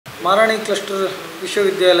ಮಹಾರಾಣಿ cluster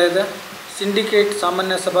ವಿಶ್ವವಿದ್ಯಾಲಯದ syndicate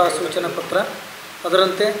ಸಾಮಾನ್ಯ ಸಭಾ ಸೂಚನಾ ಪತ್ರ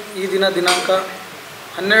ಅದರಂತೆ ಈ ದಿನಾಂಕ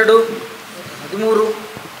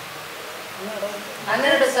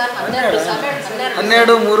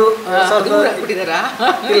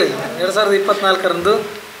 12/3/2024ರಂದು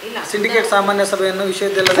ಸಿಂಡಿಕೇಟ್ ಸಾಮಾನ್ಯ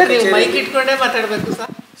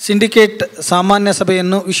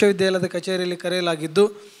ಸಭೆಯನ್ನು ವಿಶ್ವವಿದ್ಯಾಲಯದ ಕಚೇರಿಯಲ್ಲಿ ಕರೆಯಲಾಗಿದ್ದು,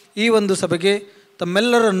 ಈ ಒಂದು ಸಭೆಗೆ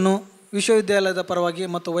ತಮ್ಮೆಲ್ಲರನ್ನು ವಿಶ್ವವಿದ್ಯಾಲಯದ ಪರವಾಗಿ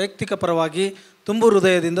ಮತ್ತು ವೈಯಕ್ತಿಕ ಪರವಾಗಿ ತುಂಬು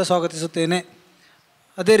ಹೃದಯದಿಂದ ಸ್ವಾಗತಿಸುತ್ತೇನೆ.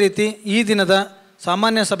 ಅದೇ ರೀತಿ ಈ ದಿನದ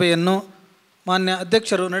ಸಾಮಾನ್ಯ ಸಭೆಯನ್ನು ಮಾನ್ಯ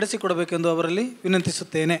ಅಧ್ಯಕ್ಷರು ನಡೆಸಿಕೊಡಬೇಕೆಂದು ಅವರಲ್ಲಿ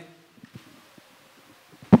ವಿನಂತಿಸುತ್ತೇನೆ.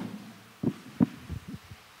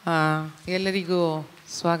 ಎಲ್ಲರಿಗೂ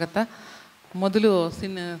ಸ್ವಾಗತ. ಮೊದಲು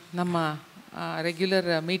ನಮ್ಮ ರೆಗ್ಯುಲರ್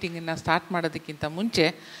ಮೀಟಿಂಗನ್ನು ಸ್ಟಾರ್ಟ್ ಮಾಡೋದಕ್ಕಿಂತ ಮುಂಚೆ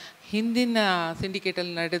ಹಿಂದಿನ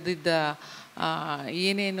ಸಿಂಡಿಕೇಟಲ್ಲಿ ನಡೆದಿದ್ದ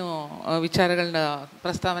ಏನೇನು ವಿಚಾರಗಳನ್ನ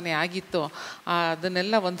ಪ್ರಸ್ತಾವನೆ ಆಗಿತ್ತೋ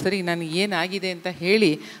ಅದನ್ನೆಲ್ಲ ಒಂದು ಸರಿ ನಾನು ಏನಾಗಿದೆ ಅಂತ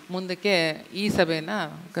ಹೇಳಿ ಮುಂದಕ್ಕೆ ಈ ಸಭೆಯನ್ನು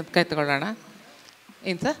ಕೈ ತಗೊಳ್ಳೋಣ.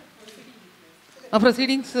 ಏನು ಸರ್,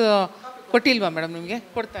 ಪ್ರೊಸೀಡಿಂಗ್ಸ್ ಕೊಟ್ಟಿಲ್ವಾ ಮೇಡಮ್? ನಿಮಗೆ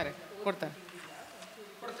ಕೊಡ್ತಾರೆ.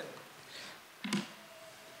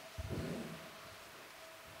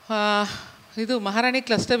 ಇದು ಮಹಾರಾಣಿ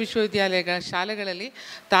ಕ್ಲಸ್ಟರ್ ವಿಶ್ವವಿದ್ಯಾಲಯ ಶಾಲೆಗಳಲ್ಲಿ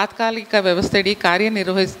ತಾತ್ಕಾಲಿಕ ವ್ಯವಸ್ಥೆಯಡಿ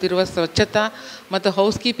ಕಾರ್ಯನಿರ್ವಹಿಸುತ್ತಿರುವ ಸ್ವಚ್ಛತಾ ಮತ್ತು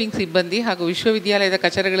ಹೌಸ್ಕೀಪಿಂಗ್ ಸಿಬ್ಬಂದಿ ಹಾಗೂ ವಿಶ್ವವಿದ್ಯಾಲಯದ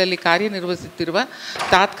ಕಚೇರಿಗಳಲ್ಲಿ ಕಾರ್ಯನಿರ್ವಹಿಸುತ್ತಿರುವ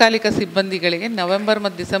ತಾತ್ಕಾಲಿಕ ಸಿಬ್ಬಂದಿಗಳಿಗೆ ನವೆಂಬರ್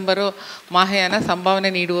ಮತ್ತು ಡಿಸೆಂಬರು ಮಾಹೆಯಾನ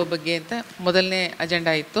ಸಂಭಾವನೆ ನೀಡುವ ಬಗ್ಗೆ ಅಂತ ಮೊದಲನೇ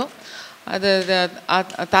ಅಜೆಂಡಾ ಇತ್ತು.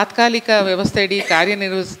 ತಾತ್ಕಾಲಿಕ ವ್ಯವಸ್ಥೆಯಡಿ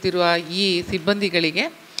ಕಾರ್ಯನಿರ್ವಹಿಸುತ್ತಿರುವ ಈ ಸಿಬ್ಬಂದಿಗಳಿಗೆ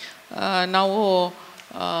ನಾವು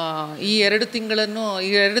ಈ 2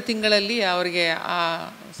 ತಿಂಗಳಲ್ಲಿ ಅವರಿಗೆ ಆ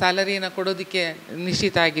ಸ್ಯಾಲರಿಯನ್ನು ಕೊಡೋದಕ್ಕೆ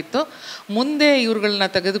ನಿಶ್ಚಿತ ಆಗಿತ್ತು. ಮುಂದೆ ಇವ್ರುಗಳನ್ನ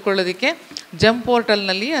ತೆಗೆದುಕೊಳ್ಳೋದಕ್ಕೆ ಜಂಪ್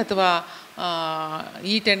ಪೋರ್ಟಲ್ನಲ್ಲಿ ಅಥವಾ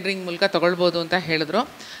ಈ ಟೆಂಡ್ರಿಂಗ್ ಮೂಲಕ ತೊಗೊಳ್ಬೋದು ಅಂತ ಹೇಳಿದ್ರು.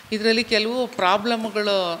 ಇದರಲ್ಲಿ ಕೆಲವು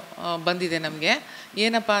ಪ್ರಾಬ್ಲಮ್ಗಳು ಬಂದಿದೆ ನಮಗೆ.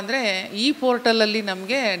 ಏನಪ್ಪ ಅಂದರೆ, ಈ ಪೋರ್ಟಲಲ್ಲಿ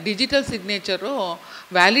ನಮಗೆ ಡಿಜಿಟಲ್ ಸಿಗ್ನೇಚರು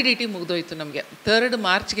ವ್ಯಾಲಿಡಿಟಿ ಮುಗಿದೋಯ್ತು. ನಮಗೆ 3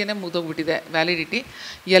 ಮಾರ್ಚ್ಗೆ ಮುಗಿದೋಗ್ಬಿಟ್ಟಿದೆ ವ್ಯಾಲಿಡಿಟಿ.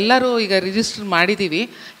 ಎಲ್ಲರೂ ಈಗ ರಿಜಿಸ್ಟರ್ ಮಾಡಿದ್ದೀವಿ.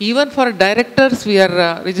 Even for directors we are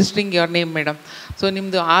registering your name madam. So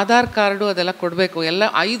ನಿಮ್ಮದು ಆಧಾರ್ ಕಾರ್ಡು ಅದೆಲ್ಲ ಕೊಡಬೇಕು. ಎಲ್ಲ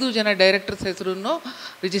 5 ಜನ ಡೈರೆಕ್ಟರ್ಸ್ ಹೆಸರು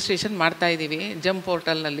ರಿಜಿಸ್ಟ್ರೇಷನ್ ಮಾಡ್ತಾಯಿದ್ದೀವಿ ಜಂಪ್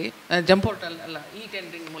ಪೋರ್ಟಲ್ ಅಲ್ಲ, ಈ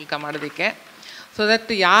ಟೆಂಡ್ರಿಂಗ್ ಮೂಲಕ ಮಾಡೋದಕ್ಕೆ. ಸೊ ದಟ್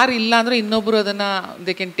ಯಾರು ಇಲ್ಲ ಅಂದರೆ ಇನ್ನೊಬ್ಬರು ಅದನ್ನು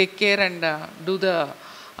they can take care and do the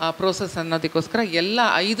process ಅನ್ನೋದಕ್ಕೋಸ್ಕರ ಎಲ್ಲ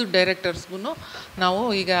 5 ಡೈರೆಕ್ಟರ್ಸ್ಗೂ ನಾವು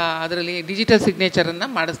ಈಗ ಅದರಲ್ಲಿ ಡಿಜಿಟಲ್ ಸಿಗ್ನೇಚರನ್ನು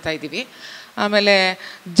ಮಾಡಿಸ್ತಾ ಇದ್ದೀವಿ. ಆಮೇಲೆ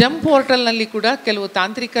ಜಂಪ್ ಪೋರ್ಟಲ್ನಲ್ಲಿ ಕೂಡ ಕೆಲವು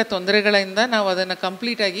ತಾಂತ್ರಿಕ ತೊಂದರೆಗಳಿಂದ ನಾವು ಅದನ್ನು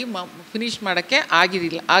ಕಂಪ್ಲೀಟಾಗಿ ಫಿನಿಷ್ ಮಾಡೋಕ್ಕೆ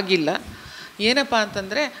ಆಗಿಲ್ಲ. ಏನಪ್ಪ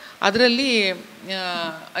ಅಂತಂದರೆ, ಅದರಲ್ಲಿ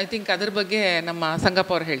ಐ ಥಿಂಕ್ ಅದ್ರ ಬಗ್ಗೆ ನಮ್ಮ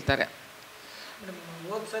ಸಂಗಪ್ಪ ಅವರು ಹೇಳ್ತಾರೆ.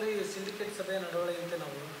 ಹೋದ ಸರಿ ಸಿಂಡಿಕೇಟ್ ಸಭೆ ನಡವಳಿಕೆಯಂತೆ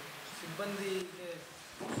ನಾವು ಸಿಬ್ಬಂದಿಗೆ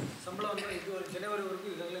ಸಂಬಳವನ್ನು ಜನವರಿವರೆಗೂ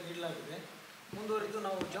ಈಗಾಗಲೇ ನೀಡಲಾಗಿದೆ. ಮುಂದುವರಿದು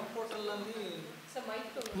ನಾವು ಜಂಪ್ ಪೋರ್ಟಲ್ನಲ್ಲಿ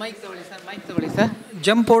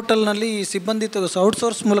ಜಂಪ್ ಪೋರ್ಟಲ್ನಲ್ಲಿ ಸಿಬ್ಬಂದಿ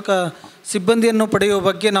ಔಟ್ಸೋರ್ಸ್ ಮೂಲಕ ಸಿಬ್ಬಂದಿಯನ್ನು ಪಡೆಯುವ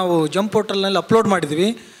ಬಗ್ಗೆ ನಾವು ಜಂಪ್ ಪೋರ್ಟಲ್ನಲ್ಲಿ ಅಪ್ಲೋಡ್ ಮಾಡಿದ್ವಿ.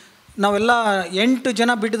 ನಾವೆಲ್ಲ 8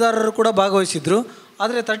 ಜನ ಬಿಡ್ದಾರರು ಕೂಡ ಭಾಗವಹಿಸಿದ್ರು.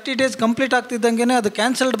 ಆದರೆ 30 ಡೇಸ್ ಕಂಪ್ಲೀಟ್ ಆಗ್ತಿದ್ದಂಗೆ ಅದು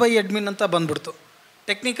ಕ್ಯಾನ್ಸಲ್ಡ್ ಬೈ ಅಡ್ಮಿನ್ ಅಂತ ಬಂದ್ಬಿಡ್ತು.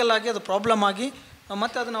 ಟೆಕ್ನಿಕಲ್ ಆಗಿ ಅದು ಪ್ರಾಬ್ಲಮ್ ಆಗಿ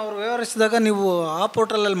ಮತ್ತು ಅದನ್ನು ಅವರು ವ್ಯವಹರಿಸಿದಾಗ ನೀವು ಆ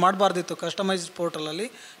ಪೋರ್ಟಲಲ್ಲಿ ಮಾಡಬಾರ್ದಿತ್ತು, ಕಸ್ಟಮೈಸ್ಡ್ ಪೋರ್ಟಲಲ್ಲಿ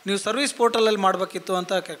ನೀವು ಸರ್ವಿಸ್ ಪೋರ್ಟಲಲ್ಲಿ ಮಾಡಬೇಕಿತ್ತು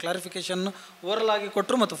ಅಂತ ಕ್ಲಾರಿಫಿಕೇಷನ್ ಓರಲ್ ಆಗಿ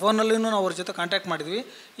ಕೊಟ್ಟರು. ಮತ್ತು ಫೋನಲ್ಲಿಯೂ ನಾವು ಅವ್ರ ಜೊತೆ ಕಾಂಟ್ಯಾಕ್ಟ್ ಮಾಡಿದ್ವಿ.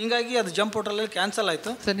 ಹೀಗಾಗಿ ಅದು ಜಂಪ್ ಪೋರ್ಟಲಲ್ಲಿ ಕ್ಯಾನ್ಸಲ್ ಆಯಿತು.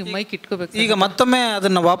 ಮೈಕ್ ಇಟ್ಕೋಬೇಕು. ಈಗ ಮತ್ತೊಮ್ಮೆ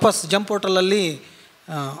ಅದನ್ನು ವಾಪಸ್ ಜಂಪ್ ಪೋರ್ಟಲಲ್ಲಿ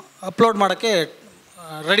ಅಪ್ಲೋಡ್ ಮಾಡೋಕ್ಕೆ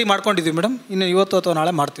ರೆಡಿ ಮಾಡ್ಕೊಂಡಿದ್ವಿ ಮೇಡಮ್. ಇನ್ನು ಇವತ್ತು ಅಥವಾ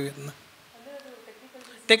ನಾಳೆ ಮಾಡ್ತೀವಿ. ಅದನ್ನು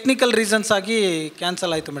ಟೆಕ್ನಿಕಲ್ ರೀಸನ್ಸ್ ಆಗಿ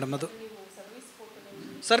ಕ್ಯಾನ್ಸಲ್ ಆಯಿತು ಮೇಡಮ್. ಅದು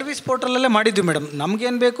ಸರ್ವಿಸ್ ಪೋರ್ಟಲಲ್ಲೇ ಮಾಡಿದ್ವಿ ಮೇಡಮ್.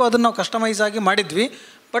 ನಮಗೇನು ಬೇಕೋ ಅದನ್ನು ನಾವು ಕಸ್ಟಮೈಸ್ ಆಗಿ ಮಾಡಿದ್ವಿ.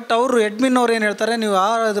 ಬಟ್ ಅವರು ಅಡ್ಮಿನ್ ಅವ್ರು ಏನು ಹೇಳ್ತಾರೆ, ನೀವು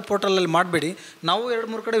ಅದು ಪೋರ್ಟಲಲ್ಲಿ ಮಾಡಬೇಡಿ, ನಾವು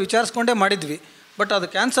 2-3 ಕಡೆ ವಿಚಾರಿಸ್ಕೊಂಡೇ ಮಾಡಿದ್ವಿ. ಬಟ್ ಅದು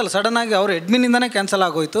ಕ್ಯಾನ್ಸಲ್ ಸಡನ್ನಾಗಿ ಅವರು ಅಡ್ಮಿನಿಂದನೇ ಕ್ಯಾನ್ಸಲ್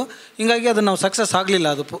ಆಗೋಯಿತು. ಹೀಗಾಗಿ ಅದು ನಾವು ಸಕ್ಸಸ್ ಆಗಲಿಲ್ಲ.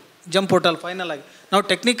 ಅದು ಜಂಪ್ ಪೋರ್ಟಲ್ ಫೈನಲ್ ಆಗಿ ನಾವು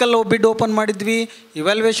ಟೆಕ್ನಿಕಲ್ ಬಿಡ್ ಓಪನ್ ಮಾಡಿದ್ವಿ,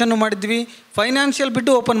 ಇವ್ಯಾಲ್ಯೂಯೇಷನ್ನು ಮಾಡಿದ್ವಿ, ಫೈನಾನ್ಷಿಯಲ್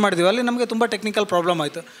ಬಿಡ್ಡು ಓಪನ್ ಮಾಡಿದ್ವಿ. ಅಲ್ಲಿ ನಮಗೆ ತುಂಬ ಟೆಕ್ನಿಕಲ್ ಪ್ರಾಬ್ಲಮ್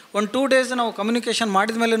ಆಯಿತು. 2 ಡೇಸ್ ನಾವು ಕಮ್ಯುನಿಕೇಷನ್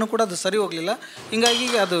ಮಾಡಿದ ಮೇಲೂ ಕೂಡ ಅದು ಸರಿ ಹೋಗಲಿಲ್ಲ. ಹೀಗಾಗಿ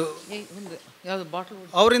ಅದು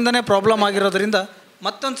ಅವರಿಂದನೇ ಪ್ರಾಬ್ಲಮ್ ಆಗಿರೋದ್ರಿಂದ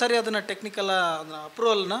ಮತ್ತೊಂದು ಸರಿ ಅದನ್ನು ಟೆಕ್ನಿಕಲ್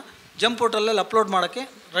ಅಪ್ರೂವಲ್ನ ಜಂಪ್ ಪೋರ್ಟಲಲ್ಲಿ ಅಪ್ಲೋಡ್ ಮಾಡೋಕ್ಕೆ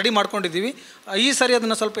ರೆಡಿ ಮಾಡ್ಕೊಂಡಿದ್ದೀವಿ. ಈ ಸರಿ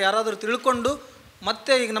ಅದನ್ನು ಸ್ವಲ್ಪ ಯಾರಾದರೂ ತಿಳ್ಕೊಂಡು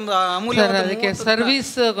ಮತ್ತೆ ಈಗ ನಮ್ದು ಅಮೂಲ್ಯ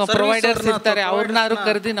ಸರ್ವಿಸ್ ಪ್ರೊವೈಡರ್ಸ್ ಇರ್ತಾರೆ, ಅವ್ರನ್ನಾರು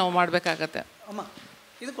ಕರೆದಿ ನಾವು ಮಾಡಬೇಕಾಗತ್ತೆ. ಅಮ್ಮ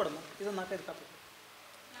ಇದು ಕೊಡಮ್ಮ, ಇದು 4-5 ಕಾಪಿ.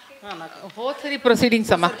 ಹೋದ ಸರಿ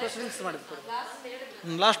ಪ್ರೊಸೀಡಿಂಗ್ಸ್ ಅಮ್ಮ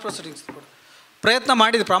ಲಾಸ್ಟ್ ಪ್ರೊಸೀಡಿಂಗ್ಸ್ ಕೊಡು. ಪ್ರಯತ್ನ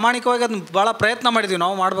ಮಾಡಿದ್ವಿ, ಪ್ರಾಮಾಣಿಕವಾಗಿ ಅದನ್ನು ಭಾಳ ಪ್ರಯತ್ನ ಮಾಡಿದ್ವಿ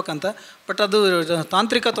ನಾವು ಮಾಡ್ಬೇಕಂತ. ಬಟ್ ಅದು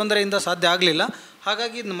ತಾಂತ್ರಿಕ ತೊಂದರೆಯಿಂದ ಸಾಧ್ಯ ಆಗಲಿಲ್ಲ.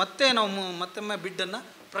 ಹಾಗಾಗಿ ಮತ್ತೆ ನಾವು ಮತ್ತೊಮ್ಮೆ ಬಿಡ್ಡನ್ನು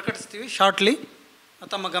ಪ್ರಕಟಿಸ್ತೀವಿ ಶಾರ್ಟ್ಲಿ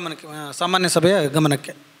ತಮ್ಮ ಗಮನಕ್ಕೆ, ಸಾಮಾನ್ಯ ಸಭೆಯ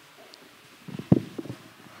ಗಮನಕ್ಕೆ.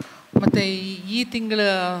 ಮತ್ತು ಈ ತಿಂಗಳ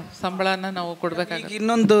ಸಂಬಳನ ನಾವು ಕೊಡಬೇಕಾಗಿ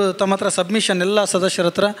ಇನ್ನೊಂದು ತಮ್ಮ ಹತ್ರ ಸಬ್ಮಿಷನ್, ಎಲ್ಲ ಸದಸ್ಯರ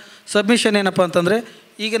ಹತ್ರ ಸಬ್ಮಿಷನ್ ಏನಪ್ಪ ಅಂತಂದರೆ,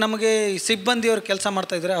 ಈಗ ನಮಗೆ ಈ ಸಿಬ್ಬಂದಿಯವರು ಕೆಲಸ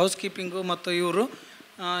ಮಾಡ್ತಾಯಿದ್ದಾರೆ, ಹೌಸ್ ಕೀಪಿಂಗು ಮತ್ತು ಇವರು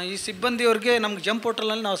ಈ ಸಿಬ್ಬಂದಿಯವ್ರಿಗೆ ನಮ್ಗೆ ಜಂಪ್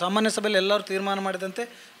ಪೋರ್ಟಲ್ನಲ್ಲಿ ನಾವು ಸಾಮಾನ್ಯ ಸಭೆಯಲ್ಲಿ ಎಲ್ಲರೂ ತೀರ್ಮಾನ ಮಾಡಿದಂತೆ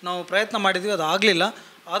ನಾವು ಪ್ರಯತ್ನ ಮಾಡಿದ್ವಿ, ಅದು ಆಗಲಿಲ್ಲ.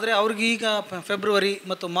 ಆದರೆ ಅವ್ರಿಗೆ ಈಗ ಫೆಬ್ರವರಿ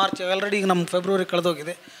ಮತ್ತು ಮಾರ್ಚ್ ಆಲ್ರೆಡಿ ಈಗ ನಮ್ಮ ಫೆಬ್ರವರಿ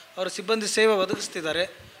ಕಳೆದೋಗಿದೆ, ಅವರು ಸಿಬ್ಬಂದಿ ಸೇವೆ ಒದಗಿಸ್ತಿದ್ದಾರೆ.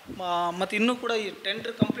 ಮತ್ತು ಇನ್ನೂ ಕೂಡ ಈ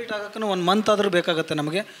ಟೆಂಡರ್ ಕಂಪ್ಲೀಟ್ ಆಗೋಕ್ಕೂ 1 ಮಂತ್ ಆದರೂ ಬೇಕಾಗುತ್ತೆ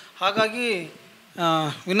ನಮಗೆ. ಹಾಗಾಗಿ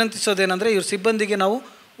ವಿನಂತಿಸೋದೇನೆಂದರೆ ಇವ್ರ ಸಿಬ್ಬಂದಿಗೆ ನಾವು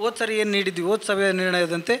ಹೋದ ಸರಿ ಏನು ನೀಡಿದ್ವಿ, ಹೋದ ಸಭೆಯ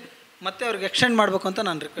ನಿರ್ಣಯದಂತೆ ಮತ್ತೆ ಅವ್ರಿಗೆ ಎಕ್ಸ್ಟೆಂಡ್ ಮಾಡಬೇಕು ಅಂತ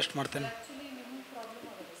ನಾನು ರಿಕ್ವೆಸ್ಟ್ ಮಾಡ್ತೇನೆ.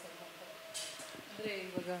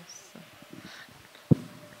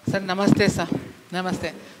 ಸರ್ ನಮಸ್ತೆ ಸರ್, ನಮಸ್ತೆ,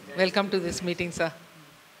 welcome to this meeting sir.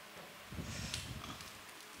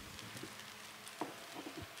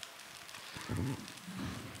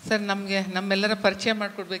 Sir ನಮಗೆ ನಮ್ಮೆಲ್ಲರ ಪರಿಚಯ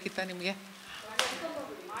ಮಾಡಿಕೊಡ್ಬೇಕಿತ್ತ ನಿಮಗೆ?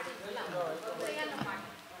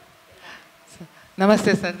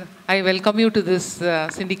 ನಮಸ್ತೆ sir, I welcome you to this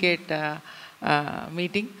syndicate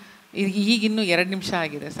meeting. ಈಗಿನ್ನೂ 2 ನಿಮಿಷ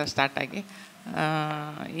ಆಗಿದೆ ಸರ್ ಸ್ಟಾರ್ಟ್ ಆಗಿ.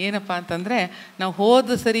 ಏನಪ್ಪ ಅಂತಂದರೆ, ನಾವು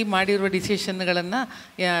ಹೋದ ಸರಿ ಮಾಡಿರುವ ಡಿಸಿಷನ್ಗಳನ್ನು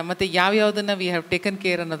ಮತ್ತು ಯಾವ್ಯಾವುದನ್ನು ವಿ ಹ್ಯಾವ್ ಟೇಕನ್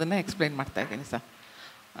ಕೇರ್ ಅನ್ನೋದನ್ನು ಎಕ್ಸ್ಪ್ಲೈನ್ ಮಾಡ್ತಾಯಿದ್ದೀನಿ ಸರ್.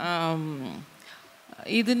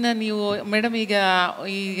 ಇದನ್ನು ನೀವು ಮೇಡಮ್ ಈಗ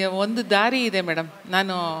ಒಂದು ದಾರಿ ಇದೆ ಮೇಡಮ್,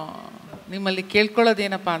 ನಾನು ನಿಮ್ಮಲ್ಲಿ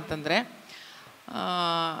ಕೇಳ್ಕೊಳ್ಳೋದೇನಪ್ಪ ಅಂತಂದರೆ,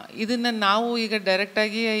 ಇದನ್ನು ನಾವು ಈಗ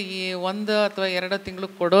ಡೈರೆಕ್ಟಾಗಿ ಈ 1 ಅಥವಾ 2 ತಿಂಗಳು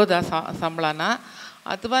ಕೊಡೋದ ಸಂಬಳನ,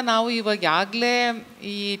 ಅಥವಾ ನಾವು ಇವಾಗ ಆಗಲೇ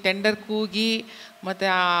ಈ ಟೆಂಡರ್ ಕೂಗಿ ಮತ್ತು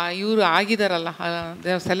ಇವರು ಆಗಿದಾರಲ್ಲ,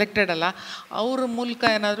 ಸೆಲೆಕ್ಟೆಡ್ ಅಲ್ಲ, ಅವ್ರ ಮೂಲಕ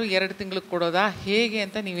ಏನಾದರೂ 2 ತಿಂಗಳಿಗೆ ಕೊಡೋದಾ ಹೇಗೆ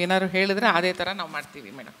ಅಂತ ನೀವೇನಾದ್ರು ಹೇಳಿದ್ರೆ ಅದೇ ಥರ ನಾವು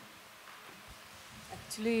ಮಾಡ್ತೀವಿ ಮೇಡಮ್.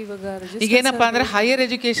 ಈಗೇನಪ್ಪ ಅಂದರೆ ಹೈಯರ್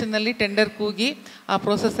ಎಜುಕೇಷನ್ನಲ್ಲಿ ಟೆಂಡರ್ ಕೂಗಿ ಆ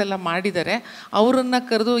ಪ್ರೋಸೆಸ್ ಎಲ್ಲ ಮಾಡಿದ್ದಾರೆ, ಅವರನ್ನು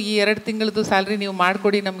ಕರೆದು ಈ 2 ತಿಂಗಳದ್ದು ಸ್ಯಾಲ್ರಿ ನೀವು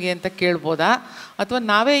ಮಾಡಿಕೊಡಿ ನಮಗೆ ಅಂತ ಕೇಳ್ಬೋದಾ, ಅಥವಾ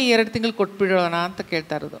ನಾವೇ ಈ 2 ತಿಂಗಳು ಕೊಟ್ಬಿಡೋಣ ಅಂತ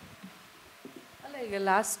ಕೇಳ್ತಾ ಇರೋದು? ಅಲ್ಲ, ಈಗ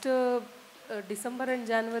ಲಾಸ್ಟ್ ಡಿಸೆಂಬರ್ ಆ್ಯಂಡ್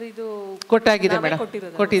ಜಾನ್ವರಿದು ಕೊಟ್ಟಾಗಿದೆ ಮೇಡಮ್,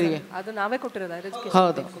 ಕೊಟ್ಟಿದ್ದೀವಿ. ಅದು ನಾವೇ ಕೊಟ್ಟಿರೋದು ಹೈಯರ್ ಎಜುಕೇಷನ್.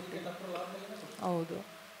 ಹೌದು ಹೌದು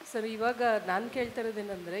ಸರ್. ಇವಾಗ ನಾನು ಕೇಳ್ತಾ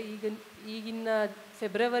ಇರೋದೇನೆಂದರೆ, ಈಗಿನ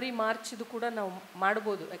ಫೆಬ್ರವರಿ ಮಾರ್ಚ್ದು ಕೂಡ ನಾವು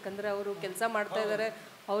ಮಾಡ್ಬೋದು, ಯಾಕಂದರೆ ಅವರು ಕೆಲಸ ಮಾಡ್ತಾ ಇದ್ದಾರೆ,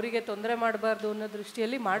 ಅವರಿಗೆ ತೊಂದರೆ ಮಾಡಬಾರ್ದು ಅನ್ನೋ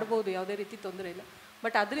ದೃಷ್ಟಿಯಲ್ಲಿ ಮಾಡ್ಬೋದು, ಯಾವುದೇ ರೀತಿ ತೊಂದರೆ ಇಲ್ಲ.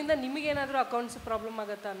 ಬಟ್ ಅದರಿಂದ ನಿಮಗೇನಾದರೂ ಅಕೌಂಟ್ಸ್ ಪ್ರಾಬ್ಲಮ್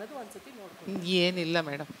ಆಗುತ್ತಾ ಅನ್ನೋದು ಒಂದ್ಸತಿ ನೋಡ್ಬೋದು. ಏನಿಲ್ಲ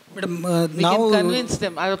ಮೇಡಮ್, ನಾವು ಕನ್ವಿನ್ಸ್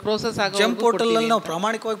ದೆಮ್ ಅದು ಪ್ರೋಸೆಸ್ ಆಗೋ ಜಂಪ್ ಪೋರ್ಟಲ್ನಲ್ಲಿ ನಾವು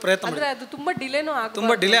ಪ್ರಾಮಾಣಿಕವಾಗಿ ಪ್ರಯತ್ನ ಅಂದರೆ ಅದು ತುಂಬ ಡಿಲೇನೂ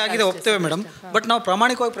ತುಂಬ ಡಿಲೇ ಆಗಿದೆ ಒಪ್ತೇವೆ ಮೇಡಮ್. ಬಟ್ ನಾವು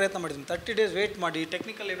ಪ್ರಾಮಾಣಿಕವಾಗಿ ಪ್ರಯತ್ನ ಮಾಡಿದ್ವಿ, 30 ಡೇಸ್ ವೇಟ್ ಮಾಡಿ,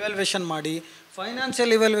 ಟೆಕ್ನಿಕಲ್ ಇವ್ಯಾಲ್ಯೂಯೇಷನ್ ಮಾಡಿ,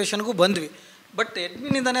 ಫೈನಾನ್ಷಿಯಲ್ ಇವ್ಯಾಲ್ಯೂಯೇಷನ್ಗೂ ಬಂದ್ವಿ. ಬಟ್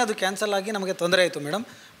ಅಡ್ಮಿನಿಂದನೇ ಅದು ಕ್ಯಾನ್ಸಲ್ ಆಗಿ ನಮಗೆ ತೊಂದರೆ ಆಯಿತು ಮೇಡಮ್.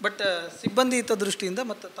 ಬಟ್ ಸಿಬ್ಬಂದಿ ಹಿತದೃಷ್ಟಿಯಿಂದ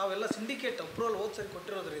ಮತ್ತು ತಾವೆಲ್ಲ ಸಿಂಡಿಕೇಟ್ ಅಪ್ರೂವಲ್ ಹೋದ ಸರಿ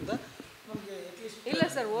ಕೊಟ್ಟಿರೋದ್ರಿಂದ ನಮಗೆ ಇಲ್ಲ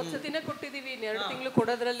ಸರ್, ಹೋದ ಸತಿನೇ ಕೊಟ್ಟಿದ್ದೀವಿ, 2 ತಿಂಗಳು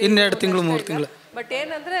ಕೊಡೋದ್ರಲ್ಲಿ 2 ತಿಂಗಳು 3 ತಿಂಗಳು. ಬಟ್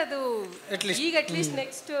ಏನಂದರೆ ಅದು ಈಗ ಅಟ್ಲೀಸ್ಟ್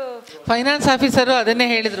ನೆಕ್ಸ್ಟ್ ಫೈನಾನ್ಸ್ ಆಫೀಸರು ಅದನ್ನೇ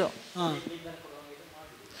ಹೇಳಿದರು.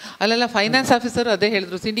 ಅಲ್ಲೆಲ್ಲ ಫೈನಾನ್ಸ್ ಆಫೀಸರು ಅದೇ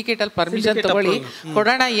ಹೇಳಿದ್ರು, ಸಿಂಡಿಕೇಟಲ್ಲಿ ಪರ್ಮಿಷನ್ ತಗೊಳ್ಳಿ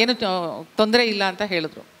ಕೊಡೋಣ, ಏನು ತೊಂದರೆ ಇಲ್ಲ ಅಂತ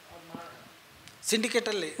ಹೇಳಿದ್ರು.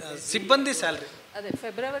 ಸಿಂಡಿಕೇಟಲ್ಲಿ ಸಿಬ್ಬಂದಿ ಸ್ಯಾಲ್ರಿ ಅದೇ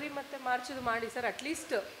ಫೆಬ್ರವರಿ ಮತ್ತು ಮಾರ್ಚ್ದು ಮಾಡಿ sir,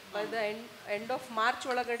 at least by the end of March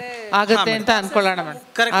ಒಳಗಡೆ ಆಗುತ್ತೆ ಅಂತ ಅನ್ಕೊಳ್ಳೋಣ ಮೇಡಮ್.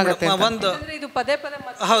 ಕರೆಕ್ಟ್. ಒಂದು ಇದು ಪದೇ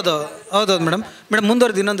ಹೌದು ಮೇಡಮ್.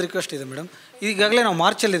 ಇನ್ನೊಂದು ರಿಕ್ವೆಸ್ಟ್ ಇದೆ ಮೇಡಮ್. ಈಗಾಗಲೇ ನಾವು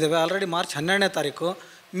ಮಾರ್ಚಲ್ಲಿದ್ದೇವೆ, ಆಲ್ರೆಡಿ ಮಾರ್ಚ್ 12ನೇ ತಾರೀಕು,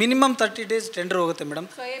 ಮಿನಿಮಮ್ 30 ಡೇಸ್ ಟೆಂಡರ್ ಹೋಗುತ್ತೆ ಮೇಡಮ್.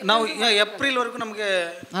 ನಾವು ಏಪ್ರಿಲ್ವರೆಗೂ ನಮಗೆ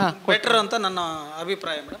ಬೆಟರ್ ಅಂತ ನನ್ನ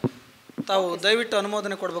ಅಭಿಪ್ರಾಯ ಮೇಡಮ್. ತಾವು ದಯವಿಟ್ಟು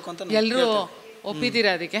ಅನುಮೋದನೆ ಕೊಡಬೇಕು ಅಂತ ಎಲ್ಲರೂ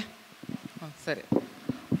ಒಪ್ಪಿದ್ದೀರಾ ಅದಕ್ಕೆ? ಸರಿ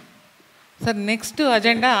sir, next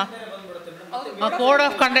agenda code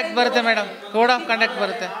of conduct ಬರುತ್ತೆ ಮೇಡಮ್. ಕೋಡ್ ಆಫ್ ಕಂಡಕ್ಟ್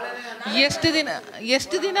ಬರುತ್ತೆ.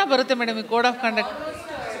 ಎಷ್ಟು ದಿನ ಬರುತ್ತೆ ಮೇಡಮ್ ಈ ಕೋಡ್ ಆಫ್ ಕಂಡಕ್ಟ್?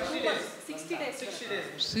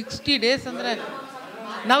 60 ಡೇಸ್ ಅಂದರೆ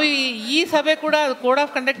ನಾವು ಈ ಸಭೆ ಕೂಡ ಕೋಡ್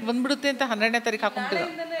ಆಫ್ ಕಂಡಕ್ಟ್ ಬಂದ್ಬಿಡುತ್ತೆ ಅಂತ 12ನೇ ತಾರೀಕು ಹಾಕೊಂಡ್ಬಿಟ್ಟಿದ್ದೆ.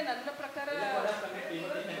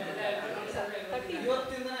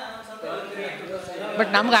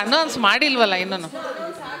 ಬಟ್ ನಮ್ಗೆ ಅನೌನ್ಸ್ ಮಾಡಿಲ್ವಲ್ಲ ಇನ್ನೂ.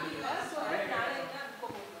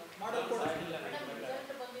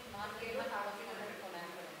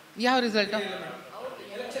 ಯಾವ ರಿಸಲ್ಟು?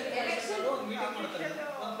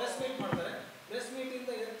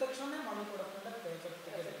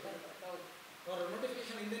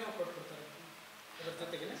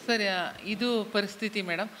 ಸರಿ, ಇದು ಪರಿಸ್ಥಿತಿ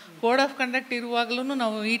ಮೇಡಮ್. ಕೋಡ್ ಆಫ್ ಕಂಡಕ್ಟ್ ಇರುವಾಗಲೂ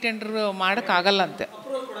ನಾವು ಈ ಟೆಂಡರ್ ಮಾಡೋಕ್ಕಾಗಲ್ಲಂತೆ,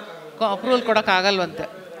 ಅಪ್ರೂವಲ್ ಕೊಡೋಕ್ಕಾಗಲ್ವಂತೆ.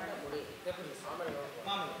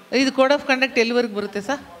 ಇದು ಕೋಡ್ ಆಫ್ ಕಂಡಕ್ಟ್ ಎಲ್ಲಿವರೆಗೂ ಬರುತ್ತೆ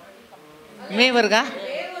ಸರ್?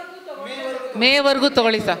 ಮೇವರೆಗೂ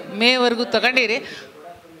ತಗೊಳ್ಳಿ ಸರ್, ಮೇವರೆಗೂ ತಗೊಂಡಿರಿ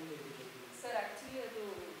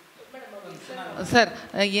ಸರ್.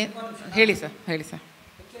 ಏನು ಹೇಳಿ ಸರ್, ಹೇಳಿ ಸರ್.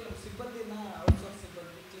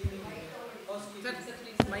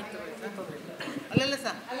 ಅಲ್ಲಲ್ಲ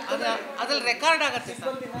ಸರ್, ಅದ್ರಲ್ಲಿ ರೆಕಾರ್ಡ್ ಆಗುತ್ತೆ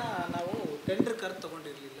ಸರ್. ನಾವು ಟೆಂಡರ್ ಕರ್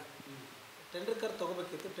ತೊಗೊಂಡಿರಲಿಲ್ಲ, ಟೆಂಡರ್ ಕರ್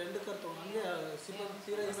ತೊಗೋಬೇಕಿತ್ತು. ಟೆಂಡರ್ ಕರ್ ತೊಗೊಂಡು ಹಂಗೆ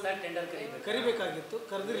ಸಿಬ್ಬಂದಿ ಕರಿಬೇಕಾಗಿತ್ತು,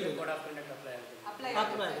 ಕರೆದಿರಲಿಲ್ಲ, ಅಪ್ಲೈ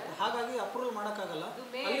ಆಗುತ್ತೆ. ಹಾಗಾಗಿ ಅಪ್ರೂವಲ್ ಮಾಡೋಕ್ಕಾಗಲ್ಲ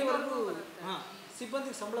ಅಲ್ಲಿವರೆಗೂ.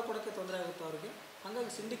 ಸಿಬ್ಬಂದಿಗೆ ಸಂಬಳ ಕೊಡೋಕ್ಕೆ ತೊಂದರೆ ಆಗುತ್ತೆ ಅವ್ರಿಗೆ.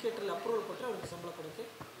 ಹಾಗಾಗಿ ಸಿಂಡಿಕೇಟಲ್ಲಿ ಅಪ್ರೂವಲ್ ಕೊಟ್ಟರೆ ಅವ್ರಿಗೆ ಸಂಬಳ ಕೊಡೋಕ್ಕೆ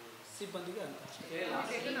ಸಿಬ್ಬಂದಿಗೆ ಅಂತ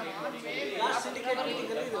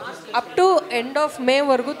up to end of May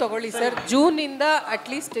ವರೆಗೂ ತಗೊಳ್ಳಿ ಸರ್. ಜೂನಿಂದ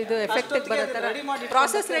ಅಟ್ಲೀಸ್ಟ್ ಇದು ಎಫೆಕ್ಟಿವ್ ಬರೋ ಥರ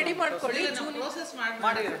ಪ್ರಾಸೆಸ್ ರೆಡಿ ಮಾಡ್ಕೊಳ್ಳಿ.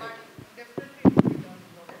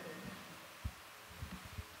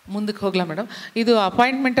 ಮುಂದಕ್ಕೆ ಹೋಗ್ಲಾ ಮೇಡಮ್? ಇದು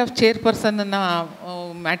ಅಪಾಯಿಂಟ್ಮೆಂಟ್ ಆಫ್ ಚೇರ್ಪರ್ಸನ್ನ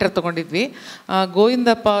ಮ್ಯಾಟರ್ ತೊಗೊಂಡಿದ್ವಿ.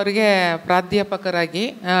 ಗೋವಿಂದಪ್ಪ ಅವರಿಗೆ ಪ್ರಾಧ್ಯಾಪಕರಾಗಿ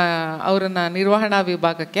ಅವರನ್ನು ನಿರ್ವಹಣಾ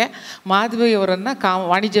ವಿಭಾಗಕ್ಕೆ, ಮಾಧವಿಯವರನ್ನು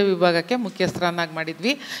ವಾಣಿಜ್ಯ ವಿಭಾಗಕ್ಕೆ ಮುಖ್ಯಸ್ಥರನ್ನಾಗಿ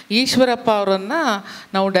ಮಾಡಿದ್ವಿ. ಈಶ್ವರಪ್ಪ ಅವರನ್ನು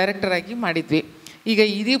ನಾವು ಡೈರೆಕ್ಟರಾಗಿ ಮಾಡಿದ್ವಿ. ಈಗ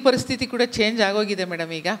ಇದೇ ಪರಿಸ್ಥಿತಿ ಕೂಡ ಚೇಂಜ್ ಆಗೋಗಿದೆ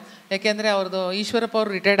ಮೇಡಮ್ ಈಗ. ಯಾಕೆಂದರೆ ಅವ್ರದ್ದು ಈಶ್ವರಪ್ಪ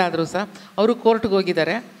ಅವರು ರಿಟೈರ್ಡ್ ಆದರು ಸಹ, ಅವರು ಕೋರ್ಟ್ಗೆ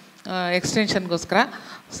ಹೋಗಿದ್ದಾರೆ ಎಕ್ಸ್ಟೆನ್ಷನ್ಗೋಸ್ಕರ.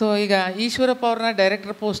 ಸೊ ಈಗ ಈಶ್ವರಪ್ಪ ಅವ್ರನ್ನ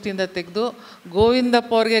ಡೈರೆಕ್ಟರ್ ಪೋಸ್ಟಿಂದ ತೆಗೆದು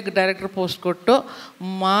ಗೋವಿಂದಪ್ಪ ಅವ್ರಿಗೆ ಡೈರೆಕ್ಟರ್ ಪೋಸ್ಟ್ ಕೊಟ್ಟು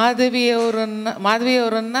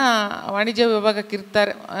ಮಾಧವಿಯವರನ್ನು ವಾಣಿಜ್ಯ ವಿಭಾಗಕ್ಕೆ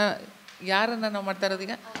ಇರ್ತಾರೆ. ಯಾರನ್ನು ನಾವು ಮಾಡ್ತಾ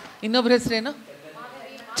ಇರೋದೀಗ? ಇನ್ನೊಬ್ಬರ ಹೆಸರೇನು?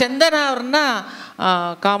 ಚಂದನ ಅವ್ರನ್ನ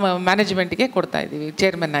ಮ್ಯಾನೇಜ್ಮೆಂಟ್ಗೆ ಕೊಡ್ತಾಯಿದ್ದೀವಿ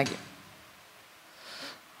ಚೇರ್ಮನ್ ಆಗಿ.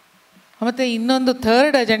 ಮತ್ತು ಇನ್ನೊಂದು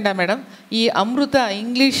ಥರ್ಡ್ ಅಜೆಂಡಾ ಮೇಡಮ್, ಈ ಅಮೃತ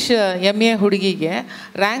ಇಂಗ್ಲೀಷ್ MA ಹುಡುಗಿಗೆ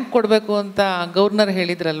ರ್ಯಾಂಕ್ ಕೊಡಬೇಕು ಅಂತ ಗವರ್ನರ್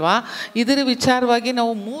ಹೇಳಿದ್ರಲ್ವಾ, ಇದರ ವಿಚಾರವಾಗಿ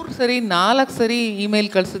ನಾವು 4 ಸರಿ ಇಮೇಲ್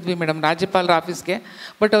ಕಳಿಸಿದ್ವಿ ಮೇಡಮ್ ರಾಜ್ಯಪಾಲರ ಆಫೀಸ್ಗೆ.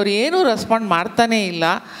 ಬಟ್ ಅವ್ರು ಏನೂ ರೆಸ್ಪಾಂಡ್ ಮಾಡ್ತಾನೇ ಇಲ್ಲ.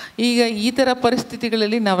 ಈಗ ಈ ಥರ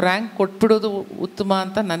ಪರಿಸ್ಥಿತಿಗಳಲ್ಲಿ ನಾವು ರ್ಯಾಂಕ್ ಕೊಟ್ಬಿಡೋದು ಉತ್ತಮ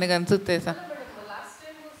ಅಂತ ನನಗನ್ಸುತ್ತೆ ಸರ್.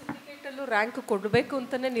 ರ್ಯಾಂಕ್ ಕೊಡಬೇಕು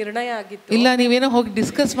ಅಂತಾನೆ ನಿರ್ಣಯ ಆಗಿತ್ತು. ಇಲ್ಲ, ನೀವೇನೋ ಹೋಗಿ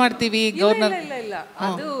ಡಿಸ್ಕಸ್ ಮಾಡ್ತೀವಿ ಗವರ್ನರ್. ಇಲ್ಲ,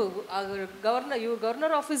 ಅದು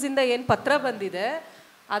ಗವರ್ನರ್ ಆಫೀಸಿಂದ ಏನು ಪತ್ರ ಬಂದಿದೆ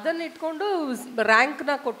ಅದನ್ನ ಇಟ್ಕೊಂಡು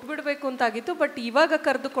ರ್ಯಾಂಕ್ನ ಕೊಟ್ಬಿಡ್ಬೇಕು ಅಂತಾಗಿತ್ತು. ಬಟ್ ಇವಾಗ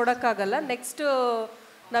ಕರೆದು ಕೊಡೋಕ್ಕಾಗಲ್ಲ. ನೆಕ್ಸ್ಟ್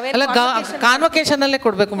ನಾವೇನು ಕಾನ್ವೊಕೇಶನ್ ಅಲ್ಲೇ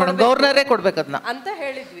ಕೊಡಬೇಕು ಮೇಡಮ್, ಗವರ್ನರೇ ಕೊಡ್ಬೇಕು ಅದನ್ನ ಅಂತ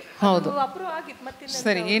ಹೇಳಿದ್ವಿ. ಹೌದು, ಅಪ್ರೂವ್ ಆಗಿತ್ತು. ಮತ್ತೆ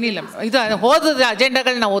ಸರಿ, ಏನಿಲ್ಲ, ಇದು ಹೋದ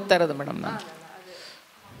ಅಜೆಂಡಾಗಳನ್ನ ಓದ್ತಾ ಇರೋದು ಮೇಡಮ್ ನಾನು.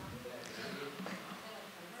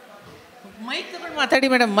 ಮೈಕ್ ತಗೊಂಡು ಮಾತಾಡಿ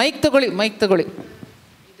ಮೇಡಮ್, ಮೈಕ್ ತಗೊಳ್ಳಿ.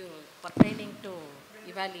 ಇದು ಪರ್ಟೈನಿಂಗ್ ಟು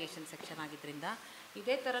ಇವ್ಯಾಲ್ಯೂಯೇಷನ್ ಸೆಕ್ಷನ್ ಆಗಿದ್ದರಿಂದ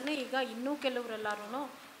ಇದೇ ಥರನೇ ಈಗ ಇನ್ನೂ ಕೆಲವರೆಲ್ಲರೂ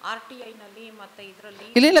RTIನಲ್ಲಿ ಮತ್ತು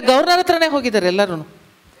ಇದರಲ್ಲಿ ಇಲ್ಲ ಗವರ್ನರ್ ಹತ್ರನೇ ಹೋಗಿದ್ದಾರೆ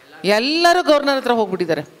ಎಲ್ಲರೂ ಗವರ್ನರ್ ಹತ್ರ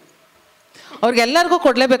ಹೋಗ್ಬಿಟ್ಟಿದ್ದಾರೆ. ಅವ್ರಿಗೆಲ್ಲರಿಗೂ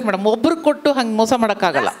ಕೊಡಲೇಬೇಕು ಮೇಡಮ್, ಒಬ್ರಿಗೆ ಕೊಟ್ಟು ಹಂಗೆ ಮೋಸ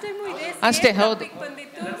ಮಾಡೋಕ್ಕಾಗಲ್ಲ ಅಷ್ಟೇ. ಹೌದು,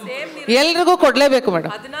 ಎಲ್ರಿಗೂ ಕೊಡಲೇಬೇಕು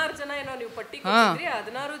ಮೇಡಮ್. 16 ಜನ ಏನೋ ನೀವು ಪಟ್ಟಿ ಕೊಟ್ಟಿದ್ರಿ,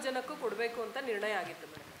 16 ಜನಕ್ಕೂ ಕೊಡಬೇಕು ಅಂತ ನಿರ್ಣಯ ಆಗಿತ್ತು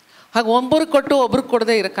ಮೇಡಮ್. ಹಾಗೆ ಒಬ್ಬರಿಗೆ ಕೊಟ್ಟು ಒಬ್ರಿಗೆ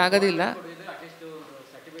ಕೊಡದೆ ಇರೋಕ್ಕಾಗೋದಿಲ್ಲ.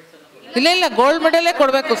 ಇಲ್ಲ ಗೋಲ್ಡ್ ಮೆಡಲೇ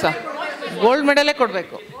ಕೊಡಬೇಕು ಸರ್, ಗೋಲ್ಡ್ ಮೆಡಲೇ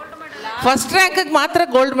ಕೊಡಬೇಕು. ಫಸ್ಟ್ ರ್ಯಾಂಕಿಗೆ ಮಾತ್ರ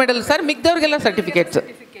gold medal sir, ಮಿಕ್ದವ್ರಿಗೆಲ್ಲ certificates.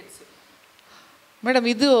 Madam,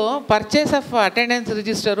 ಇದು purchase of attendance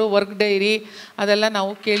register, work dairy ಅದೆಲ್ಲ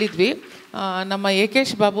ನಾವು ಕೇಳಿದ್ವಿ. ನಮ್ಮ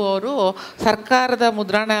ಏಕೇಶ್ ಬಾಬು ಅವರು ಸರ್ಕಾರದ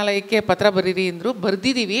ಮುದ್ರಣಾಲಯಕ್ಕೆ ಪತ್ರ ಬರೀರಿ ಅಂದರು,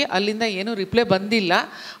 ಬರೆದಿದ್ದೀವಿ. ಅಲ್ಲಿಂದ ಏನೂ ರಿಪ್ಲೈ ಬಂದಿಲ್ಲ.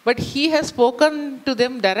 But he has spoken to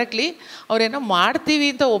them directly. ಅವರೇನೋ ಮಾಡ್ತೀವಿ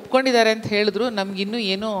ಅಂತ ಒಪ್ಕೊಂಡಿದ್ದಾರೆ ಅಂತ ಹೇಳಿದ್ರು. ನಮಗಿನ್ನೂ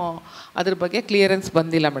ಏನೂ ಅದ್ರ ಬಗ್ಗೆ ಕ್ಲಿಯರೆನ್ಸ್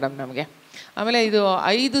ಬಂದಿಲ್ಲ ಮೇಡಮ್ ನಮಗೆ. ಆಮೇಲೆ ಇದು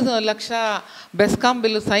 5 ಲಕ್ಷ ಬೆಸ್ಕಾಂ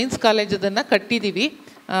ಬಿಲ್ಲು ಸೈನ್ಸ್ ಕಾಲೇಜದನ್ನು ಕಟ್ಟಿದ್ದೀವಿ,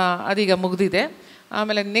 ಅದೀಗ ಮುಗಿದಿದೆ.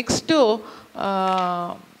 ಆಮೇಲೆ ನೆಕ್ಸ್ಟು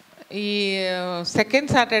ಈ ಸೆಕೆಂಡ್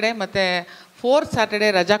ಸ್ಯಾಟರ್ಡೆ ಮತ್ತು ಫೋರ್ತ್ ಸ್ಯಾಟರ್ಡೆ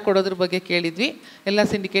ರಜಾ ಕೊಡೋದ್ರ ಬಗ್ಗೆ ಕೇಳಿದ್ವಿ. ಎಲ್ಲ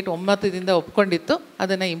ಸಿಂಡಿಕೇಟ್ 9ದಿಂದ ಒಪ್ಕೊಂಡಿತ್ತು.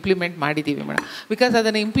 ಅದನ್ನು ಇಂಪ್ಲಿಮೆಂಟ್ ಮಾಡಿದ್ದೀವಿ ಮೇಡಮ್. ಬಿಕಾಸ್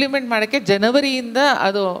ಅದನ್ನು ಇಂಪ್ಲಿಮೆಂಟ್ ಮಾಡೋಕ್ಕೆ ಜನವರಿಯಿಂದ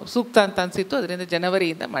ಅದು ಸೂಕ್ತ ಅಂತ ಅನಿಸಿತ್ತು, ಅದರಿಂದ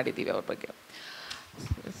ಜನವರಿಯಿಂದ ಮಾಡಿದ್ದೀವಿ ಅವ್ರ ಬಗ್ಗೆ.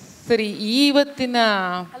 ಸರಿ, ಇವತ್ತಿನ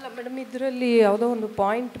ಅಲ್ಲ ಮೇಡಮ್, ಇದರಲ್ಲಿ ಯಾವುದೋ ಒಂದು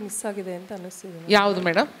ಪಾಯಿಂಟ್ ಮಿಸ್ ಆಗಿದೆ ಅಂತ ಅನ್ನಿಸ್ತಿದೆ. ಯಾವುದು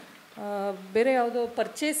ಮೇಡಮ್? ಬೇರೆ ಯಾವುದೋ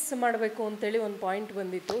ಪರ್ಚೇಸ್ ಮಾಡಬೇಕು ಅಂತೇಳಿ ಒಂದು ಪಾಯಿಂಟ್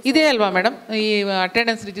ಬಂದಿತ್ತು. ಇದೇ ಅಲ್ವಾ ಮೇಡಮ್ ಈ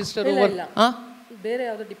ಅಟೆಂಡೆನ್ಸ್ ರಿಜಿಸ್ಟರ್? ಬೇರೆ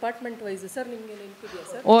ಯಾವುದೋ ಡಿಪಾರ್ಟ್ಮೆಂಟ್ ವೈಸ್ ಸರ್, ನಿಮಗೆ ನೆನಪಿದೆಯಾ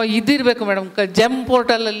ಸರ್? ಓ, ಇದಿರಬೇಕು ಮೇಡಮ್, ಜೆಮ್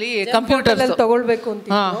ಪೋರ್ಟಲಲ್ಲಿ ಕಂಪ್ಯೂಟರ್ ತಗೊಳ್ಬೇಕು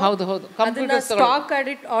ಅಂತ. ಹೌದು, ಅದನ್ನ ಸ್ಟಾಕ್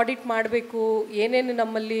ಆಡಿಟ್ ಮಾಡಬೇಕು, ಏನೇನು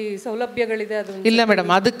ನಮ್ಮಲ್ಲಿ ಸೌಲಭ್ಯಗಳಿದೆ ಅದು. ಇಲ್ಲ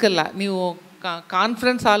ಮೇಡಮ್, ಅದಕ್ಕಲ್ಲ, ನೀವು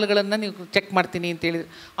ಕಾನ್ಫರೆನ್ಸ್ ಹಾಲ್ಗಳನ್ನು ನೀವು ಚೆಕ್ ಮಾಡ್ತೀನಿ ಅಂತ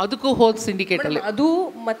ಹೇಳಿದ್ರು, ಅದಕ್ಕೂ ಹೋದ ಸಿಂಡಿಕೇಟಲ್ಲಿ ಅದು.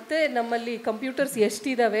 ಮತ್ತೆ ನಮ್ಮಲ್ಲಿ ಕಂಪ್ಯೂಟರ್ಸ್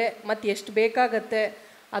ಎಷ್ಟಿದಾವೆ ಮತ್ತು ಎಷ್ಟು ಬೇಕಾಗತ್ತೆ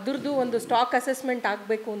ಅದ್ರದ್ದು ಒಂದು ಸ್ಟಾಕ್ ಅಸೆಸ್ಮೆಂಟ್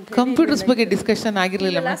ಆಗಬೇಕು ಅಂತ. ಕಂಪ್ಯೂಟರ್ಸ್ ಬಗ್ಗೆ ಡಿಸ್ಕಷನ್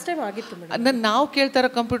ಆಗಿರಲಿಲ್ಲ ಲಾಸ್ಟ್ ಟೈಮ್ ಆಗಿತ್ತು ಮೇಡಮ್. ನಾವು ಕೇಳ್ತಾ ಇರೋ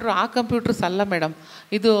ಕಂಪ್ಯೂಟರ್ ಆ ಕಂಪ್ಯೂಟರ್ಸ್ ಅಲ್ಲ ಮೇಡಮ್.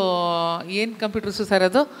 ಇದು ಏನು ಕಂಪ್ಯೂಟರ್ಸು ಸರ್?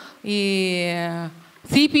 ಅದು ಈ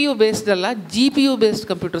CPU ಬೇಸ್ಡ್ ಅಲ್ಲ, GPU ಬೇಸ್ಡ್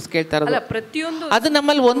ಕಂಪ್ಯೂಟರ್ಸ್ ಕೇಳ್ತಾ ಇರೋದು. ಪ್ರತಿಯೊಂದು ಅದು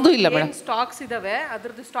ನಮ್ಮಲ್ಲಿ ಒಂದೂ ಇಲ್ಲ ಮೇಡಮ್. ಸ್ಟಾಕ್ಸ್ ಇದಾವೆ,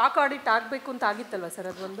 ಅದ್ರದ್ದು ಸ್ಟಾಕ್ ಆಡಿಟ್ ಆಗಬೇಕು ಅಂತ ಆಗಿತ್ತಲ್ವ ಸರ್?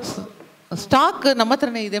 ಅದೊಂದು ಸ್ಟಾಕ್ ನಮ್ಮ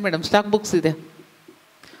ಹತ್ರನೇ ಇದೆ ಮೇಡಮ್, ಸ್ಟಾಕ್ ಬುಕ್ಸ್ ಇದೆ.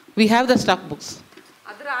 We have the stock books.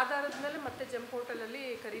 ಅದರ ಆಧಾರದ ಮೇಲೆ ಮತ್ತೆ ಜೆಮ್ ಪೋರ್ಟಲಲ್ಲಿ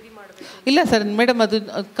ಖರೀದಿ ಮಾಡಬೇಕು. ಇಲ್ಲ ಸರ್ ಮೇಡಮ್, ಅದು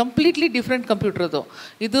ಕಂಪ್ಲೀಟ್ಲಿ ಡಿಫ್ರೆಂಟ್ ಕಂಪ್ಯೂಟರ್. ಅದು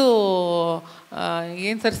ಇದು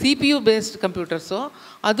ಏನು ಸರ್, CPU ಬೇಸ್ಡ್ ಕಂಪ್ಯೂಟರ್ಸು,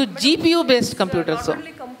 ಅದು GPU ಬೇಸ್ಡ್ ಕಂಪ್ಯೂಟರ್ಸು.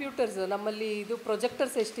 ಕಂಪ್ಯೂಟರ್ಸ್ ನಮ್ಮಲ್ಲಿ ಇದು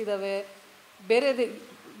ಪ್ರೊಜೆಕ್ಟರ್ಸ್ ಎಷ್ಟಿದಾವೆ,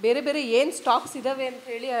 ಬೇರೆ ಬೇರೆ ಏನು ಸ್ಟಾಕ್ಸ್ ಇದಾವೆ ಅಂತ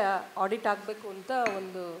ಹೇಳಿ ಆಡಿಟ್ ಆಗಬೇಕು ಅಂತ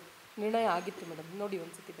ಒಂದು ನಿರ್ಣಯ ಆಗಿತ್ತು ಮೇಡಮ್. ನೋಡಿ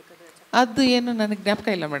ಒಂದ್ಸತಿ ಬೇಕಾದ್ರೆ. ಅದು ಏನು ನನಗೆ ಜ್ಞಾಪಕ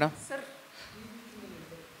ಇಲ್ಲ ಮೇಡಮ್. ಸರ್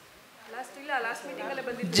ಲಾಸ್ಟ್ ಮೀಟಿಂಗಲ್ಲೇ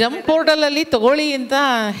ಬಂದಿದ್ದು. ಜಮ್ ಪೋರ್ಟಲಲ್ಲಿ ತಗೊಳ್ಳಿ ಅಂತ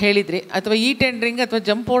ಹೇಳಿದ್ರಿ, ಅಥವಾ ಟೆಂಡರಿಂಗ್ ಅಥವಾ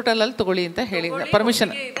ಜಮ್ ಪೋರ್ಟಲಲ್ಲಿ ತಗೊಳ್ಳಿ ಅಂತ ಹೇಳಿದ್ರೆ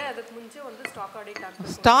ಪರ್ಮಿಷನ್ ಇದೆ. ಅದಕ್ಕೆ ಮುಂಚೆ ಒಂದು ಸ್ಟಾಕ್ ಆಡಿಟ್ ಆಡಿಟ್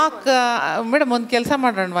ಆಗಬೇಕು. ಸ್ಟಾಕ್ ಮೇಡಮ್ ಒಂದು ಕೆಲಸ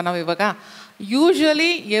ಮಾಡೋಣವಾ ನಾವು ಇವಾಗ,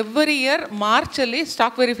 usually every year ಮಾರ್ಚಲ್ಲಿ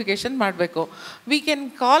stock verification ಮಾಡಬೇಕು. We can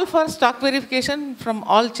call for stock verification from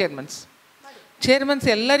all chairman's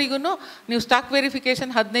ಎಲ್ಲರಿಗೂ ನೀವು ಸ್ಟಾಕ್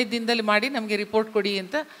ವೆರಿಫಿಕೇಷನ್ 15 ದಿನದಲ್ಲಿ ಮಾಡಿ ನಮಗೆ ರಿಪೋರ್ಟ್ ಕೊಡಿ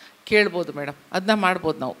ಅಂತ ಕೇಳ್ಬೋದು ಮೇಡಮ್. ಅದನ್ನ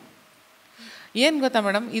ಮಾಡ್ಬೋದು ನಾವು. ಏನು ಗೊತ್ತಾ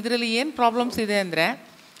ಮೇಡಮ್, ಇದರಲ್ಲಿ ಏನು ಪ್ರಾಬ್ಲಮ್ಸ್ ಇದೆ ಅಂದರೆ,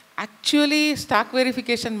 ಆ್ಯಕ್ಚುಲಿ ಸ್ಟಾಕ್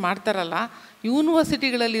ವೆರಿಫಿಕೇಷನ್ ಮಾಡ್ತಾರಲ್ಲ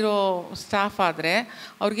ಯೂನಿವರ್ಸಿಟಿಗಳಲ್ಲಿರೋ ಸ್ಟಾಫ್ ಆದರೆ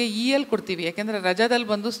ಅವ್ರಿಗೆ EL ಕೊಡ್ತೀವಿ, ಯಾಕೆಂದರೆ ರಜಾದಲ್ಲಿ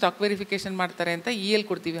ಬಂದು ಸ್ಟಾಕ್ ವೆರಿಫಿಕೇಷನ್ ಮಾಡ್ತಾರೆ ಅಂತ EL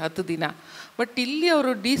ಕೊಡ್ತೀವಿ 10 ದಿನ. ಬಟ್ ಇಲ್ಲಿ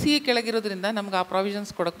ಅವರು DCA ಕೆಳಗಿರೋದ್ರಿಂದ ನಮ್ಗೆ ಆ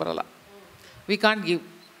ಪ್ರಾವಿಷನ್ಸ್ ಕೊಡೋಕ್ಕೆ ಬರೋಲ್ಲ. ವಿ ಕಾಂಟ್ ಗಿವ್,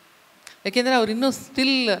 ಯಾಕೆಂದರೆ ಅವ್ರು ಇನ್ನೂ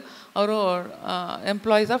ಸ್ಟಿಲ್ ಅವರು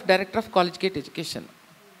employees of director of ಕಾಲೇಜ್ಗೇಟ್ education,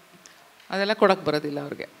 ಅದೆಲ್ಲ ಕೊಡೋಕ್ಕೆ ಬರೋದಿಲ್ಲ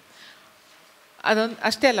ಅವ್ರಿಗೆ. ಅದೊಂದು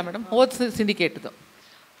ಅಷ್ಟೇ ಅಲ್ಲ ಮೇಡಮ್, ಹೋದ ಸಿಂಡಿಕೇಟ್ದು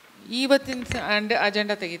ಇವತ್ತಿನ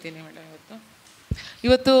ಅಜೆಂಡಾ ತೆಗಿತೀನಿ ಮೇಡಮ್.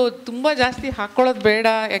 ಇವತ್ತು ತುಂಬ ಜಾಸ್ತಿ ಹಾಕ್ಕೊಳ್ಳೋದು ಬೇಡ,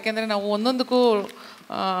 ಯಾಕೆಂದರೆ ನಾವು ಒಂದೊಂದಕ್ಕೂ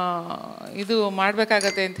ಇದು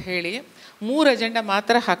ಮಾಡಬೇಕಾಗತ್ತೆ ಅಂತ ಹೇಳಿ 3 ಅಜೆಂಡಾ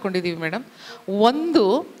ಮಾತ್ರ ಹಾಕ್ಕೊಂಡಿದ್ದೀವಿ ಮೇಡಮ್. ಒಂದು,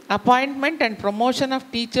 appointment and promotion of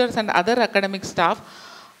teachers and other academic staff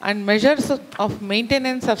and measures of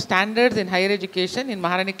maintenance of standards in higher education in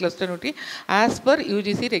Maharani cluster unity as per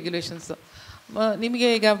UGC regulations. ನಿಮಗೆ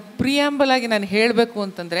ಈಗ ಪ್ರಿಯಾಂಬಲ್ ಆಗಿ ನಾನು ಹೇಳಬೇಕು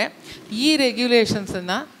ಅಂತಂದರೆ, ಈ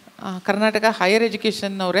ರೆಗ್ಯುಲೇಷನ್ಸನ್ನು ಕರ್ನಾಟಕ ಹೈಯರ್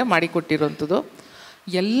ಎಜುಕೇಷನ್ನವರೇ ಮಾಡಿಕೊಟ್ಟಿರೋಂಥದ್ದು.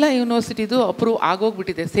 ಎಲ್ಲ ಯೂನಿವರ್ಸಿಟಿದು ಅಪ್ರೂವ್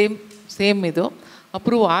ಆಗೋಗ್ಬಿಟ್ಟಿದೆ, ಸೇಮ್ ಇದು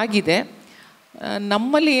ಅಪ್ರೂವ್ ಆಗಿದೆ.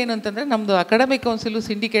 ನಮ್ಮಲ್ಲಿ ಏನು ಅಂತಂದರೆ, ನಮ್ಮದು ಅಕಾಡೆಮಿಕ್ ಕೌನ್ಸಿಲು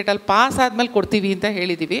ಸಿಂಡಿಕೇಟಲ್ಲಿ ಪಾಸ್ ಆದಮೇಲೆ ಕೊಡ್ತೀವಿ ಅಂತ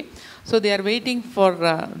ಹೇಳಿದ್ದೀವಿ. So they are waiting for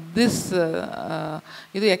this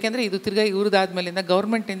ಇದು, ಯಾಕೆಂದರೆ ಇದು ತಿರ್ಗಾ ಇವ್ರದ್ದಾದ್ಮೇಲಿಂದ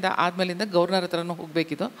ಗೌರ್ಮೆಂಟಿಂದ ಆದಮೇಲಿಂದ ಗವರ್ನರ್ ಹತ್ರನೂ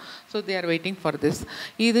ಹೋಗಬೇಕಿದು. So they are waiting for this.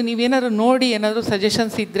 ಇದು ನೀವೇನಾದ್ರು ನೋಡಿ ಏನಾದರೂ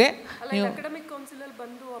ಸಜೆಷನ್ಸ್ ಇದ್ದರೆ ನೀವು ಅಕಾಡೆಮಿಕ್ ಕೌನ್ಸಿಲಲ್ಲಿ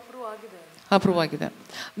ಬಂದು ಅಪ್ರೂವ್ ಆಗಿದೆ.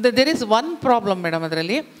 There is one problem madam,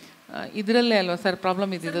 ಅದರಲ್ಲಿ ಇದರಲ್ಲೇ ಅಲ್ವಾ ಸರ್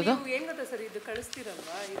ಪ್ರಾಬ್ಲಮ್ ಇದ್ದಿದ್ದು? ಏನು ಗೊತ್ತಾ ಸರ್, ಇದು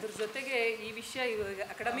ಕಳಿಸ್ತೀರಲ್ವಾ, ಇದ್ರ ಜೊತೆಗೆ ಈ ವಿಷಯ ಇವಾಗ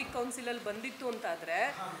ಅಕಾಡೆಮಿಕ್ ಕೌನ್ಸಿಲಲ್ಲಿ ಬಂದಿತ್ತು ಅಂತಾದರೆ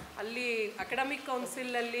ಅಲ್ಲಿ ಅಕಾಡೆಮಿಕ್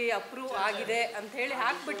ಕೌನ್ಸಿಲಲ್ಲಿ ಅಪ್ರೂವ್ ಆಗಿದೆ ಅಂತ ಹೇಳಿ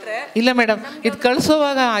ಹಾಕ್ಬಿಟ್ರೆ. ಇಲ್ಲ ಮೇಡಮ್, ಇದು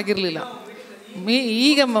ಕಳಿಸೋವಾಗ ಆಗಿರಲಿಲ್ಲ,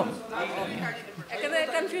 ಈಗ ಯಾಕಂದರೆ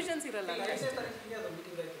ಕನ್ಫ್ಯೂಷನ್ಸ್ ಇರಲ್ಲ.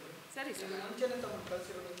 ಸರಿ ಸರ್,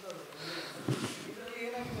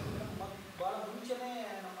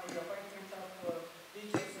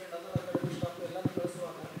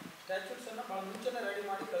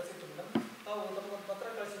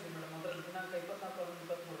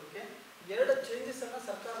 ಎರಡು ಚೇಂಜಸನ್ನು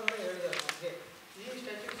ಸರ್ಕಾರದಿಂದ ಹೇಳಿದ್ದಾರೆ ನಮಗೆ. ಈ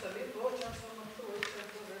ಸ್ಟ್ಯಾಚ್ಯೂಟ್ಸಲ್ಲಿ ಪ್ರೋ ಚಾನ್ಸಲರ್ ಮತ್ತು ವೈಸ್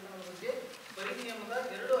ಚಾನ್ಸಲರ್ ವೇತನದ ಬಗ್ಗೆ ಪರಿನಿಯಮದ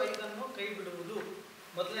 2(5) ಕೈ ಬಿಡುವುದು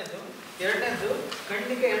ಮೊದಲನೇದು. ಎರಡನೇದು,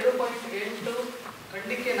 ಖಂಡಿಕೆ 2.8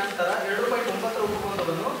 ಖಂಡಿಕೆ ನಂತರ 2.9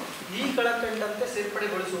 ಉಪಬಂಧವನ್ನು ಈ ಕೆಳಕಂಡಂತೆ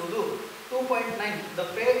ಸೇರ್ಪಡೆಗೊಳಿಸುವುದು. 2.9 the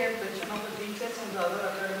pay and pension of the teachers and the other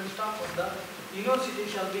academic staff of the university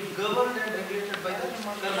shall be governed and regulated by the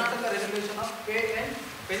Karnataka regulation of pay and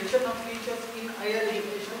pension of teachers in higher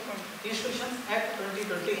education institutions act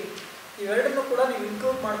 2020. ಇವೆರಡನ್ನೂ ಕೂಡ ನೀವು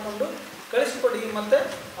include ಮಾಡಿಕೊಂಡು ಕಳಿಸ್ಕೊಡಿ. ಮತ್ತು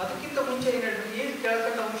ಅದಕ್ಕಿಂತ ಮುಂಚೆ ಏನೇಳಿ, ಈ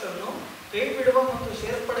ಕೆಳಕಂಡ ಅಂಶವನ್ನು ಕೈ ಬಿಡುವ ಮತ್ತು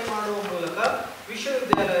ಸೇರ್ಪಡೆ ಮಾಡುವ ಮೂಲಕ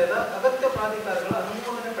ವಿಶ್ವವಿದ್ಯಾಲಯದ ಅಗತ್ಯ ಪ್ರಾಧಿಕಾರಗಳ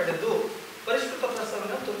ಅನುಮೋದನೆ ಪಡೆದು ಪರಿಷ್ಕೃತ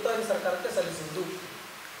ಪ್ರಸ್ತಾವನೆ ತುರ್ತಾಗಿ ಸರ್ಕಾರಕ್ಕೆ ಸಲ್ಲಿಸುವುದು.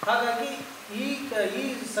 ಹಾಗಾಗಿ ಈ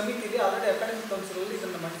ಸಮಿತಿಗೆ ಆಲ್ರೆಡಿ ಅಕಾಡೆಮಿಕ್ ಕೌನ್ಸಿಲಲ್ಲಿ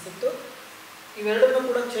ಇದನ್ನು ಮಂಡಿಸಿತ್ತು. ಇವೆರಡನ್ನೂ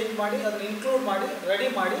ಕೂಡ ಚೇಂಜ್ ಮಾಡಿ ಅದನ್ನು ಇನ್ಕ್ಲೂಡ್ ಮಾಡಿ ರೆಡಿ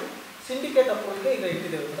ಮಾಡಿ ಸಿಂಡಿಕೇಟ್ ಅಪ್ರೂವಲ್ಗೆ ಈಗ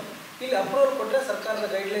ಇಟ್ಟಿದ್ದೇವೆ ಮೇಡಮ್. ಇಲ್ಲಿ ಅಪ್ರೂವಲ್ ಕೊಟ್ಟರೆ ಸರ್ಕಾರದ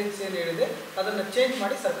ಗೈಡ್ಲೈನ್ಸ್ ಏನು ಹೇಳಿದೆ ಅದನ್ನು ಚೇಂಜ್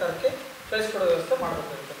ಮಾಡಿ ಸರ್ಕಾರಕ್ಕೆ ಕಳಿಸ್ಕೊಡೋ ವ್ಯವಸ್ಥೆ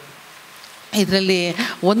ಮಾಡಬೇಕಾಗುತ್ತೆ. ಇದರಲ್ಲಿ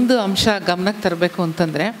ಒಂದು ಅಂಶ ಗಮನಕ್ಕೆ ತರಬೇಕು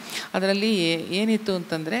ಅಂತಂದರೆ, ಅದರಲ್ಲಿ ಏನಿತ್ತು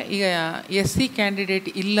ಅಂತಂದರೆ, ಈಗ SC ಕ್ಯಾಂಡಿಡೇಟ್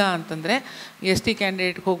ಇಲ್ಲ ಅಂತಂದರೆ ST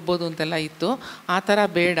ಕ್ಯಾಂಡಿಡೇಟ್ಗೆ ಹೋಗ್ಬೋದು ಅಂತೆಲ್ಲ ಇತ್ತು. ಆ ಥರ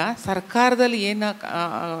ಬೇಡ, ಸರ್ಕಾರದಲ್ಲಿ ಏನು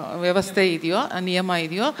ವ್ಯವಸ್ಥೆ ಇದೆಯೋ, ನಿಯಮ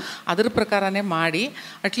ಇದೆಯೋ ಅದ್ರ ಪ್ರಕಾರನೇ ಮಾಡಿ.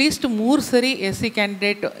 ಅಟ್ಲೀಸ್ಟ್ 3 ಸರಿ SC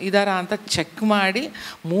ಕ್ಯಾಂಡಿಡೇಟ್ ಇದ್ದಾರಾ ಅಂತ ಚೆಕ್ ಮಾಡಿ,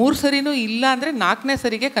 3 ಸರಿನೂ ಇಲ್ಲ ಅಂದರೆ 4ನೇ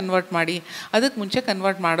ಸರಿಗೆ ಕನ್ವರ್ಟ್ ಮಾಡಿ. ಅದಕ್ಕೆ ಮುಂಚೆ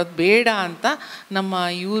ಕನ್ವರ್ಟ್ ಮಾಡೋದು ಬೇಡ ಅಂತ ನಮ್ಮ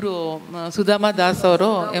ಇವರು ಸುಧಾಮ ದಾಸ್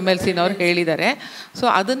ಅವರು MLCನವ್ರು ಹೇಳಿದ್ದಾರೆ. ಸೊ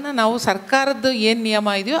ಅದನ್ನು ನಾವು ಸರ್ಕಾರದ್ದು ಏನು ನಿಯಮ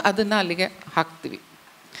ಇದೆಯೋ ಅದನ್ನು ಅಲ್ಲಿಗೆ ಹಾಕ್ತೀವಿ.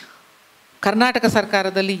 ಕರ್ನಾಟಕ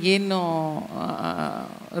ಸರ್ಕಾರದಲ್ಲಿ ಏನು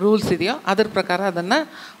ರೂಲ್ಸ್ ಇದೆಯೋ ಅದ್ರ ಪ್ರಕಾರ ಅದನ್ನು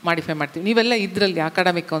ಮಾಡಿಫೈ ಮಾಡ್ತೀವಿ. ನೀವೆಲ್ಲ ಇದರಲ್ಲಿ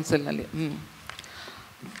ಅಕಾಡೆಮಿಕ್ ಕೌನ್ಸಿಲ್ನಲ್ಲಿ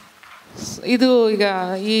ಇದು ಈಗ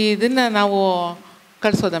ಇದನ್ನು ನಾವು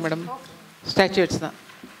ಕಳಿಸೋದಾ ಮೇಡಮ್, ಸ್ಟ್ಯಾಚ್ಯೂಟ್ಸ್ನ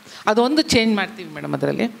ಅದೊಂದು ಚೇಂಜ್ ಮಾಡ್ತೀವಿ ಮೇಡಮ್.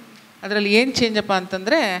 ಅದರಲ್ಲಿ ಏನು ಚೇಂಜಪ್ಪ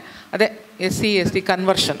ಅಂತಂದರೆ ಅದೇ SC ST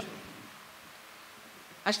ಕನ್ವರ್ಷನ್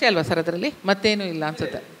ಅಷ್ಟೇ ಅಲ್ವಾ ಸರ್? ಅದರಲ್ಲಿ ಮತ್ತೇನೂ ಇಲ್ಲ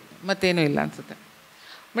ಅನಿಸುತ್ತೆ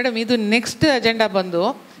ಮೇಡಮ್. ಇದು ನೆಕ್ಸ್ಟ್ ಅಜೆಂಡಾ ಬಂದು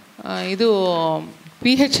ಇದು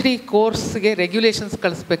PhD ಕೋರ್ಸ್ಗೆ ರೆಗ್ಯುಲೇಷನ್ಸ್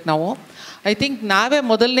ಕಳಿಸ್ಬೇಕು ನಾವು. ಐ ಥಿಂಕ್ ನಾವೇ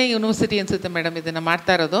ಮೊದಲನೇ ಯೂನಿವರ್ಸಿಟಿ ಅನಿಸುತ್ತೆ ಮೇಡಮ್ ಇದನ್ನು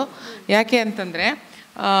ಮಾಡ್ತಾ ಇರೋದು. ಯಾಕೆ ಅಂತಂದರೆ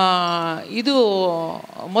ಇದು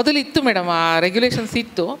ಮೊದಲಿತ್ತು ಮೇಡಮ್, ಆ ರೆಗ್ಯುಲೇಷನ್ಸ್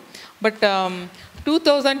ಇತ್ತು. But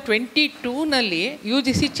 2022ನಲ್ಲಿ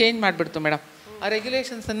UGC change ಮಾಡಿಬಿಡ್ತು madam. ಆ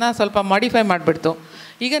ರೆಗ್ಯುಲೇಷನ್ಸನ್ನು ಸ್ವಲ್ಪ ಮಾಡಿಫೈ ಮಾಡಿಬಿಡ್ತು.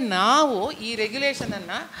 ಈಗ ನಾವು ಈ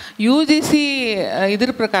ರೆಗ್ಯುಲೇಷನನ್ನು UGC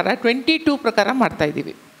ಇದ್ರ ಪ್ರಕಾರ 22 ಪ್ರಕಾರ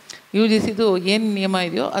ಮಾಡ್ತಾಯಿದ್ದೀವಿ. UGCದು ಏನು ನಿಯಮ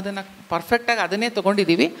ಇದೆಯೋ ಅದನ್ನು ಪರ್ಫೆಕ್ಟಾಗಿ ಅದನ್ನೇ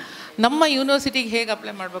ತೊಗೊಂಡಿದ್ದೀವಿ. ನಮ್ಮ ಯೂನಿವರ್ಸಿಟಿಗೆ ಹೇಗೆ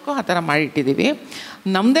ಅಪ್ಲೈ ಮಾಡಬೇಕು ಆ ಥರ ಮಾಡಿಟ್ಟಿದ್ದೀವಿ.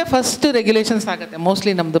 ನಮ್ಮದೇ ಫಸ್ಟ್ ರೆಗ್ಯುಲೇಷನ್ಸ್ ಆಗುತ್ತೆ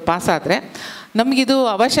ಮೋಸ್ಟ್ಲಿ ನಮ್ಮದು ಪಾಸ್ ಆದರೆ. ನಮಗಿದು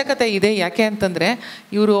ಅವಶ್ಯಕತೆ ಇದೆ. ಯಾಕೆ ಅಂತಂದರೆ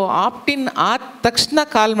ಇವರು ಆಪ್ಟಿನ್ ಆದ ತಕ್ಷಣ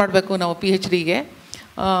ಕಾಲ್ ಮಾಡಬೇಕು ನಾವು PhDಗೆ.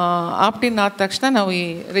 ಆಪ್ಟಿನ್ ಆದ ತಕ್ಷಣ ನಾವು ಈ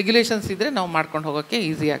ರೆಗ್ಯುಲೇಷನ್ಸ್ ಇದ್ದರೆ ನಾವು ಮಾಡ್ಕೊಂಡು ಹೋಗೋಕ್ಕೆ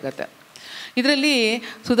ಈಸಿ ಆಗುತ್ತೆ. ಇದರಲ್ಲಿ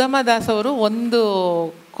ಸುಧಾಮ ದಾಸ್ ಅವರು ಒಂದು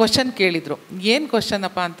ಕ್ವಶನ್ ಕೇಳಿದರು. ಏನು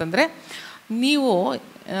ಕ್ವಶನಪ್ಪ ಅಂತಂದರೆ, ನೀವು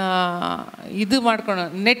ಇದು ಮಾಡ್ಕೊಂಡು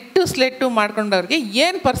ನೆಟ್ಟು ಸ್ಲೆಟ್ಟು ಮಾಡ್ಕೊಂಡವ್ರಿಗೆ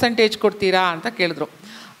ಏನು ಪರ್ಸೆಂಟೇಜ್ ಕೊಡ್ತೀರಾ ಅಂತ ಕೇಳಿದ್ರು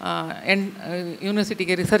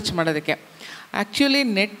ಯೂನಿವರ್ಸಿಟಿಗೆ ರಿಸರ್ಚ್ ಮಾಡೋದಕ್ಕೆ. Actually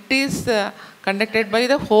net is conducted by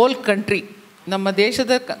the whole country. ನಮ್ಮ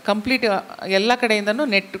ದೇಶದ ಕಂಪ್ಲೀಟ್ ಎಲ್ಲ ಕಡೆಯಿಂದನೂ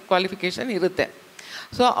ನೆಟ್ ಕ್ವಾಲಿಫಿಕೇಷನ್ ಇರುತ್ತೆ.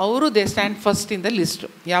 ಸೊ ಅವರು they stand first in the list.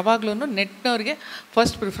 ಯಾವಾಗಲೂ ನೆಟ್ನವ್ರಿಗೆ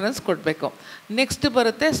ಫಸ್ಟ್ ಪ್ರಿಫರೆನ್ಸ್ ಕೊಡಬೇಕು. ನೆಕ್ಸ್ಟ್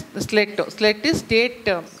ಬರುತ್ತೆ ಸ್ಲೆಟ್ ಈಸ್ ಸ್ಟೇಟ್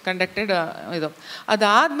ಕಂಡಕ್ಟೆಡ್ ಇದು.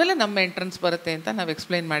 ಅದಾದಮೇಲೆ ನಮ್ಮ ಎಂಟ್ರೆನ್ಸ್ ಬರುತ್ತೆ ಅಂತ ನಾವು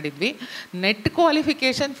ಎಕ್ಸ್ಪ್ಲೈನ್ ಮಾಡಿದ್ವಿ. Net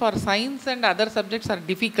qualification for science and other subjects are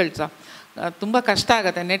ಡಿಫಿಕಲ್ಟ್ಸ್. ತುಂಬ ಕಷ್ಟ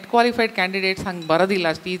ಆಗುತ್ತೆ. ನೆಟ್ ಕ್ವಾಲಿಫೈಡ್ ಕ್ಯಾಂಡಿಡೇಟ್ಸ್ ಹಂಗೆ ಬರೋದಿಲ್ಲ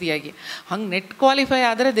ಅಷ್ಟು ಈಸಿಯಾಗಿ. ಹಂಗೆ ನೆಟ್ ಕ್ವಾಲಿಫೈ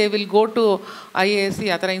ಆದರೆ they will go to IASC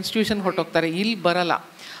ಆ ಥರ ಇನ್ಸ್ಟಿಟ್ಯೂಷನ್ ಹೊರಟೋಗ್ತಾರೆ. ಇಲ್ಲಿ ಬರೋಲ್ಲ.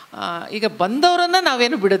 ಈಗ ಬಂದವರನ್ನು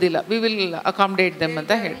ನಾವೇನು ಬಿಡೋದಿಲ್ಲ. ವಿ ವಿಲ್ ಅಕಾಮಡೇಟ್ ದೆಮ್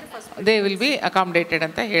ಅಂತ ಹೇಳಿ, ದೇ ವಿಲ್ ಬಿ ಅಕಾಮಡೇಟೆಡ್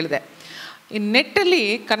ಅಂತ ಹೇಳಿದೆ. ಈ ನೆಟ್ಟಲ್ಲಿ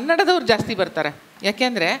ಕನ್ನಡದವ್ರು ಜಾಸ್ತಿ ಬರ್ತಾರೆ.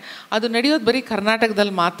 ಯಾಕೆಂದರೆ ಅದು ನಡೆಯೋದು ಬರೀ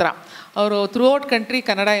ಕರ್ನಾಟಕದಲ್ಲಿ ಮಾತ್ರ. ಅವರು ಥ್ರೂ ಔಟ್ ಕಂಟ್ರಿ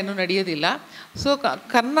ಕನ್ನಡ ಏನೂ ನಡೆಯೋದಿಲ್ಲ. ಸೊ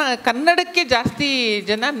ಕನ್ನಡಕ್ಕೆ ಜಾಸ್ತಿ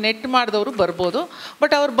ಜನ ನೆಟ್ ಮಾಡಿದವರು ಬರ್ಬೋದು.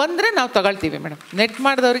 ಬಟ್ ಅವ್ರು ಬಂದರೆ ನಾವು ತಗೊಳ್ತೀವಿ ಮೇಡಮ್. ನೆಟ್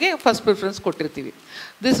ಮಾಡಿದವ್ರಿಗೆ ಫಸ್ಟ್ ಪ್ರಿಫರೆನ್ಸ್ ಕೊಟ್ಟಿರ್ತೀವಿ.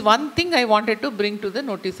 This one thing I wanted to bring to the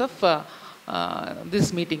notice of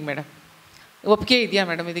this meeting madam. ಒಪ್ಪಿಗೆ ಇದೆಯಾ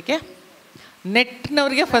ಮೇಡಮ್ ಇದಕ್ಕೆ?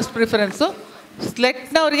 ನೆಟ್ನವ್ರಿಗೆ ಫಸ್ಟ್ ಪ್ರಿಫರೆನ್ಸು,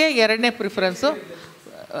 ಸ್ಲೆಟ್ನವ್ರಿಗೆ ಎರಡನೇ ಪ್ರಿಫರೆನ್ಸು,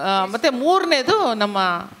 ಮತ್ತು ಮೂರನೇದು ನಮ್ಮ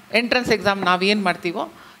ಎಂಟ್ರೆನ್ಸ್ ಎಕ್ಸಾಮ್ ನಾವೇನು ಮಾಡ್ತೀವೋ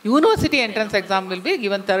university entrance exam will be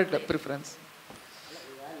given third preference.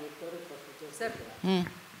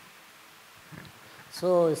 So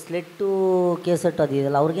SLET KSET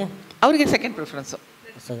ಅದೆಯಲ್ಲ ಅವ್ರಿಗೆ second preference.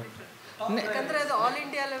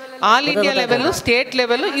 All India level, state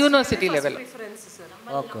level, university level.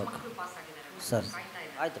 Okay sir,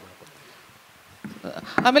 ಆಯಿತು.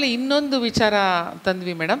 ಆಮೇಲೆ ಇನ್ನೊಂದು ವಿಚಾರ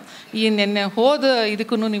ತಂದ್ವಿ ಮೇಡಮ್. ಈ ನಿನ್ನೆ ಹೋದ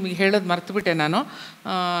ಇದಕ್ಕೂ ನಿಮಗೆ ಹೇಳೋದು ಮರ್ತುಬಿಟ್ಟೆ ನಾನು.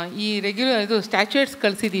 ಈ ಇದು ಸ್ಟ್ಯಾಚ್ಯೂಟ್ಸ್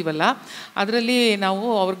ಕಳಿಸಿದ್ದೀವಲ್ಲ, ಅದರಲ್ಲಿ ನಾವು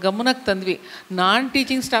ಅವ್ರ ಗಮನಕ್ಕೆ ತಂದ್ವಿ. ನಾನ್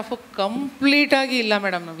ಟೀಚಿಂಗ್ ಸ್ಟಾಫು ಕಂಪ್ಲೀಟಾಗಿ ಇಲ್ಲ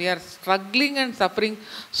madam. We are struggling and suffering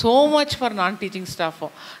so much for non teaching staff.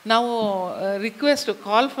 ನಾವು request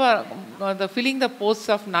call for the filling the post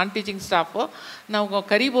of non teaching staff ನಾವು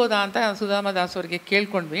ಕರಿಬೋದಾ ಅಂತ ಸುಧಾಮ ದಾಸ್ ಅವರಿಗೆ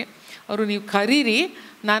ಕೇಳ್ಕೊಂಡ್ವಿ. ಅವರು ನೀವು ಕರೀರಿ,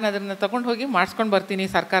 ನಾನು ಅದನ್ನು ತೊಗೊಂಡು ಹೋಗಿ ಮಾಡಿಸ್ಕೊಂಡು ಬರ್ತೀನಿ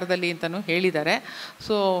ಸರ್ಕಾರದಲ್ಲಿ ಅಂತಲೂ ಹೇಳಿದ್ದಾರೆ.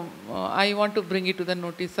 So I want to bring it to the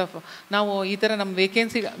notice of. ನಾವು ಈ ಥರ ನಮ್ಮ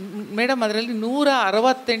ವೇಕೆನ್ಸಿ ಮೇಡಮ್ ಅದರಲ್ಲಿ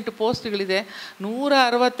 168 ಪೋಸ್ಟ್ಗಳಿದೆ.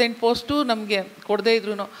 168 ಪೋಸ್ಟು ನಮಗೆ ಕೊಡದೇ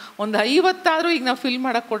ಇದ್ರೂ ಒಂದು 50 ಆದರೂ ಈಗ ನಾವು ಫಿಲ್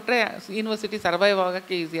ಮಾಡೋಕ್ಕೆ ಕೊಟ್ಟರೆ ಯೂನಿವರ್ಸಿಟಿ ಸರ್ವೈವ್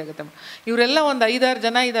ಆಗೋಕ್ಕೆ ಈಸಿ ಆಗುತ್ತೆ. ಇವರೆಲ್ಲ ಒಂದು 5-6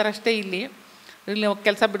 ಜನ ಇದ್ದಾರೆ ಅಷ್ಟೇ. ಇಲ್ಲಿ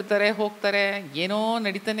ಕೆಲಸ ಬಿಡ್ತಾರೆ, ಹೋಗ್ತಾರೆ, ಏನೋ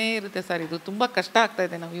ನಡೀತಾನೇ ಇರುತ್ತೆ ಸರ್. ಇದು ತುಂಬ ಕಷ್ಟ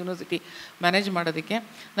ಆಗ್ತಾಯಿದೆ ನಾವು ಯೂನಿವರ್ಸಿಟಿ ಮ್ಯಾನೇಜ್ ಮಾಡೋದಕ್ಕೆ.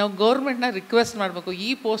 ನಾವು ಗೌರ್ಮೆಂಟ್ನ ರಿಕ್ವೆಸ್ಟ್ ಮಾಡಬೇಕು, ಈ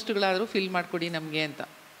ಪೋಸ್ಟ್ಗಳಾದರೂ ಫಿಲ್ ಮಾಡಿಕೊಡಿ ನಮಗೆ ಅಂತ.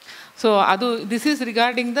 ಸೊ ಅದು this is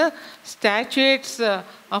regarding the statutes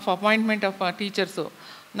of appointment of teachers.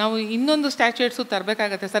 ನಾವು ಇನ್ನೊಂದು ಸ್ಟ್ಯಾಚ್ಯೂಟ್ಸು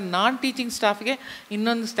ತರಬೇಕಾಗತ್ತೆ ಸರ್. ನಾನ್ ಟೀಚಿಂಗ್ ಸ್ಟಾಫ್ಗೆ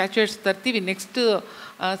ಇನ್ನೊಂದು ಸ್ಟ್ಯಾಚ್ಯೂಟ್ಸ್ ತರ್ತೀವಿ. Next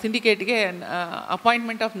ಸಿಂಡಿಕೇಟ್ಗೆ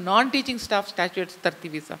appointment of non teaching staff statutes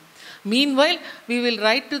ತರ್ತೀವಿ sir. Meanwhile, we will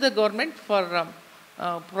write to the government for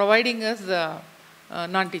providing us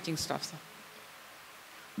non-teaching staff.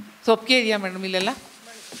 So ಒಪ್ಪಿಗೆ ಇದೆಯಾ madam ಇಲ್ಲೆಲ್ಲ?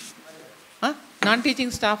 ನಾನ್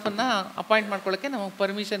teaching ಸ್ಟಾಫನ್ನು appoint ಮಾಡ್ಕೊಳ್ಳೋಕ್ಕೆ ನಮಗೆ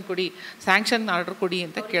ಪರ್ಮಿಷನ್ ಕೊಡಿ, ಸ್ಯಾಂಕ್ಷನ್ ಆರ್ಡ್ರ್ ಕೊಡಿ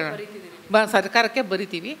ಅಂತ ಕೇಳೋಣ. ಸರ್ಕಾರಕ್ಕೆ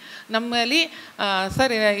ಬರಿತೀವಿ. ನಮ್ಮಲ್ಲಿ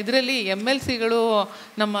ಸರ್ ಇದರಲ್ಲಿ MLCಗಳು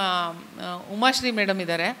ನಮ್ಮ ಉಮಾಶ್ರೀ ಮೇಡಮ್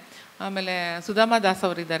ಇದ್ದಾರೆ, ಆಮೇಲೆ ಸುಧಾಮ ದಾಸ್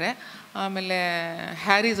ಅವರಿದ್ದಾರೆ, ಆಮೇಲೆ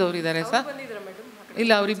ಹ್ಯಾರೀಸ್ ಅವರಿದ್ದಾರೆ ಸರ್.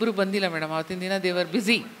 ಇಲ್ಲ, ಅವರಿಬ್ಬರು ಬಂದಿಲ್ಲ ಮೇಡಮ್. ಅವತ್ತಿನ ದಿನ ದೇವರ್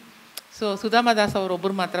ಬ್ಯುಸಿ. ಸೊ ಸುಧಾಮ ದಾಸ್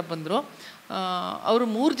ಅವರೊಬ್ಬರು ಮಾತ್ರ ಬಂದರು. ಅವರು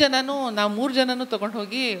 3 ಜನನೂ ನಾವು 3 ಜನನೂ ತೊಗೊಂಡು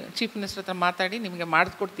ಹೋಗಿ ಚೀಫ್ ಮಿನಿಸ್ಟರ್ ಹತ್ರ ಮಾತಾಡಿ ನಿಮಗೆ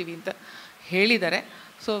ಮಾಡಿಸ್ಕೊಡ್ತೀವಿ ಅಂತ ಹೇಳಿದ್ದಾರೆ.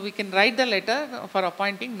 So we can write the letter for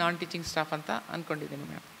appointing non teaching staff ಅಂತ ಅಂದ್ಕೊಂಡಿದ್ದೀನಿ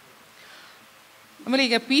ಮೇಡಮ್. ಆಮೇಲೆ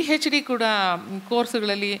ಈಗ PhD ಕೂಡ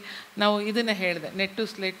ಕೋರ್ಸುಗಳಲ್ಲಿ ನಾವು ಇದನ್ನು ಹೇಳಿದೆ. ನೆಟ್ಟು,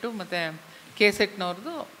 ಸ್ಲೆಟ್ಟು ಮತ್ತು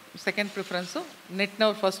ಕೆಸೆಟ್ನವ್ರದ್ದು ಸೆಕೆಂಡ್ ಪ್ರಿಫರೆನ್ಸು,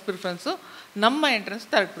 ನೆಟ್ನವ್ರ ಫಸ್ಟ್ ಪ್ರಿಫರೆನ್ಸು, ನಮ್ಮ ಎಂಟ್ರೆನ್ಸ್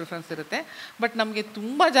ಥರ್ಡ್ ಪ್ರಿಫರೆನ್ಸ್ ಇರುತ್ತೆ. ಬಟ್ ನಮಗೆ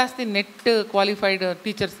ತುಂಬ ಜಾಸ್ತಿ ನೆಟ್ ಕ್ವಾಲಿಫೈಡ್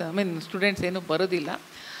ಟೀಚರ್ಸ್ ಸ್ಟೂಡೆಂಟ್ಸ್ ಏನೂ ಬರೋದಿಲ್ಲ.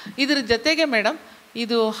 ಇದ್ರ ಜೊತೆಗೆ ಮೇಡಮ್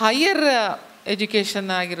ಇದು ಹೈಯರ್ ಎಜುಕೇಷನ್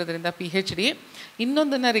ಆಗಿರೋದ್ರಿಂದ PhD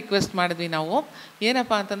ಇನ್ನೊಂದನ್ನು ರಿಕ್ವೆಸ್ಟ್ ಮಾಡಿದ್ವಿ ನಾವು.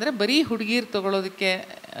 ಏನಪ್ಪ ಅಂತಂದರೆ ಬರೀ ಹುಡುಗಿರು ತೊಗೊಳೋದಕ್ಕೆ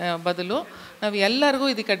ಬದಲು ನಾವು ಎಲ್ಲರಿಗೂ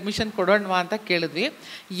ಇದಕ್ಕೆ ಅಡ್ಮಿಷನ್ ಕೊಡೋಣವಾ ಅಂತ ಕೇಳಿದ್ವಿ.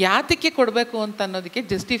 ಯಾತಕ್ಕೆ ಕೊಡಬೇಕು ಅಂತ ಅನ್ನೋದಕ್ಕೆ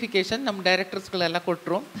ಜಸ್ಟಿಫಿಕೇಷನ್ ನಮ್ಮ ಡೈರೆಕ್ಟರ್ಸ್ಗಳೆಲ್ಲ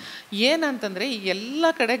ಕೊಟ್ಟರು. ಏನಂತಂದರೆ ಈ ಎಲ್ಲ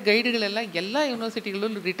ಕಡೆ ಗೈಡ್ಗಳೆಲ್ಲ ಎಲ್ಲ ಯೂನಿವರ್ಸಿಟಿಗಳು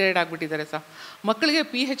ರಿಟೈರ್ಡ್ ಆಗಿಬಿಟ್ಟಿದ್ದಾರೆ ಸರ್. ಮಕ್ಕಳಿಗೆ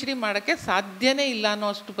PhD ಮಾಡೋಕ್ಕೆ ಸಾಧ್ಯನೇ ಇಲ್ಲ ಅನ್ನೋ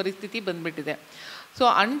ಅಷ್ಟು ಪರಿಸ್ಥಿತಿ ಬಂದುಬಿಟ್ಟಿದೆ. So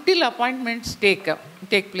until appointments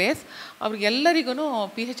take place ಅವ್ರಿಗೆಲ್ಲರಿಗೂ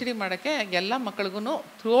PhD ಮಾಡೋಕ್ಕೆ ಎಲ್ಲ ಮಕ್ಕಳಿಗೂ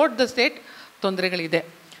ಥ್ರೂಔಟ್ ದ ಸ್ಟೇಟ್ ತೊಂದರೆಗಳಿದೆ.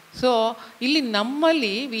 ಸೊ ಇಲ್ಲಿ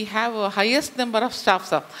ನಮ್ಮಲ್ಲಿ we have highest number of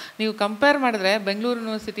staffs. ನೀವು ಕಂಪೇರ್ ಮಾಡಿದ್ರೆ ಬೆಂಗಳೂರು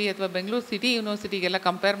ಯೂನಿವರ್ಸಿಟಿ ಅಥವಾ ಬೆಂಗಳೂರು ಸಿಟಿ ಯೂನಿವರ್ಸಿಟಿಗೆಲ್ಲ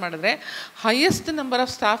ಕಂಪೇರ್ ಮಾಡಿದ್ರೆ ಹೈಯೆಸ್ಟ್ ನಂಬರ್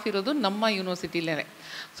ಆಫ್ ಸ್ಟಾಫ್ ಇರೋದು ನಮ್ಮ ಯೂನಿವರ್ಸಿಟಿಲೇ.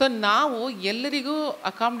 ಸೊ ನಾವು ಎಲ್ಲರಿಗೂ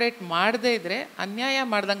ಅಕಾಮಡೇಟ್ ಮಾಡದೇ ಇದ್ದರೆ ಅನ್ಯಾಯ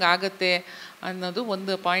ಮಾಡ್ದಂಗೆ ಆಗುತ್ತೆ ಅನ್ನೋದು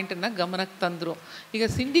ಒಂದು ಪಾಯಿಂಟನ್ನು ಗಮನಕ್ಕೆ ತಂದರು. ಈಗ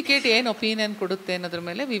ಸಿಂಡಿಕೇಟ್ ಏನು ಒಪಿನಿಯನ್ ಕೊಡುತ್ತೆ ಅನ್ನೋದ್ರ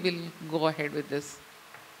ಮೇಲೆ we will go ahead with this.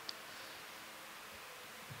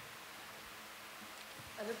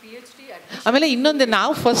 ಆಮೇಲೆ ಇನ್ನೊಂದು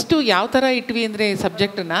ನಾವು ಫಸ್ಟು ಯಾವ ಥರ ಇಟ್ವಿ ಅಂದರೆ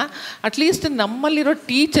ಸಬ್ಜೆಕ್ಟನ್ನು ಅಟ್ಲೀಸ್ಟ್ ನಮ್ಮಲ್ಲಿರೋ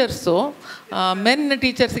ಟೀಚರ್ಸು ಮೆನ್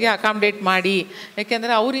ಟೀಚರ್ಸ್ಗೆ ಅಕಾಮಡೇಟ್ ಮಾಡಿ,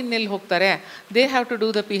 ಯಾಕೆಂದರೆ ಅವ್ರು ಇನ್ನೆಲ್ಲಿ ಹೋಗ್ತಾರೆ, they have to do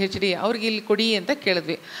the PhD, ಅವ್ರಿಗೆ ಇಲ್ಲಿ ಕೊಡಿ ಅಂತ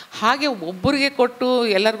ಕೇಳಿದ್ವಿ. ಹಾಗೆ ಒಬ್ಬರಿಗೆ ಕೊಟ್ಟು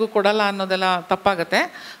ಎಲ್ಲರಿಗೂ ಕೊಡಲ್ಲ ಅನ್ನೋದೆಲ್ಲ ತಪ್ಪಾಗುತ್ತೆ.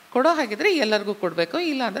 ಕೊಡೋ ಹಾಗಿದ್ರೆ ಎಲ್ಲರಿಗೂ ಕೊಡಬೇಕು,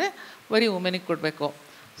 ಇಲ್ಲಾಂದರೆ ಬರೀ ವುಮೆನಿಗೆ ಕೊಡಬೇಕು.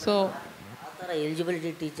 ಸೊ ಆ ಥರ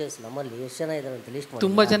ಎಲಿಜಿಬಿಲಿಟಿ ಟೀಚರ್ಸ್ ನಮ್ಮಲ್ಲಿ ಎಷ್ಟು ಜನ ಇದ್ದಾರೆ ಅಂತ ಲಿಸ್ಟ್ ಮಾಡಿ.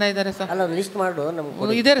 ತುಂಬ ಜನ ಇದ್ದಾರೆ ಸರ್. ಅಲ್ಲ ಲಿಸ್ಟ್ ಮಾಡು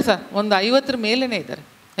ನಮ್ಗೆ. ಇದ್ದಾರೆ ಸರ್, ಒಂದು 50 ಮೇಲೇ ಇದ್ದಾರೆ,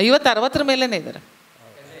 50-60 ಮೇಲೇ ಇದ್ದಾರೆ.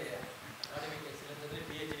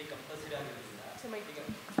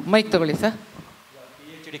 ಮೈಕ್ ತಗೊಳ್ಳಿ ಸರ್.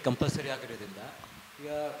 PhD ಕಂಪಲ್ಸರಿ ಆಗಿರೋದ್ರಿಂದ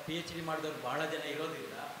ಈಗ PhD ಮಾಡಿದವ್ರು ಭಾಳ ಜನ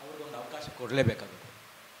ಇರೋದ್ರಿಂದ ಅವ್ರಿಗೊಂದು ಅವಕಾಶ ಕೊಡಲೇಬೇಕಾಗುತ್ತೆ.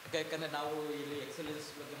 ಯಾಕಂದರೆ ನಾವು ಇಲ್ಲಿ ಎಕ್ಸಲೆನ್ಸ್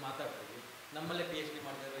ಬಗ್ಗೆ ಮಾತಾಡ್ತೀವಿ, ನಮ್ಮಲ್ಲೇ PhD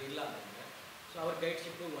ಮಾಡಿದವರು ಇಲ್ಲ ಅಂತಂದರೆ ಸೊ ಅವ್ರ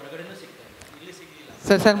ಗೈಡ್ಶಿಪ್ಪು ಹೊರಗಡೆನೂ ಸಿಗ್ತಾ ಇಲ್ಲ, ಇಲ್ಲಿ ಸಿಗಲಿಲ್ಲ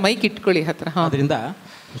ಸರ್ ಮೈಕ್ ಇಟ್ಕೊಳ್ಳಿ ಹತ್ರ. ಅದರಿಂದ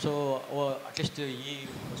ಸೊ ಅಟ್ಲೀಸ್ಟ್ ಈ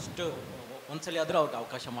ಫಸ್ಟು ಒಂದ್ಸಲ ಆದರೂ ಅವ್ರಿಗೆ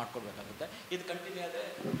ಅವಕಾಶ ಮಾಡಿಕೊಡ್ಬೇಕಾಗುತ್ತೆ. ಇದು ಕಂಟಿನ್ಯೂ ಆದರೆ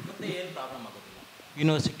ಮತ್ತೆ ಏನು ಪ್ರಾಬ್ಲಮ್ ಆಗೋದಿಲ್ಲ,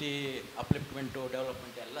 ಯೂನಿವರ್ಸಿಟಿ ಅಪ್ಲಿಪ್ಮೆಂಟು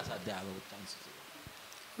ಡೆವಲಪ್ಮೆಂಟ್ ಎಲ್ಲ ಸಾಧ್ಯ ಆಗುತ್ತೆ ಅನಿಸುತ್ತೆ.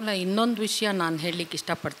 ಅಲ್ಲ, ಇನ್ನೊಂದು ವಿಷಯ ನಾನು ಹೇಳಲಿಕ್ಕೆ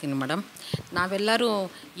ಇಷ್ಟಪಡ್ತೀನಿ ಮೇಡಮ್. ನಾವೆಲ್ಲರೂ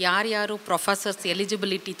ಯಾರ್ಯಾರು ಪ್ರೊಫೆಸರ್ಸ್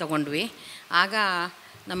ಎಲಿಜಿಬಿಲಿಟಿ ತೊಗೊಂಡ್ವಿ, ಆಗ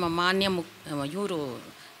ನಮ್ಮ ಮಾನ್ಯ ಇವರು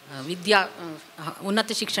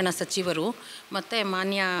ಉನ್ನತ ಶಿಕ್ಷಣ ಸಚಿವರು ಮತ್ತು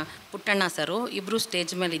ಮಾನ್ಯ ಪುಟ್ಟಣ್ಣ ಸರು ಇಬ್ಬರು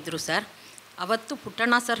ಸ್ಟೇಜ್ ಮೇಲೆ ಇದ್ದರು ಸರ್. ಅವತ್ತು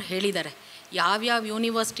ಪುಟ್ಟಣ್ಣ ಸರ್ ಹೇಳಿದ್ದಾರೆ, ಯಾವ್ಯಾವ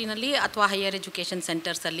ಯೂನಿವರ್ಸಿಟಿನಲ್ಲಿ ಅಥವಾ ಹೈಯರ್ ಎಜುಕೇಷನ್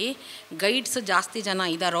ಸೆಂಟರ್ಸಲ್ಲಿ ಗೈಡ್ಸ್ ಜಾಸ್ತಿ ಜನ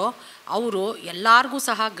ಇದ್ದಾರೋ ಅವರು ಎಲ್ಲರಿಗೂ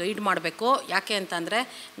ಸಹ ಗೈಡ್ ಮಾಡಬೇಕು. ಯಾಕೆ ಅಂತಂದರೆ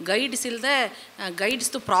ಗೈಡ್ಸ್ ಇಲ್ಲದೆ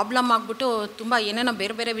ಗೈಡ್ಸ್ದು ಪ್ರಾಬ್ಲಮ್ ಆಗಿಬಿಟ್ಟು ತುಂಬ ಏನೇನೋ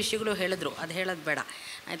ಬೇರೆ ಬೇರೆ ವಿಷಯಗಳು ಹೇಳಿದ್ರು, ಅದು ಹೇಳೋದು ಬೇಡ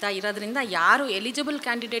ಆಯಿತಾ. ಇರೋದ್ರಿಂದ ಯಾರು ಎಲಿಜಿಬಲ್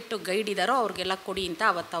ಕ್ಯಾಂಡಿಡೇಟು ಗೈಡ್ ಇದ್ದಾರೋ ಅವ್ರಿಗೆಲ್ಲ ಕೊಡಿ ಅಂತ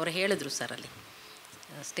ಅವತ್ತು ಅವ್ರು ಹೇಳಿದ್ರು ಸರ್, ಅಲ್ಲಿ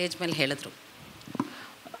ಸ್ಟೇಜ್ ಮೇಲೆ ಹೇಳಿದ್ರು.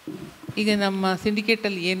 ಈಗ ನಮ್ಮ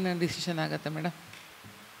ಸಿಂಡಿಕೇಟಲ್ಲಿ ಏನು ಡಿಸಿಷನ್ ಆಗುತ್ತೆ ಮೇಡಮ್?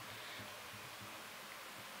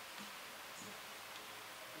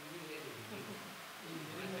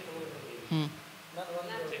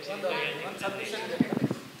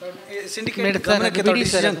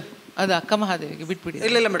 ಅದು ಅಕ್ಕ ಮಹಾದೇವಿಗೆ ಬಿಟ್ಬಿಡಿ.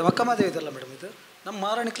 ಇಲ್ಲ ಮೇಡಮ್, ಅಕ್ಕ ಮಹಾದೇವಿ ಇದಲ್ಲ ಮೇಡಮ್, ಇದು ನಮ್ಮ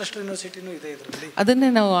ಮಹಾರಾಣಿ ಕ್ಲಸ್ಟರ್ ಯೂನಿವರ್ಸಿಟಿನೂ ಇದೆ ಇದರಲ್ಲಿ. ಅದನ್ನೇ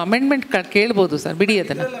ನಾವು ಅಮೆಂಡ್ಮೆಂಟ್ ಕೇಳ್ಬೋದು ಸರ್, ಬಿಡಿ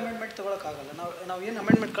ಅದನ್ನು. ಅಮೆಂಡ್ಮೆಂಟ್ ತೊಗೊಳಕ್ಕಾಗಲ್ಲ, ನಾವು ಏನು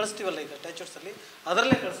ಅಮೆಂಡ್ಮೆಂಟ್ ಕಳಿಸ್ತೀವಲ್ಲ ಈಗ ಸ್ಟ್ಯಾಚ್ಯೂಟ್ಸಲ್ಲಿ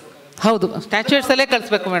ಅದರಲ್ಲೇ ಕಳಿಸ್ಬೇಕಾಗುತ್ತೆ. ಹೌದು, ಸ್ಟ್ಯಾಚ್ಯೂಟ್ಸಲ್ಲೇ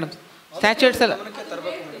ಕಳಿಸ್ಬೇಕು ಮೇಡಮ್, ಸ್ಟ್ಯಾಚ್ಯೂಟ್ಸಲ್ಲ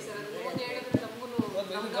ತರಬೇಕು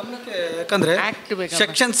ಗಮನಕ್ಕೆ. ಯಾಕಂದರೆ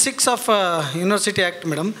section 6 of university act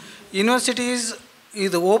madam, university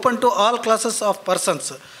is open to all classes of persons.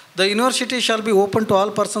 The university shall be open to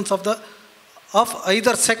all persons of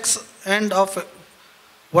either sex and of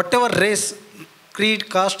whatever race, creed,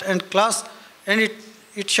 caste and class, and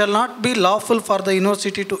it shall not be lawful for the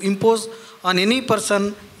university to impose on any person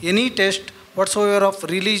any test whatsoever of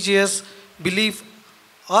religious belief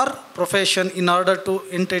or profession in order to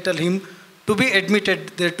entitle him to be admitted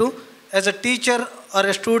thereto as a teacher or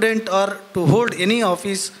a student or to hold any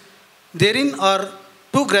office therein or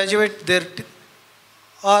to graduate there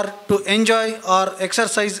or to enjoy or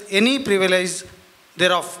exercise any privilege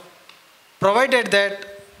thereof, provided that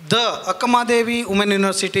the Akkamadevi Women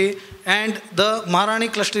University and the Maharani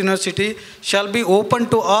Cluster University shall be open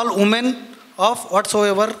to all women of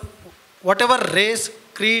whatever race,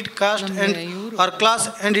 creed, caste and or class,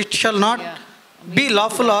 and it shall not be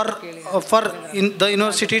lawful or for the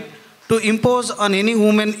university to impose on any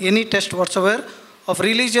woman any test whatsoever of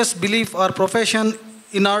religious belief or profession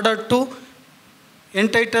in order to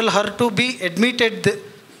entitle her to be admitted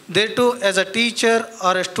thereto as a teacher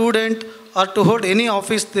or a student or to hold any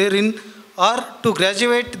office therein or to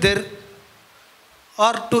graduate there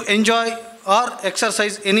or to enjoy or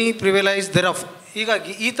exercise any privilege thereof.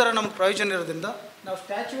 ಹೀಗಾಗಿ ಈ ಥರ ನಮ್ಗೆ ಪ್ರಯೋಜನ ಇರೋದ್ರಿಂದ ನಾವು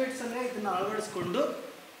ಸ್ಟ್ಯಾಚ್ಯೂಟ್ಸಲ್ಲೇ ಇದನ್ನು ಅಳವಡಿಸ್ಕೊಂಡು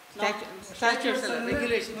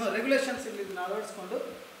regulations ಇಲ್ಲಿ ಇದನ್ನು ಅಳವಡಿಸ್ಕೊಂಡು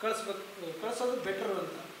ಕಳಿಸೋದು ಬೆಟರು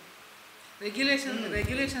ಅಂತ.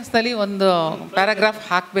 ರೆಗ್ಯುಲೇಷನ್ಸ್ನಲ್ಲಿ ಒಂದು ಪ್ಯಾರಾಗ್ರಾಫ್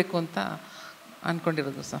ಹಾಕಬೇಕು ಅಂತ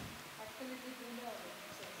ಅಂದ್ಕೊಂಡಿರೋದು ಸರ್.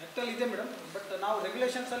 ಆ್ಯಕ್ಟಲ್ಲಿ ಇದೆ ಮೇಡಮ್, ಬಟ್ ನಾವು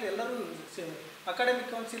ರೆಗ್ಯುಲೇಷನ್ಸಲ್ಲಿ ಎಲ್ಲರೂ ಅಕಾಡೆಮಿಕ್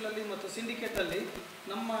ಕೌನ್ಸಿಲಲ್ಲಿ ಮತ್ತು ಸಿಂಡಿಕೇಟಲ್ಲಿ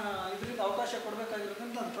ನಮ್ಮ ಇದರಿಂದ ಅವಕಾಶ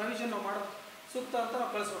ಕೊಡಬೇಕಾಗಿರೋದ್ರಿಂದ ಅದು ಪ್ರೊವಿಷನ್ ನಾವು ಮಾಡೋ ಸೂಕ್ತ ಅಂತ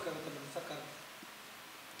ನಾವು ಕಳಿಸ್ಬೇಕಾಗುತ್ತೆ ಮೇಡಮ್ ಸರ್ಕಾರ.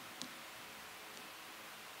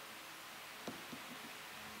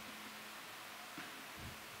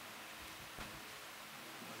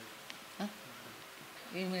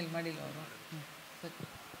 ಇಮೇಲ್ ಮಾಡಿಲ್ಲ ಅವರು. ಸರಿ,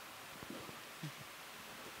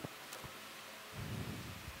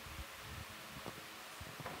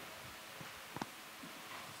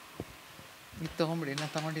 ಇದು ತೊಗೊಂಬಿಡಿ,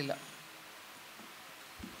 ನಾನು ತಗೊಂಡಿಲ್ಲ.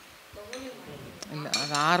 ಇಲ್ಲ,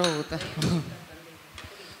 ಅದು ಆರು ಹೋಗುತ್ತಾ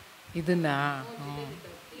ಇದನ್ನ.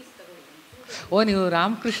 ಓ, ನೀವು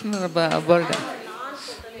ರಾಮಕೃಷ್ಣರ ಬರ್ಡೇ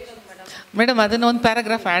ಮೇಡಮ್, ಅದನ್ನು ಒಂದು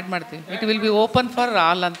ಪ್ಯಾರಾಗ್ರಾಫ್ ಆ್ಯಡ್ ಮಾಡ್ತೀವಿ. It will be open for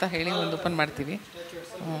all ಅಂತ ಹೇಳಿ ಒಂದು ಓಪನ್ ಮಾಡ್ತೀವಿ.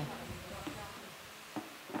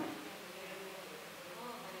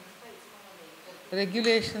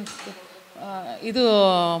 ರೆಗ್ಯುಲೇಷನ್ಸ್ ಇದು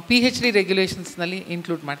PhD ರೆಗ್ಯುಲೇಷನ್ಸ್ನಲ್ಲಿ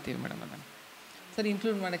ಇನ್ಕ್ಲೂಡ್ ಮಾಡ್ತೀವಿ ಮೇಡಮ್. ಅದನ್ನು ಸರ್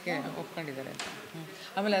ಇನ್ಕ್ಲೂಡ್ ಮಾಡೋಕ್ಕೆ ಒಪ್ಕೊಂಡಿದ್ದಾರೆ ಅಂತ.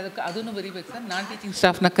 ಆಮೇಲೆ ಅದನ್ನು ಬರೀಬೇಕು ಸರ್. ನಾನ್ ಟೀಚಿಂಗ್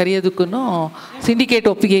ಸ್ಟಾಫ್ನ ಕರೆಯೋದಕ್ಕೂ ಸಿಂಡಿಕೇಟ್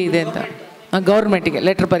ಒಪ್ಪಿಗೆ ಇದೆ ಅಂತ ಗೌರ್ಮೆಂಟಿಗೆ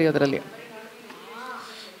ಲೆಟ್ರ್ ಬರೆಯೋದ್ರಲ್ಲಿ.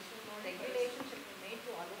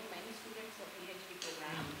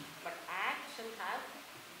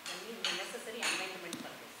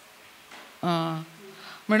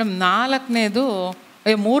 ಮೇಡಮ್,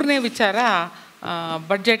 ಮೂರನೇ ವಿಚಾರ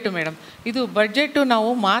ಬಡ್ಜೆಟ್ಟು ಮೇಡಮ್. ಇದು ಬಡ್ಜೆಟ್ಟು ನಾವು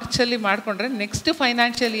ಮಾರ್ಚಲ್ಲಿ ಮಾಡಿಕೊಂಡ್ರೆ ನೆಕ್ಸ್ಟ್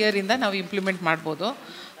ಫೈನಾನ್ಷಿಯಲ್ ಇಯರಿಂದ ನಾವು ಇಂಪ್ಲಿಮೆಂಟ್ ಮಾಡ್ಬೋದು.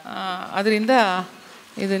 ಅದರಿಂದ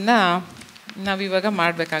ಇದನ್ನು ನಾವಿವಾಗ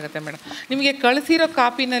ಮಾಡಬೇಕಾಗತ್ತೆ ಮೇಡಮ್. ನಿಮಗೆ ಕಳಿಸಿರೋ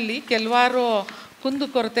ಕಾಪಿನಲ್ಲಿ ಕೆಲವಾರು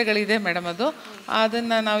ಕುಂದುಕೊರತೆಗಳಿದೆ ಮೇಡಮ್.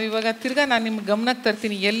 ಅದನ್ನು ನಾವಿವಾಗ ನಾನು ನಿಮ್ಮ ಗಮನಕ್ಕೆ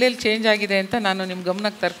ತರ್ತೀನಿ. ಎಲ್ಲೆಲ್ಲಿ ಚೇಂಜ್ ಆಗಿದೆ ಅಂತ ನಾನು ನಿಮ್ಮ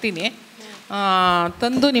ಗಮನಕ್ಕೆ ತರ್ತೀನಿ.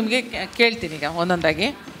 ತಂದು ನಿಮಗೆ ಕೇಳ್ತೀನಿ ಈಗ ಒಂದೊಂದಾಗಿ.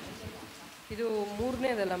 ಇದು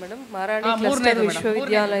ಮೂರನೇದಲ್ಲ ಮೇಡಮ್? ಮಹಾರಾಣಿ ಕ್ಲಸ್ಟರ್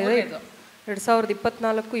ವಿಶ್ವವಿದ್ಯಾಲಯದ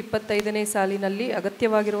 2024-25ನೇ ಸಾಲಿನಲ್ಲಿ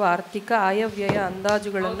ಅಗತ್ಯವಾಗಿರುವ ಆರ್ಥಿಕ ಆಯವ್ಯಯ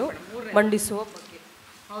ಅಂದಾಜುಗಳನ್ನು ಮಂಡಿಸುವ ಬಗ್ಗೆ.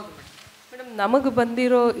 ಮೇಡಮ್, ನಮಗೆ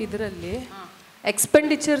ಬಂದಿರೋ ಇದರಲ್ಲಿ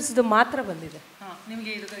ಎಕ್ಸ್ಪೆಂಡಿಚರ್ಸ್ದು ಮಾತ್ರ ಬಂದಿದೆ.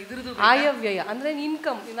 ಆಯವ್ಯಯ ಅಂದರೆ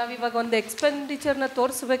ಇನ್ಕಮ್. ನಾವಿವಾಗ ಒಂದು ಎಕ್ಸ್ಪೆಂಡಿಚರ್ನ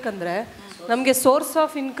ತೋರಿಸ್ಬೇಕಂದ್ರೆ ನಮಗೆ ಸೋರ್ಸ್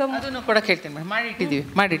ಆಫ್ ಇನ್ಕಮ್ ಅದನ್ನು ಕೂಡ ಕೇಳ್ತೀನಿ ಮೇಡಮ್.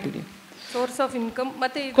 ಮಾಡಿಟ್ಟಿದ್ದೀವಿ source of income.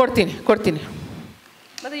 ಮತ್ತು ಕೊಡ್ತೀನಿ.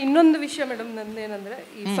 ಮತ್ತು ಇನ್ನೊಂದು ವಿಷಯ ಮೇಡಮ್, ನಂದೇನೆಂದರೆ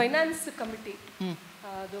ಈ ಫೈನಾನ್ಸ್ ಕಮಿಟಿ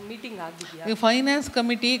ಅದು ಮೀಟಿಂಗ್ ಆಗಿದೆಯಾ? ಈ ಫೈನಾನ್ಸ್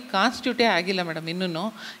ಕಮಿಟಿ ಕಾನ್ಸ್ಟಿಟ್ಯೂಟೇ ಆಗಿಲ್ಲ ಮೇಡಮ್ ಇನ್ನೂ.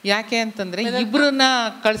 ಯಾಕೆ ಅಂತಂದರೆ ಇಬ್ಬರನ್ನ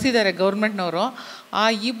ಕಳಿಸಿದ್ದಾರೆ ಗೌರ್ಮೆಂಟ್ನವರು. ಆ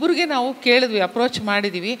ಇಬ್ಬರಿಗೆ ನಾವು ಕೇಳಿದ್ವಿ, ಅಪ್ರೋಚ್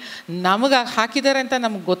ಮಾಡಿದ್ದೀವಿ. ನಮಗೆ ಹಾಕಿದ್ದಾರೆ ಅಂತ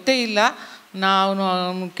ನಮ್ಗೆ ಗೊತ್ತೇ ಇಲ್ಲ. ನಾವು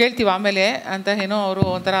ಕೇಳ್ತೀವಿ ಆಮೇಲೆ ಅಂತ ಏನೋ ಅವರು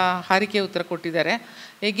ಒಂಥರ ಹಾರಿಕೆ ಉತ್ತರ ಕೊಟ್ಟಿದ್ದಾರೆ.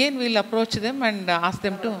 Again will approach them and ask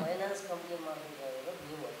them to.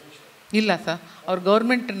 ಇಲ್ಲ ಸರ್, ಅವ್ರು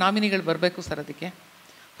ಗೌರ್ಮೆಂಟ್ ನಾಮಿನಿಗಳು ಬರಬೇಕು ಸರ್. ಅದಕ್ಕೆ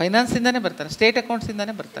ಫೈನಾನ್ಸಿಂದನೇ ಬರ್ತಾರೆ, ಸ್ಟೇಟ್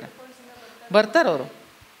ಅಕೌಂಟ್ಸಿಂದನೇ ಬರ್ತಾರೆ ಅವರು.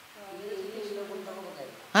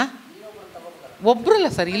 ಹಾಂ, ಒಬ್ಬರಲ್ಲ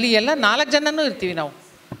ಸರ್, ಇಲ್ಲಿ ಎಲ್ಲ 4 ಜನನೂ ಇರ್ತೀವಿ ನಾವು.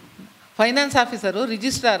 ಫೈನಾನ್ಸ್ ಆಫೀಸರು,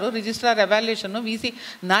 ರಿಜಿಸ್ಟ್ರಾರ್ ಎವ್ಯಾಲ್ಯೂಷನ್ನು, VC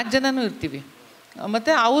 4 ಜನನೂ ಇರ್ತೀವಿ.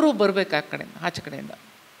 ಮತ್ತು ಅವರು ಬರಬೇಕು ಆಚೆ ಕಡೆಯಿಂದ.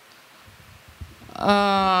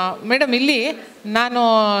 ಮೇಡಮ್, ಇಲ್ಲಿ ನಾನು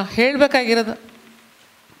ಹೇಳಬೇಕಾಗಿರೋದು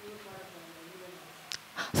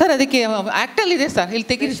ಸರ್, ಅದಕ್ಕೆ ಆ್ಯಕ್ಟಲ್ಲಿ ಇದೆ ಸರ್. ಇಲ್ಲಿ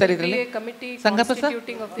ತೆಗೀರಿ ಸರ್, ಇದರಲ್ಲಿ ಸಂಗಪ್ಪ ಸರ್,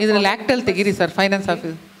 ಇದರಲ್ಲಿ ಆ್ಯಕ್ಟಲ್ಲಿ ತೆಗೀರಿ sir.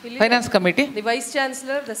 Finance committee. The vice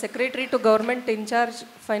chancellor, the secretary to government in charge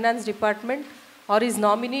finance department R is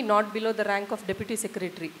nominee not below the rank of deputy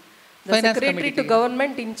secretary. The secretary to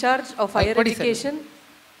government in charge of higher education,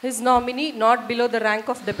 his nominee not below the rank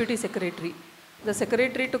of deputy secretary. The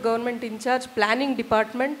secretary to government in charge planning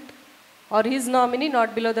department or his nominee not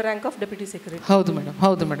below the rank of deputy secretary. ಹೌದು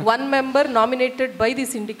madam. One member nominated by the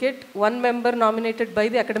syndicate, one member nominated by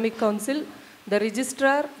the academic council, the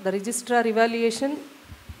registrar evaluation,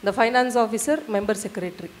 the finance officer, member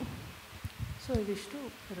secretary. So ಇದಿಷ್ಟು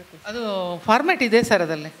ಇರುತ್ತೆ. ಅದು format ಇದೆ sir,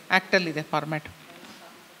 ಅದರಲ್ಲಿ ಆ್ಯಕ್ಟಲ್ಲಿ ಇದೆ format.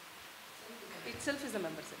 Itself is the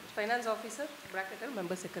member secretary. Finance officer ಬ್ರಾಕೆಟಲ್ಲಿ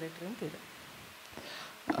member secretary ಅಂತ ಇದೆ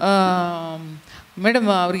madam.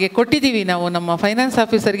 ಅವರಿಗೆ ಕೊಟ್ಟಿದ್ದೀವಿ ನಾವು, ನಮ್ಮ ಫೈನಾನ್ಸ್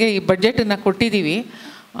ಆಫೀಸರ್ಗೆ ಈ ಬಡ್ಜೆಟನ್ನು ಕೊಟ್ಟಿದ್ದೀವಿ.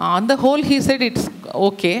 On the whole he said it's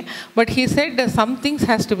okay, but he said some things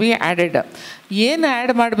has to be added. ಏನು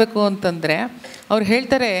ಆ್ಯಡ್ ಮಾಡಬೇಕು ಅಂತಂದರೆ ಅವ್ರು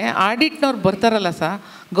ಹೇಳ್ತಾರೆ, ಆಡಿಟ್ನವ್ರು ಬರ್ತಾರಲ್ಲ ಸರ್,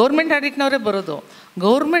 ಗೌರ್ಮೆಂಟ್ ಆಡಿಟ್ನವರೇ ಬರೋದು.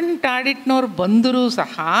 ಗೌರ್ಮೆಂಟ್ ಆಡಿಟ್ನವ್ರು ಬಂದರೂ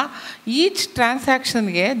ಸಹ each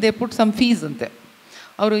ಟ್ರಾನ್ಸಾಕ್ಷನ್ಗೆ they put some fees ಅಂತೆ.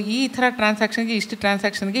 ಅವರು ಈ ಥರ ಟ್ರಾನ್ಸಾಕ್ಷನ್ಗೆ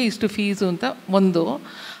ಇಷ್ಟು ಫೀಸು ಅಂತ ಒಂದು.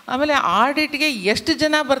 ಆಮೇಲೆ ಆಡಿಟ್ಗೆ ಎಷ್ಟು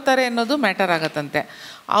ಜನ ಬರ್ತಾರೆ ಅನ್ನೋದು ಮ್ಯಾಟರ್ ಆಗತ್ತಂತೆ.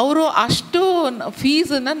 ಅವರು ಅಷ್ಟು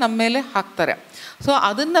ಫೀಸನ್ನು ನಮ್ಮ ಮೇಲೆ ಹಾಕ್ತಾರೆ. ಸೊ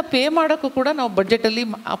ಅದನ್ನು ಪೇ ಮಾಡೋಕ್ಕೂ ಕೂಡ ನಾವು ಬಡ್ಜೆಟಲ್ಲಿ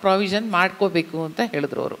ಪ್ರಾವಿಷನ್ ಮಾಡ್ಕೋಬೇಕು ಅಂತ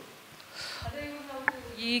ಹೇಳಿದ್ರು ಅವರು.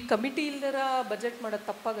 ಈ ಕಮಿಟಿ ಇಲ್ದರ ಬಜೆಟ್ ಮಾಡೋದು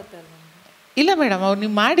ತಪ್ಪಾಗುತ್ತೆ ಅಲ್ಲ? ಇಲ್ಲ ಮೇಡಮ್, ಅವ್ರು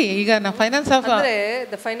ನೀವು ಮಾಡಿ. ಈಗ ನಾವು ಫೈನಾನ್ಸ್ ಆಫ್ ಅಂದರೆ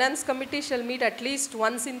the finance committee shall meet at least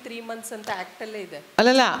once in 3 months ಅಂತ ಆ್ಯಕ್ಟಲ್ಲೇ ಇದೆ.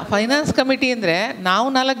 ಅಲ್ಲಲ್ಲ, ಫೈನಾನ್ಸ್ ಕಮಿಟಿ ಅಂದರೆ ನಾವು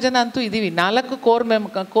 4 ಜನ ಅಂತೂ ಇದ್ದೀವಿ. 4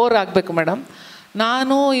 ಕೋರ್ ಆಗಬೇಕು ಮೇಡಮ್.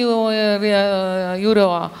 ನಾನು ಇವರು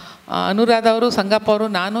ಅನುರಾಧ ಅವರು, ಸಂಗಪ್ಪ ಅವರು,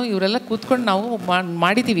 ನಾನು ಇವರೆಲ್ಲ ಕೂತ್ಕೊಂಡು ನಾವು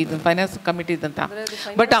ಮಾಡಿದ್ದೀವಿ ಇದನ್ನು ಫೈನಾನ್ಸ್ ಕಮಿಟಿದಂತ.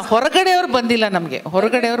 ಬಟ್ ಆ ಹೊರಗಡೆಯವ್ರು ಬಂದಿಲ್ಲ, ನಮಗೆ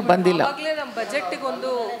ಹೊರಗಡೆಯವ್ರು ಬಂದಿಲ್ಲ. ನಮ್ಮ ಬಜೆಟ್ಗೆ ಒಂದು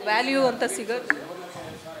ವ್ಯಾಲ್ಯೂ ಅಂತ ಸಿಗೋದು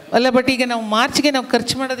ಅಲ್ಲ. ಬಟ್ ಈಗ ನಾವು ಮಾರ್ಚ್ಗೆ ನಾವು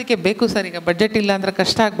ಖರ್ಚು ಮಾಡೋದಕ್ಕೆ ಬೇಕು ಸರ್. ಈಗ ಬಜೆಟ್ ಇಲ್ಲ ಅಂದರೆ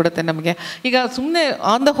ಕಷ್ಟ ಆಗಿಬಿಡುತ್ತೆ ನಮಗೆ. ಈಗ ಸುಮ್ಮನೆ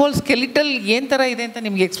ಆನ್ ದ ಹೋಲ್ ಸ್ಕೆಲಿಟಲ್ ಏನು ಥರ ಇದೆ ಅಂತ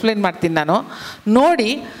ನಿಮಗೆ ಎಕ್ಸ್ಪ್ಲೇನ್ ಮಾಡ್ತೀನಿ ನಾನು, ನೋಡಿ.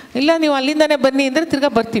 ಇಲ್ಲ ನೀವು ಅಲ್ಲಿಂದನೇ ಬನ್ನಿ ಅಂದರೆ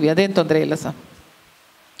ತಿರ್ಗಾ ಬರ್ತೀವಿ, ಅದೇನು ತೊಂದರೆ ಇಲ್ಲ ಸರ್.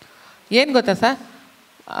 ಏನು ಗೊತ್ತಾ ಸರ್,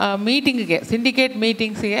 ಮೀಟಿಂಗಿಗೆ, ಸಿಂಡಿಕೇಟ್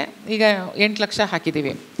ಮೀಟಿಂಗ್ಸಿಗೆ ಈಗ 8 ಲಕ್ಷ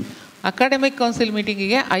ಹಾಕಿದ್ದೀವಿ. ಅಕಾಡೆಮಿಕ್ ಕೌನ್ಸಿಲ್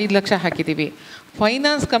ಮೀಟಿಂಗಿಗೆ 5 ಲಕ್ಷ ಹಾಕಿದ್ದೀವಿ.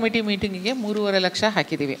 ಫೈನಾನ್ಸ್ ಕಮಿಟಿ ಮೀಟಿಂಗಿಗೆ 3.5 ಲಕ್ಷ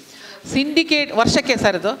ಹಾಕಿದ್ದೀವಿ. ಸಿಂಡಿಕೇಟ್ ವರ್ಷಕ್ಕೆ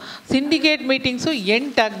ಸರ್, ಅದು ಸಿಂಡಿಕೇಟ್ ಮೀಟಿಂಗ್ಸು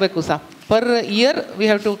 8 ಆಗಬೇಕು sir. Per year we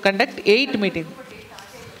have to conduct 8 meeting.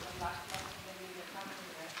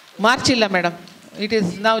 March ಇಲ್ಲ ಮೇಡಮ್, ಇಟ್ ಈಸ್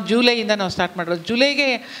ನಾವು ಜುಲೈಯಿಂದ ನಾವು ಸ್ಟಾರ್ಟ್ ಮಾಡಿರೋದು. ಜುಲೈಗೆ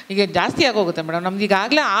ಈಗ ಜಾಸ್ತಿ ಆಗೋಗುತ್ತೆ ಮೇಡಮ್, ನಮ್ಗೆ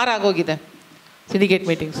ಈಗಾಗಲೇ 6 ಆಗೋಗಿದೆ ಸಿಂಡಿಕೇಟ್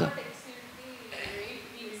ಮೀಟಿಂಗ್ಸು.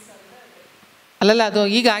 ಅಲ್ಲಲ್ಲ, ಅದು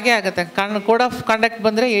ಈಗ ಹಾಗೇ ಆಗುತ್ತೆ. ಕೋಡ್ ಆಫ್ ಕಂಡಕ್ಟ್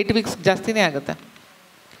ಬಂದರೆ 8 weeks ಜಾಸ್ತಿನೇ ಆಗುತ್ತೆ.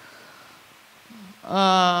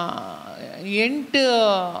 8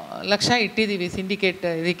 ಲಕ್ಷ ಇಟ್ಟಿದ್ದೀವಿ ಸಿಂಡಿಕೇಟ್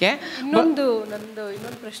ಇದಕ್ಕೆ. ಇನ್ನೊಂದು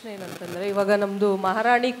ಪ್ರಶ್ನೆ ಏನಂತಂದರೆ, ಇವಾಗ ನಮ್ಮದು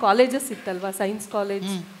ಮಹಾರಾಣಿ colleges ಇತ್ತಲ್ವಾ, science college,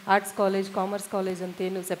 arts college, commerce college ಅಂತ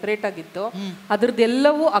ಏನು ಸೆಪರೇಟ್ ಆಗಿತ್ತು,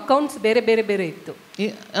 ಅದ್ರದ್ದೆಲ್ಲವೂ ಅಕೌಂಟ್ಸ್ ಬೇರೆ ಬೇರೆ ಬೇರೆ ಇತ್ತು.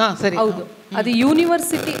 ಸರಿ, ಹೌದು. ಅದು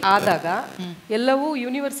ಯೂನಿವರ್ಸಿಟಿ ಆದಾಗ ಎಲ್ಲವೂ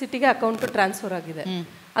ಯೂನಿವರ್ಸಿಟಿಗೆ ಅಕೌಂಟ್ ಟ್ರಾನ್ಸ್ಫರ್ ಆಗಿದೆ.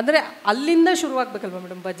 ಅಂದ್ರೆ ಅಲ್ಲಿಂದ ಶುರುವಾಗಬೇಕಲ್ವಾ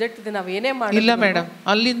ಮೇಡಮ್ ಬಜೆಟ್? ಇದು ನಾವು ಏನೇ ಮಾಡಿ ಇಲ್ಲ ಮೇಡಮ್,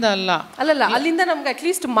 ಅಲ್ಲಿಂದ ಅಲ್ಲಲ್ಲ, ಅಲ್ಲಿಂದ ನಮ್ಗೆ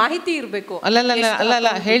ಅಟ್ಲೀಸ್ಟ್ ಮಾಹಿತಿ ಇರಬೇಕು.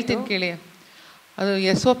 ಅಲ್ಲಲ್ಲ ಹೇಳ್ತೀನಿ ಕೇಳಿ. ಅದು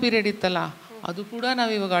SO ಪೀರಿಯಡ್ ಇತ್ತಲ್ಲ, ಅದು ಕೂಡ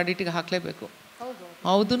ನಾವು ಇವಾಗ ಆಡಿಟಿಗೆ ಹಾಕಲೇಬೇಕು.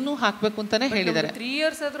 ಅದನ್ನು ಹಾಕಬೇಕು ಅಂತಲೇ ಹೇಳಿದ್ದಾರೆ. 3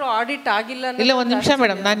 years ಆದರೂ ಆಡಿಟ್ ಆಗಿಲ್ಲ. ಇಲ್ಲ, ಒಂದು ನಿಮಿಷ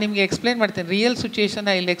ಮೇಡಮ್, ನಾನು ನಿಮಗೆ ಎಕ್ಸ್ಪ್ಲೈನ್ ಮಾಡ್ತೀನಿ. Real situation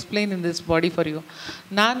I will explain in this body for you.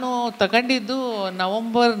 ನಾನು ತಗೊಂಡಿದ್ದು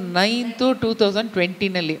November 9th,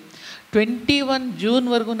 2020ನಲ್ಲಿ. 21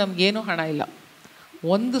 ಜೂನ್ವರೆಗೂ ನಮಗೇನೂ ಹಣ ಇಲ್ಲ,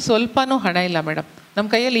 ಒಂದು ಸ್ವಲ್ಪನೂ ಹಣ ಇಲ್ಲ ಮೇಡಮ್, ನಮ್ಮ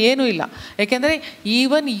ಕೈಯಲ್ಲಿ ಏನೂ ಇಲ್ಲ. ಯಾಕೆಂದರೆ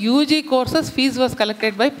even UG courses fees was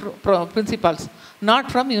collected by principles, not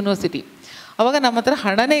from university. ಅವಾಗ ನಮ್ಮ ಹತ್ರ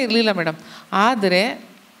ಹಣನೇ ಇರಲಿಲ್ಲ ಮೇಡಮ್. ಆದರೆ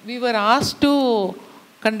we were ask to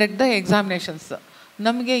conduct the examinations.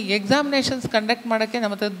 ನಮಗೆ ಎಕ್ಸಾಮಿನೇಷನ್ಸ್ ಕಂಡಕ್ಟ್ ಮಾಡೋಕ್ಕೆ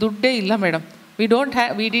ನಮ್ಮ ಹತ್ರ ದುಡ್ಡೇ ಇಲ್ಲ madam.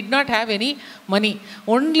 We did not have any money.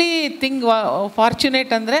 Only thing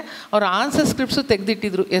fortunate ಅಂದರೆ ಅವ್ರ ಆನ್ಸರ್ ಸ್ಕ್ರಿಪ್ಟ್ಸು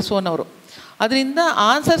ತೆಗೆದಿಟ್ಟಿದ್ರು SOನವರು. ಅದರಿಂದ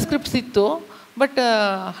ಆನ್ಸರ್ ಸ್ಕ್ರಿಪ್ಟ್ಸ್ ಇತ್ತು, ಬಟ್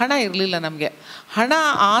ಹಣ ಇರಲಿಲ್ಲ ನಮಗೆ. ಹಣ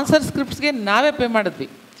ಆನ್ಸರ್ ಸ್ಕ್ರಿಪ್ಟ್ಸ್ಗೆ ನಾವೇ ಪೇ ಮಾಡಿದ್ವಿ,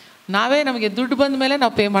 ನಮಗೆ ದುಡ್ಡು ಬಂದ ಮೇಲೆ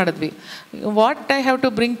ನಾವು ಪೇ ಮಾಡಿದ್ವಿ. What I have to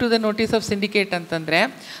bring to the notice of syndicate ಅಂತಂದರೆ,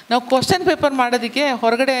 ನಾವು ಕ್ವಶನ್ ಪೇಪರ್ ಮಾಡೋದಕ್ಕೆ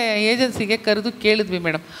ಹೊರಗಡೆ ಏಜೆನ್ಸಿಗೆ ಕರೆದು ಕೇಳಿದ್ವಿ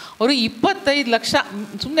ಮೇಡಮ್. ಅವರು 25 ಲಕ್ಷ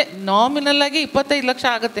ಸುಮ್ಮನೆ ನಾಮಿನಲ್ಲಾಗಿ 25 ಲಕ್ಷ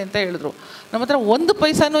ಆಗುತ್ತೆ ಅಂತ ಹೇಳಿದ್ರು. ನಮ್ಮ ಹತ್ರ 1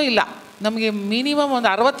 ಪೈಸಾನೂ ಇಲ್ಲ. ನಮಗೆ ಮಿನಿಮಮ್ ಒಂದು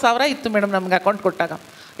 60,000 ಇತ್ತು ಮೇಡಮ್ ನಮಗೆ ಅಕೌಂಟ್ ಕೊಟ್ಟಾಗ.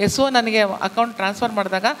 SO ನನಗೆ ಅಕೌಂಟ್ ಟ್ರಾನ್ಸ್ಫರ್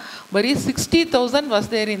ಮಾಡಿದಾಗ ಬರೀ 60,000 was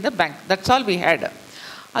there in the bank. That's all we had.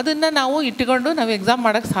 ಅದನ್ನು ನಾವು ಇಟ್ಟುಕೊಂಡು ನಾವು ಎಕ್ಸಾಮ್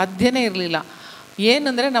ಮಾಡೋಕ್ಕೆ ಸಾಧ್ಯನೇ ಇರಲಿಲ್ಲ.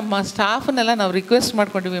 ಏನಂದರೆ ನಮ್ಮ ಸ್ಟಾಫನ್ನೆಲ್ಲ ನಾವು ರಿಕ್ವೆಸ್ಟ್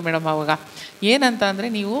ಮಾಡ್ಕೊಂಡಿವಿ ಮೇಡಮ್. ಆವಾಗ ಏನಂತ ಅಂದರೆ,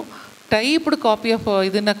 ನೀವು ಟೈಪ್ಡ್ ಕಾಪಿ ಆಫ್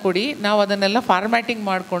ಇದನ್ನು ಕೊಡಿ, ನಾವು ಅದನ್ನೆಲ್ಲ ಫಾರ್ಮ್ಯಾಟಿಂಗ್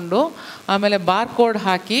ಮಾಡಿಕೊಂಡು ಆಮೇಲೆ ಬಾರ್ ಕೋಡ್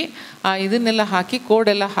ಹಾಕಿ ಇದನ್ನೆಲ್ಲ ಹಾಕಿ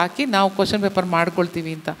ಕೋಡೆಲ್ಲ ಹಾಕಿ ನಾವು ಕ್ವಶನ್ ಪೇಪರ್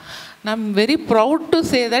ಮಾಡ್ಕೊಳ್ತೀವಿ ಅಂತ. I am very proud to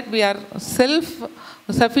say that we are self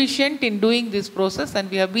sufficient in doing this process, and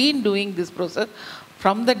we have been doing this process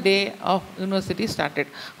from the day of university started.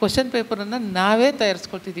 Question ಪೇಪರನ್ನು ನಾವೇ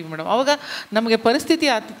ತಯಾರಿಸ್ಕೊಳ್ತಿದ್ದೀವಿ madam. ಆವಾಗ ನಮಗೆ ಪರಿಸ್ಥಿತಿ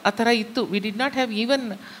ಆ ಥರ ಇತ್ತು. We did not have even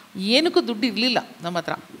ಏನಕ್ಕೂ ದುಡ್ಡು ಇರಲಿಲ್ಲ ನಮ್ಮ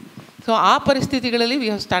ಹತ್ರ. ಸೊ ಆ ಪರಿಸ್ಥಿತಿಗಳಲ್ಲಿ we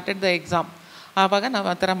have started the exam. ಆವಾಗ ನಾವು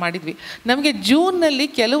ಆ ಥರ ಮಾಡಿದ್ವಿ. ನಮಗೆ ಜೂನ್ನಲ್ಲಿ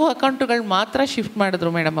ಕೆಲವು ಅಕೌಂಟ್ಗಳು ಮಾತ್ರ ಶಿಫ್ಟ್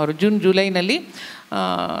ಮಾಡಿದ್ರು ಮೇಡಮ್ ಅವರು. ಜುಲೈನಲ್ಲಿ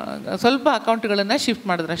ಸ್ವಲ್ಪ ಅಕೌಂಟ್ಗಳನ್ನು ಶಿಫ್ಟ್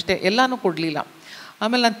ಮಾಡಿದ್ರು ಅಷ್ಟೇ, ಎಲ್ಲನೂ ಕೊಡಲಿಲ್ಲ.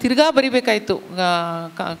 ಆಮೇಲೆ ನಾನು ತಿರ್ಗಾ ಬರಿಬೇಕಾಯಿತು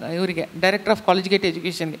ಇವರಿಗೆ, ಡೈರೆಕ್ಟರ್ ಆಫ್ ಕಾಲೇಜ್ಗೇಟ್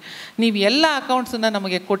ಎಜುಕೇಷನ್ಗೆ, ನೀವು ಎಲ್ಲ ಅಕೌಂಟ್ಸನ್ನು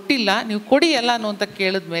ನಮಗೆ ಕೊಟ್ಟಿಲ್ಲ, ನೀವು ಕೊಡಿ ಎಲ್ಲನೂ ಅಂತ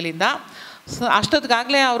ಕೇಳಿದ ಮೇಲಿಂದ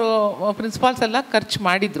ಅಷ್ಟೊತ್ತಿಗಾಗಲೇ ಅವರು ಪ್ರಿನ್ಸಿಪಾಲ್ಸ್ ಎಲ್ಲ ಖರ್ಚು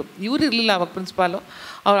ಮಾಡಿದರು. ಇವರು ಇರಲಿಲ್ಲ ಅವಾಗ ಪ್ರಿನ್ಸಿಪಾಲು,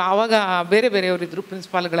 ಅವ್ರು ಆವಾಗ ಬೇರೆ ಬೇರೆಯವರಿದ್ದರು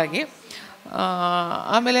ಪ್ರಿನ್ಸಿಪಾಲ್ಗಳಾಗಿ.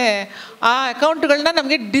 ಆಮೇಲೆ ಆ ಅಕೌಂಟ್ಗಳನ್ನ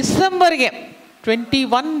ನಮಗೆ ಡಿಸೆಂಬರ್ಗೆ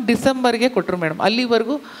 21 ಡಿಸೆಂಬರ್ಗೆ ಕೊಟ್ಟರು ಮೇಡಮ್.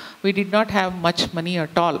 ಅಲ್ಲಿವರೆಗೂ we did not have much money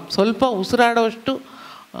at all. ಸ್ವಲ್ಪ ಉಸಿರಾಡೋಷ್ಟು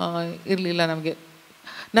ಇರಲಿಲ್ಲ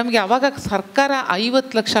ನಮಗೆ ಆವಾಗ ಸರ್ಕಾರ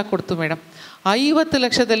 50 ಲಕ್ಷ ಕೊಡ್ತು ಮೇಡಮ್. 50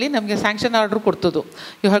 ಲಕ್ಷದಲ್ಲಿ ನಮಗೆ sanction order ಕೊಡ್ತದ್ದು.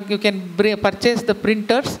 You can purchase the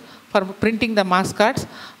printers for printing the mass cards,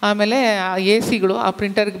 ಆಮೇಲೆ AC ಆ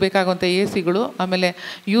ಪ್ರಿಂಟರ್ಗೆ ಬೇಕಾಗುವಂಥ AC, ಆಮೇಲೆ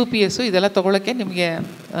UPS ಇದೆಲ್ಲ ತೊಗೊಳಕ್ಕೆ ನಿಮಗೆ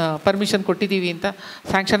ಪರ್ಮಿಷನ್ ಕೊಟ್ಟಿದ್ದೀವಿ ಅಂತ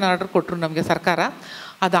ಸ್ಯಾಂಕ್ಷನ್ ಆರ್ಡ್ರ್ ಕೊಟ್ಟರು ನಮಗೆ ಸರ್ಕಾರ.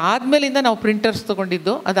 ಅದಾದಮೇಲಿಂದ ನಾವು ಪ್ರಿಂಟರ್ಸ್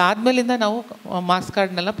ತೊಗೊಂಡಿದ್ದು, ಅದಾದಮೇಲಿಂದ ನಾವು ಮಾಸ್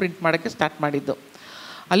ಕಾರ್ಡ್ನೆಲ್ಲ ಪ್ರಿಂಟ್ ಮಾಡೋಕ್ಕೆ ಸ್ಟಾರ್ಟ್ ಮಾಡಿದ್ದು.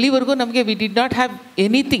 ಅಲ್ಲಿವರೆಗೂ ನಮಗೆ we did not have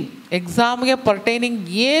anything, ಎಕ್ಸಾಮ್ಗೆ ಪರ್ಟೈನಿಂಗ್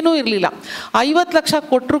ಏನೂ ಇರಲಿಲ್ಲ. 50 ಲಕ್ಷ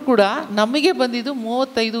ಕೊಟ್ಟರು ಕೂಡ ನಮಗೆ ಬಂದಿದ್ದು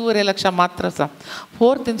 35.5 ಲಕ್ಷ ಮಾತ್ರ ಸಹ.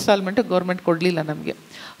 4th ಇನ್ಸ್ಟಾಲ್ಮೆಂಟು ಗೌರ್ಮೆಂಟ್ ಕೊಡಲಿಲ್ಲ ನಮಗೆ.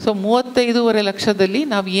 ಸೊ 35.5 ಲಕ್ಷದಲ್ಲಿ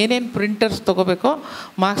ನಾವು ಏನೇನು ಪ್ರಿಂಟರ್ಸ್ ತೊಗೋಬೇಕೋ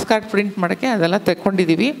ಮಾರ್ಕ್ಸ್ ಕಾರ್ಡ್ ಪ್ರಿಂಟ್ ಮಾಡೋಕ್ಕೆ ಅದೆಲ್ಲ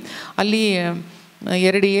ತಗೊಂಡಿದ್ದೀವಿ. ಅಲ್ಲಿ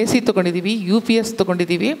 2 AC ತೊಗೊಂಡಿದ್ದೀವಿ, UPS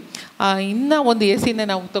ತೊಗೊಂಡಿದ್ದೀವಿ. ಇನ್ನೂ ಒಂದು AC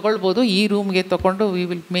ನಾವು ತೊಗೊಳ್ಬೋದು. ಈ ರೂಮ್ಗೆ ತೊಗೊಂಡು we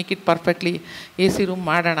will make it perfectly AC room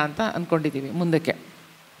ಮಾಡೋಣ ಅಂತ ಅಂದ್ಕೊಂಡಿದ್ದೀವಿ ಮುಂದಕ್ಕೆ.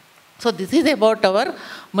 So this is about our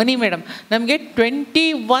money madam. ನಮಗೆ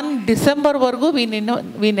 21 ಡಿಸೆಂಬರ್ವರೆಗೂ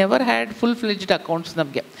we never had full fledged accounts.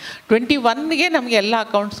 ನಮಗೆ 21ಗೆ ನಮಗೆ ಎಲ್ಲ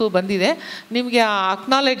ಅಕೌಂಟ್ಸು ಬಂದಿದೆ. ನಿಮಗೆ ಆ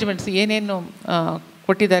ಅಕ್ನಾಲೇಜ್ಮೆಂಟ್ಸ್ ಏನೇನು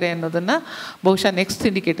ಕೊಟ್ಟಿದ್ದಾರೆ ಅನ್ನೋದನ್ನು ಬಹುಶಃ ನೆಕ್ಸ್ಟ್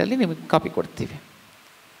ಸಿಂಡಿಕೇಟಲ್ಲಿ ನಿಮಗೆ ಕಾಪಿ ಕೊಡ್ತೀವಿ.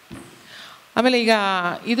 ಆಮೇಲೆ ಈಗ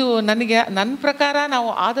ಇದು ನನ್ನ ಪ್ರಕಾರ ನಾವು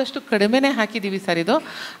ಆದಷ್ಟು ಕಡಿಮೆನೇ ಹಾಕಿದ್ದೀವಿ ಸರ್. ಇದು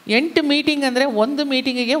 8 ಮೀಟಿಂಗ್ ಅಂದರೆ ಒಂದು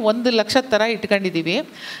ಮೀಟಿಂಗಿಗೆ 1 ಲಕ್ಷ ಥರ ಇಟ್ಕೊಂಡಿದ್ದೀವಿ.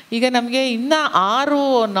 ಈಗ ನಮಗೆ ಇನ್ನೂ 6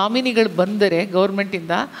 ನಾಮಿನಿಗಳು ಬಂದರೆ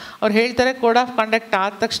ಗೌರ್ಮೆಂಟಿಂದ ಅವ್ರು ಹೇಳ್ತಾರೆ ಕೋಡ್ ಆಫ್ ಕಾಂಡಕ್ಟ್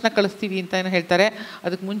ಆದ ತಕ್ಷಣ ಕಳಿಸ್ತೀವಿ ಅಂತ ಏನೋ ಹೇಳ್ತಾರೆ,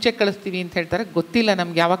 ಅದಕ್ಕೆ ಮುಂಚೆ ಕಳಿಸ್ತೀವಿ ಅಂತ ಹೇಳ್ತಾರೆ. ಗೊತ್ತಿಲ್ಲ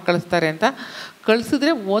ನಮ್ಗೆ ಯಾವಾಗ ಕಳಿಸ್ತಾರೆ ಅಂತ.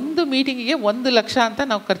 ಕಳಿಸಿದ್ರೆ ಒಂದು ಮೀಟಿಂಗಿಗೆ 1 ಲಕ್ಷ ಅಂತ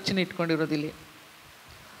ನಾವು ಖರ್ಚನ್ನ ಇಟ್ಕೊಂಡಿರೋದಿಲ್ಲಿ.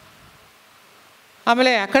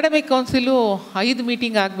 ಆಮೇಲೆ ಅಕಾಡೆಮಿಕ್ ಕೌನ್ಸಿಲು 5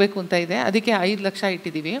 ಮೀಟಿಂಗ್ ಆಗಬೇಕು ಅಂತ ಇದೆ, ಅದಕ್ಕೆ 5 ಲಕ್ಷ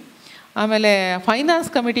ಇಟ್ಟಿದ್ದೀವಿ. ಆಮೇಲೆ ಫೈನಾನ್ಸ್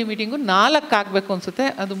ಕಮಿಟಿ ಮೀಟಿಂಗು 4 ಆಗಬೇಕು ಅನಿಸುತ್ತೆ,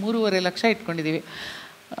 ಅದು 3.5 ಲಕ್ಷ ಇಟ್ಕೊಂಡಿದ್ದೀವಿ.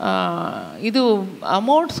 ಇದು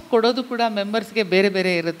ಅಮೌಂಟ್ಸ್ ಕೊಡೋದು ಕೂಡ ಮೆಂಬರ್ಸ್ಗೆ ಬೇರೆ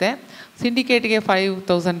ಬೇರೆ ಇರುತ್ತೆ. ಸಿಂಡಿಕೇಟ್ಗೆ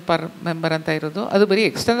 5,000 ಪರ್ ಮೆಂಬರ್ ಅಂತ ಇರೋದು, ಅದು ಬರೀ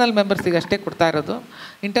ಎಕ್ಸ್ಟರ್ನಲ್ ಮೆಂಬರ್ಸಿಗೆ ಅಷ್ಟೇ ಕೊಡ್ತಾ ಇರೋದು,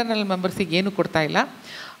 ಇಂಟರ್ನಲ್ ಮೆಂಬರ್ಸಿಗೆ ಏನೂ ಕೊಡ್ತಾ ಇಲ್ಲ.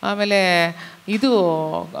 ಆಮೇಲೆ ಇದು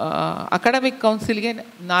ಅಕಾಡೆಮಿಕ್ ಕೌನ್ಸಿಲ್ಗೆ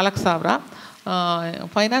 4,000,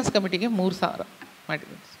 ಫೈನಾನ್ಸ್ ಕಮಿಟಿಗೆ 3,000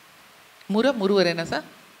 ಮಾಡಿದ್ದೀನಿ. 3.5 ಸರ್?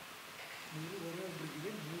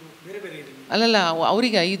 ಅಲ್ಲಲ್ಲ,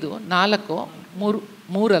 ಅವರಿಗೆ 5, 4,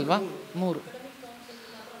 3 ಅಲ್ವಾ? 4,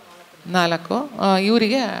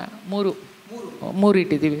 ಇವರಿಗೆ 3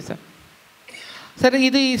 ಇಟ್ಟಿದ್ದೀವಿ ಸರ್. ಸರ್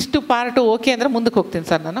ಇದು ಇಷ್ಟು ಪಾರ್ಟು ಓಕೆ ಅಂದರೆ ಮುಂದಕ್ಕೆ ಹೋಗ್ತೀನಿ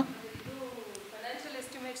ಸರ್ ನಾನು. ಫೈನಾನ್ಷಿಯಲ್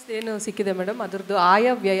ಎಸ್ಟಿಮೇಟ್ಸ್ ಏನು ಸಿಕ್ಕಿದೆ ಮೇಡಮ್, ಅದರದ್ದು ಆಯ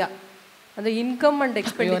ವ್ಯಯ ಅಂದರೆ ಇನ್ಕಮ್ ಅಂಡ್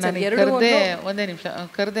ಎಕ್ಸ್ಪೆಂಡಿಚರ್ ಎರಡು ಒಂದೇ ನಿಮಿಷ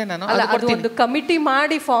ಕರೆದೆ ನಾನು. ಅದು ಒಂದು ಕಮಿಟಿ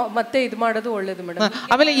ಮಾಡಿ ಮತ್ತೆ ಇದು ಮಾಡೋದು ಒಳ್ಳೇದು ಮೇಡಮ್.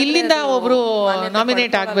 ಆಮೇಲೆ ಇಲ್ಲಿಂದ ಒಬ್ಬರು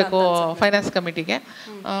ನಾಮಿನೇಟ್ ಆಗಬೇಕು ಫೈನಾನ್ಸ್ ಕಮಿಟಿಗೆ.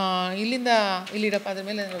 ಇಲ್ಲಿಂದ ಇಲ್ಲಿಡಪ್ಪ, ಅದ್ರ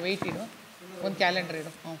ಮೇಲೆ ವೆಯ್ಟ್ ಇಡು, ಒಂದು ಕ್ಯಾಲೆಂಡರ್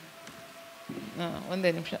ಇಡು.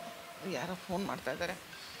 ಒಂದೇ ನಿಮಿಷ, ಯಾರೋ ಫೋನ್ ಮಾಡ್ತಾ ಇದ್ದಾರೆ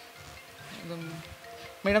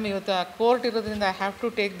ಮೇಡಮ್. ಇವತ್ತು ಕೋರ್ಟ್ ಇರೋದ್ರಿಂದ I have to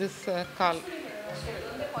take this call.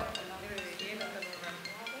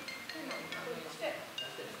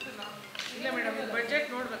 ಇಲ್ಲ ಮೇಡಮ್, ಬಡ್ಜೆಟ್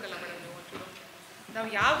ನೋಡಬೇಕಲ್ಲ ಮೇಡಮ್. ನಾವು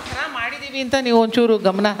ಯಾವ ಥರ ಮಾಡಿದ್ದೀವಿ ಅಂತ ನೀವು ಒಂಚೂರು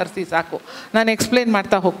ಗಮನ ಹರಿಸಿ ಸಾಕು, ನಾನು ಎಕ್ಸ್ಪ್ಲೇನ್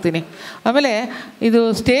ಮಾಡ್ತಾ ಹೋಗ್ತೀನಿ. ಆಮೇಲೆ ಇದು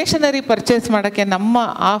ಸ್ಟೇಷನರಿ ಪರ್ಚೇಸ್ ಮಾಡೋಕ್ಕೆ ನಮ್ಮ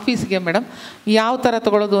ಆಫೀಸ್ಗೆ ಮೇಡಮ್ ಯಾವ ಥರ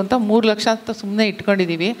ತೊಗೊಳೋದು ಅಂತ 3 ಲಕ್ಷ ಅಂತ ಸುಮ್ಮನೆ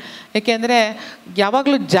ಇಟ್ಕೊಂಡಿದ್ದೀವಿ. ಏಕೆಂದರೆ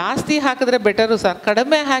ಯಾವಾಗಲೂ ಜಾಸ್ತಿ ಹಾಕಿದ್ರೆ ಬೆಟರು ಸರ್,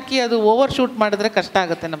 ಕಡಿಮೆ ಹಾಕಿ ಅದು ಓವರ್ ಶೂಟ್ ಮಾಡಿದ್ರೆ ಕಷ್ಟ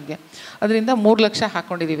ಆಗುತ್ತೆ ನಮಗೆ. ಅದರಿಂದ 3 ಲಕ್ಷ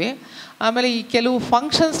ಹಾಕ್ಕೊಂಡಿದ್ದೀವಿ. ಆಮೇಲೆ ಈ ಕೆಲವು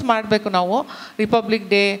ಫಂಕ್ಷನ್ಸ್ ಮಾಡಬೇಕು ನಾವು, republic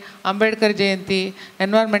day, Ambedkar Jayanti,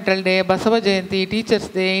 environmental day, Basava Jayanti, teachers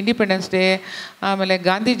day, independence day, ಆಮೇಲೆ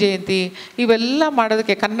ಗಾಂಧಿ ಜಯಂತಿ, ಇವೆಲ್ಲ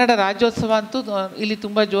ಮಾಡೋದಕ್ಕೆ ಕನ್ನಡ ರಾಜ್ಯೋತ್ಸವ ಅಂತೂ ಇಲ್ಲಿ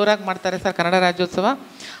ತುಂಬ ಜೋರಾಗಿ ಮಾಡ್ತಾರೆ ಸರ್, ಕನ್ನಡ ರಾಜ್ಯೋತ್ಸವ.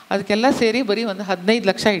 ಅದಕ್ಕೆಲ್ಲ ಸೇರಿ ಬರೀ ಒಂದು 15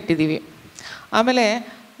 ಲಕ್ಷ ಇಟ್ಟಿದ್ದೀವಿ. ಆಮೇಲೆ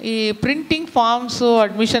ಈ ಪ್ರಿಂಟಿಂಗ್ ಫಾರ್ಮ್ಸು,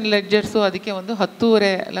 ಅಡ್ಮಿಷನ್ ಲೆಡ್ಜರ್ಸು, ಅದಕ್ಕೆ ಒಂದು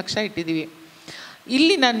 10.5 ಲಕ್ಷ ಇಟ್ಟಿದ್ದೀವಿ.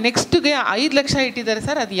 ಇಲ್ಲಿ ನಾನು ನೆಕ್ಸ್ಟ್ಗೆ 5 ಲಕ್ಷ ಇಟ್ಟಿದ್ದಾರೆ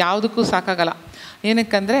ಸರ್. ಅದು ಯಾವುದಕ್ಕೂ ಸಾಕಾಗಲ್ಲ.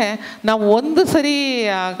 ಏನಕ್ಕಂದರೆ ನಾವು ಒಂದು ಸರಿ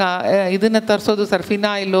ಇದನ್ನು ತರಿಸೋದು ಸರ್,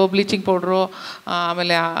 ಫಿನಾಯಿಲು, ಬ್ಲೀಚಿಂಗ್ ಪೌಡ್ರು,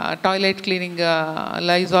 ಆಮೇಲೆ ಟಾಯ್ಲೆಟ್ ಕ್ಲೀನಿಂಗ್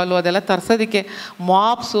ಲೈಸಾಲು ಅದೆಲ್ಲ ತರಿಸೋದಕ್ಕೆ,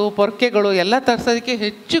 ಮಾಪ್ಸು, ಪೊರ್ಕೆಗಳು ಎಲ್ಲ ತರಿಸೋದಕ್ಕೆ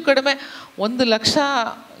ಹೆಚ್ಚು ಕಡಿಮೆ 1 ಲಕ್ಷ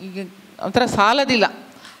ಒಂಥರ ಸಾಲದಿಲ್ಲ.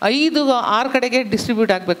 5-6 ಕಡೆಗೆ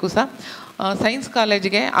ಡಿಸ್ಟ್ರಿಬ್ಯೂಟ್ ಆಗಬೇಕು ಸರ್. ಸೈನ್ಸ್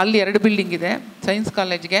ಕಾಲೇಜ್ಗೆ ಅಲ್ಲಿ 2 ಬಿಲ್ಡಿಂಗ್ ಇದೆ, ಸೈನ್ಸ್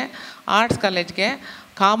ಕಾಲೇಜ್ಗೆ, ಆರ್ಟ್ಸ್ ಕಾಲೇಜ್ಗೆ,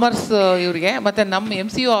 ಕಾಮರ್ಸ್ ಇವ್ರಿಗೆ, ಮತ್ತು ನಮ್ಮ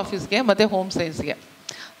MCO ಆಫೀಸ್ಗೆ, ಮತ್ತು ಹೋಮ್ ಸೈನ್ಸ್ಗೆ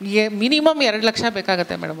ಮಿನಿಮಮ್ 2 ಲಕ್ಷ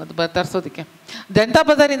ಬೇಕಾಗುತ್ತೆ ಮೇಡಮ್ ಅದು ತರಿಸೋದಕ್ಕೆ. ಜನತಾ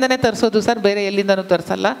ಬಜಾರಿಂದನೇ ತರಿಸೋದು ಸರ್, ಬೇರೆ ಎಲ್ಲಿಂದನೂ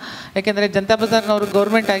ತರಿಸಲ್ಲ. ಯಾಕೆಂದರೆ ಜನತಾ ಬಜಾರ್ನವರು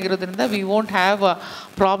ಗೌರ್ಮೆಂಟ್ ಆಗಿರೋದ್ರಿಂದ we won't have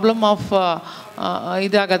problem of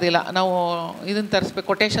ಇದಾಗೋದಿಲ್ಲ. ನಾವು ಇದನ್ನು ತರಿಸ್ಬೇಕು,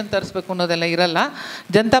 ಕೊಟೇಶನ್ ತರಿಸ್ಬೇಕು ಅನ್ನೋದೆಲ್ಲ ಇರಲ್ಲ.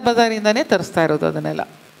 ಜನತಾ ಬಜಾರಿಂದನೇ ತರಿಸ್ತಾ ಇರೋದು ಅದನ್ನೆಲ್ಲ.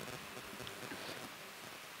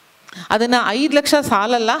 ಅದನ್ನು 5 ಲಕ್ಷ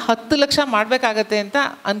ಸಾಲಲ್ಲ, 10 ಲಕ್ಷ ಮಾಡಬೇಕಾಗತ್ತೆ ಅಂತ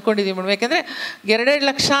ಅಂದ್ಕೊಂಡಿದ್ದೀವಿ ಮೇಡಮ್. ಯಾಕೆಂದರೆ 2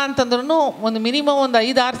 ಲಕ್ಷ ಅಂತಂದ್ರೂ ಒಂದು ಮಿನಿಮಮ್ ಒಂದು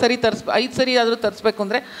 5-6 ಸರಿ 5 ಸರಿ ಆದರೂ ತರಿಸ್ಬೇಕು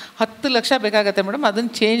ಅಂದರೆ 10 ಲಕ್ಷ ಬೇಕಾಗತ್ತೆ ಮೇಡಮ್.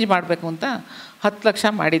 ಅದನ್ನು ಚೇಂಜ್ ಮಾಡಬೇಕು ಅಂತ 10 ಲಕ್ಷ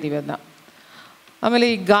ಮಾಡಿದ್ದೀವಿ ಅದನ್ನ. ಆಮೇಲೆ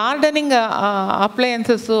ಈ ಗಾರ್ಡನಿಂಗ್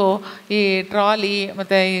ಅಪ್ಲಯನ್ಸಸ್ಸು, ಈ ಟ್ರಾಲಿ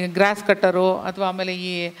ಮತ್ತು ಈ ಗ್ರಾಸ್ ಕಟ್ಟರು, ಅಥವಾ ಆಮೇಲೆ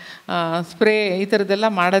ಈ ಸ್ಪ್ರೇ, ಈ ಥರದ್ದೆಲ್ಲ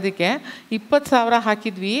ಮಾಡೋದಕ್ಕೆ 20,000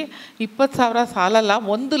 ಹಾಕಿದ್ವಿ. 20,000 ಸಾಲಲ್ಲ,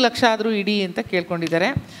 1 ಲಕ್ಷ ಆದರೂ ಇಡಿ ಅಂತ ಕೇಳ್ಕೊಂಡಿದ್ದಾರೆ.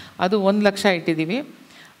 ಅದು 1 ಲಕ್ಷ ಇಟ್ಟಿದ್ದೀವಿ.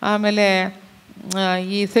 ಆಮೇಲೆ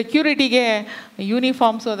ಈ ಸೆಕ್ಯೂರಿಟಿಗೆ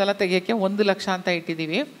ಯೂನಿಫಾರ್ಮ್ಸು ಅದೆಲ್ಲ ತೆಗಿಯೋಕ್ಕೆ 1 ಲಕ್ಷ ಅಂತ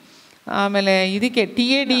ಇಟ್ಟಿದ್ದೀವಿ. ಆಮೇಲೆ ಇದಕ್ಕೆ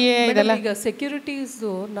TADA ಇದೆಲ್ಲ ಈಗ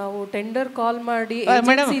ಸೆಕ್ಯೂರಿಟೀಸ್ದು ನಾವು ಟೆಂಡರ್ ಕಾಲ್ ಮಾಡಿ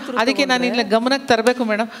ಮೇಡಮ್, ಅದಕ್ಕೆ ನಾನು ಇಲ್ಲಿ ಗಮನಕ್ಕೆ ತರಬೇಕು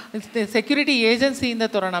madam, security ಏಜೆನ್ಸಿಯಿಂದ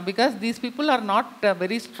ತರೋಣ. Because these people are not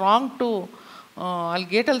very strong to ಅಲ್ಲಿ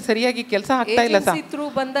ಗೇಟಲ್ಲಿ ಸರಿಯಾಗಿ ಕೆಲಸ ಆಗ್ತಾ ಇಲ್ಲ ಸರ್.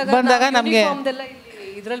 ಬಂದಾಗ ನಮಗೆ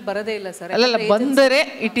ಇದ್ರಲ್ಲಿ ಬರೋದೇ ಇಲ್ಲ ಸರ್. ಅಲ್ಲಲ್ಲ, ಬಂದರೆ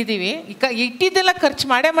ಇಟ್ಟಿದ್ದೀವಿ, ಇಟ್ಟಿದ್ದೆಲ್ಲ ಖರ್ಚು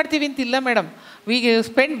ಮಾಡ್ತೀವಿ ಅಂತಿಲ್ಲ madam. We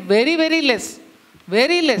spend very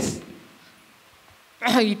less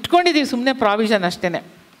ಇಟ್ಕೊಂಡಿದ್ದೀವಿ, ಸುಮ್ಮನೆ ಪ್ರಾವಿಷನ್ ಅಷ್ಟೇ.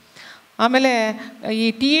 ಆಮೇಲೆ ಈ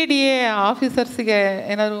TADA ಆಫೀಸರ್ಸಿಗೆ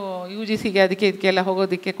ಏನಾದರೂ UGCಗೆ ಅದಕ್ಕೆ ಇದಕ್ಕೆಲ್ಲ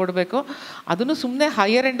ಹೋಗೋದಕ್ಕೆ ಕೊಡಬೇಕು. ಅದನ್ನು ಸುಮ್ಮನೆ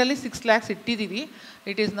ಹೈಯರ್ ಎಂಡಲ್ಲಿ 6 lakhs ಇಟ್ಟಿದ್ದೀವಿ.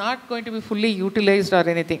 It is not going to B fully ಯೂಟಿಲೈಸ್ಡ್ or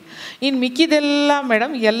anything. ಇನ್ನು ಮಿಕ್ಕಿದೆಲ್ಲ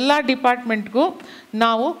ಮೇಡಮ್ ಎಲ್ಲ ಡಿಪಾರ್ಟ್ಮೆಂಟ್ಗೂ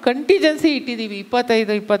ನಾವು ಕಂಟಿಜೆನ್ಸಿ ಇಟ್ಟಿದ್ದೀವಿ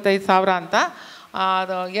 25 ಸಾವಿರ ಅಂತ.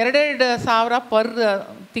 ಅದು 2,000 ಪರ್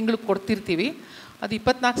ತಿಂಗಳಿಗೆ ಕೊಡ್ತಿರ್ತೀವಿ. ಅದು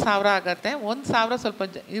 24,000 ಆಗುತ್ತೆ. 1,000 ಸ್ವಲ್ಪ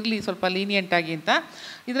ಇರಲಿ, ಸ್ವಲ್ಪ ಲೀನಿಯೆಂಟಾಗಿ ಅಂತ.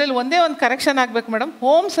 ಇದರಲ್ಲಿ ಒಂದೇ ಒಂದು ಕರೆಕ್ಷನ್ ಆಗಬೇಕು ಮೇಡಮ್.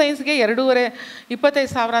 ಹೋಮ್ ಸೈನ್ಸ್ಗೆ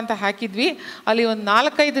 25,000 ಅಂತ ಹಾಕಿದ್ವಿ. ಅಲ್ಲಿ ಒಂದು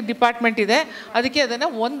 4-5 ಡಿಪಾರ್ಟ್ಮೆಂಟ್ ಇದೆ, ಅದಕ್ಕೆ ಅದನ್ನು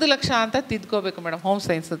 1 ಲಕ್ಷ ಅಂತ ತಿದ್ಕೋಬೇಕು ಮೇಡಮ್, ಹೋಮ್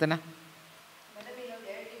ಸೈನ್ಸ್ ಅದನ್ನು.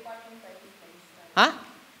 ಹಾಂ,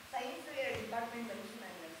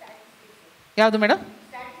 ಯಾವುದು ಮೇಡಮ್?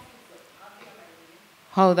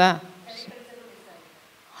 ಹೌದಾ?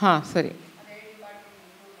 ಹಾಂ, ಸರಿ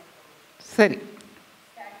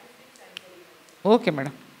ಓಕೆ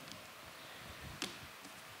ಮೇಡಮ್.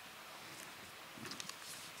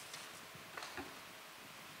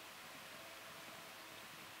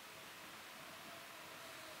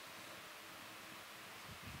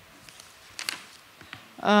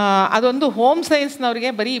 ಅದೊಂದು ಹೋಮ್ ಸೈನ್ಸ್ನವ್ರಿಗೆ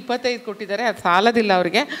ಬರೀ 25 ಕೊಟ್ಟಿದ್ದಾರೆ, ಅದು ಸಾಲದಿಲ್ಲ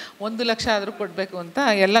ಅವರಿಗೆ. 1 ಲಕ್ಷ ಆದರೂ ಕೊಡಬೇಕು ಅಂತ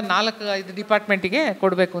ಎಲ್ಲ 4-5 ಡಿಪಾರ್ಟ್ಮೆಂಟಿಗೆ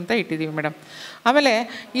ಕೊಡಬೇಕು ಅಂತ ಇಟ್ಟಿದ್ದೀವಿ ಮೇಡಮ್. ಆಮೇಲೆ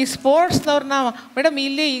ಈ ಸ್ಪೋರ್ಟ್ಸ್ನವ್ರನ್ನ ಮೇಡಮ್,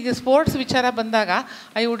 ಇಲ್ಲಿ ಈಗ ಸ್ಪೋರ್ಟ್ಸ್ ವಿಚಾರ ಬಂದಾಗ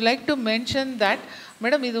I would like to mention that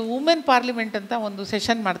madam, ಇದು ವುಮೆನ್ ಪಾರ್ಲಿಮೆಂಟ್ ಅಂತ ಒಂದು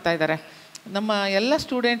ಸೆಷನ್ ಮಾಡ್ತಾ ಇದ್ದಾರೆ. ನಮ್ಮ ಎಲ್ಲ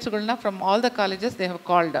ಸ್ಟೂಡೆಂಟ್ಸ್ಗಳನ್ನ from all the colleges they have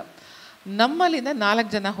called. ನಮ್ಮಲ್ಲಿಂದ 4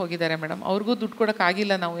 ಜನ ಹೋಗಿದ್ದಾರೆ ಮೇಡಮ್. ಅವ್ರಿಗೂ ದುಡ್ಡು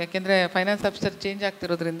ಕೊಡೋಕ್ಕಾಗಿಲ್ಲ ನಾವು, ಯಾಕೆಂದರೆ ಫೈನಾನ್ಸ್ ಆಫೀಸರ್ ಚೇಂಜ್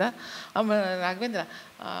ಆಗ್ತಿರೋದ್ರಿಂದ. ರಾಘವೇಂದ್ರ,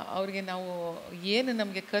 ಅವ್ರಿಗೆ ನಾವು ಏನು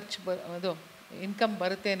ನಮಗೆ ಖರ್ಚು ಅದು ಇನ್ಕಮ್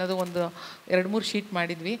ಬರುತ್ತೆ ಅನ್ನೋದು ಒಂದು 2-3 ಶೀಟ್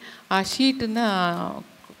ಮಾಡಿದ್ವಿ. ಆ ಶೀಟನ್ನು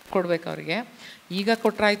ಕೊಡಬೇಕು ಅವರಿಗೆ. ಈಗ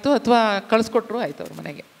ಕೊಟ್ಟರಾಯ್ತು ಅಥವಾ ಕಳಿಸ್ಕೊಟ್ರು ಆಯಿತು ಅವ್ರ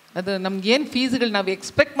ಮನೆಗೆ. ಅದು ನಮ್ಗೇನು ಫೀಸ್ಗಳು ನಾವು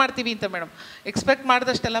ಎಕ್ಸ್ಪೆಕ್ಟ್ ಮಾಡ್ತೀವಿ ಅಂತ ಮೇಡಮ್, ಎಕ್ಸ್ಪೆಕ್ಟ್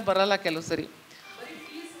ಮಾಡಿದಷ್ಟೆಲ್ಲ ಬರೋಲ್ಲ ಕೆಲವು ಸರಿ.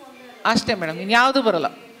 ಅಷ್ಟೇ ಮೇಡಮ್, ಇನ್ಯಾವುದೂ ಬರೋಲ್ಲ,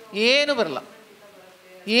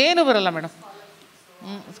 ಏನೂ ಬರೋಲ್ಲ ಮೇಡಮ್.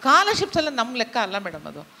 ಸ್ಕಾಲರ್ಶಿಪ್ಸ್ ಎಲ್ಲ ನಮ್ಮ ಲೆಕ್ಕ ಅಲ್ಲ ಮೇಡಮ್,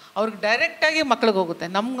 ಅದು ಅವ್ರಿಗೆ ಡೈರೆಕ್ಟಾಗಿ ಮಕ್ಳಿಗೆ ಹೋಗುತ್ತೆ,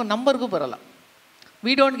 ನಂಬರ್ಗೂ ಬರೋಲ್ಲ.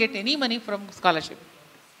 We don't get any money from scholarship.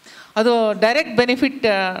 ಅದು ಡೈರೆಕ್ಟ್ ಬೆನಿಫಿಟ್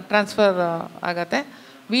ಟ್ರಾನ್ಸ್ಫರ್ ಆಗತ್ತೆ.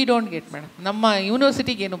 ವಿ ಡೋಂಟ್ ಗೆಟ್ ಮೇಡಮ್, ನಮ್ಮ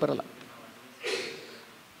ಯೂನಿವರ್ಸಿಟಿಗೆ ಏನೂ ಬರೋಲ್ಲ.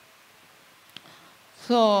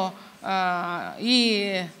 ಸೊ ಈ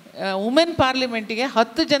ವುಮೆನ್ ಪಾರ್ಲಿಮೆಂಟಿಗೆ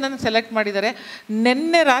 10 ಜನನ ಸೆಲೆಕ್ಟ್ ಮಾಡಿದ್ದಾರೆ.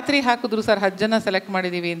 ನಿನ್ನೆ ರಾತ್ರಿ ಹಾಕಿದ್ರು ಸರ್ 10 ಜನ ಸೆಲೆಕ್ಟ್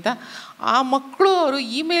ಮಾಡಿದ್ದೀವಿ ಅಂತ. ಆ ಮಕ್ಕಳು ಅವರು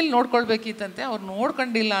ಇಮೇಲ್ ನೋಡ್ಕೊಳ್ಬೇಕಿತ್ತಂತೆ, ಅವ್ರು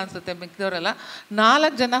ನೋಡ್ಕೊಂಡಿಲ್ಲ ಅನಿಸುತ್ತೆ ಮಿಕ್ಕಿದವರೆಲ್ಲ.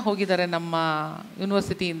 4 ಜನ ಹೋಗಿದ್ದಾರೆ ನಮ್ಮ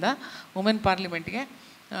ಯೂನಿವರ್ಸಿಟಿಯಿಂದ ವುಮೆನ್ ಪಾರ್ಲಿಮೆಂಟ್ಗೆ.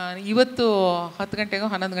 ಇವತ್ತು 10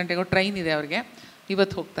 ಗಂಟೆಗೋ 11 ಗಂಟೆಗೋ ಟ್ರೈನ್ ಇದೆ ಅವ್ರಿಗೆ.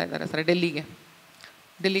 ಇವತ್ತು ಹೋಗ್ತಾ ಇದ್ದಾರೆ ಸರ್ ಡೆಲ್ಲಿಗೆ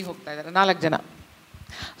ಹೋಗ್ತಾ ಇದ್ದಾರೆ 4 ಜನ.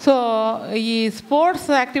 ಸೊ ಈ ಸ್ಪೋರ್ಟ್ಸ್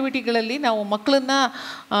ಆ್ಯಕ್ಟಿವಿಟಿಗಳಲ್ಲಿ ನಾವು ಮಕ್ಕಳನ್ನ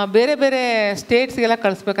ಬೇರೆ ಬೇರೆ ಸ್ಟೇಟ್ಸ್ಗೆಲ್ಲ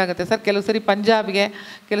ಕಳಿಸ್ಬೇಕಾಗತ್ತೆ ಸರ್. ಕೆಲವು ಸರಿ ಪಂಜಾಬ್ಗೆ,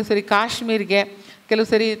 ಕೆಲವು ಸರಿ ಕಾಶ್ಮೀರ್ಗೆ, ಕೆಲವು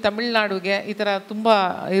ಸರಿ ತಮಿಳ್ನಾಡುಗೆ, ಈ ಥರ ತುಂಬ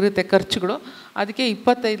ಇರುತ್ತೆ ಖರ್ಚುಗಳು. ಅದಕ್ಕೆ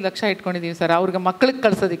 25 ಲಕ್ಷ ಇಟ್ಕೊಂಡಿದ್ದೀವಿ ಸರ್ ಅವ್ರಿಗೆ ಮಕ್ಕಳಿಗೆ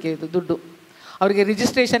ಕಳಿಸೋದಕ್ಕೆ. ಇದು ದುಡ್ಡು ಅವರಿಗೆ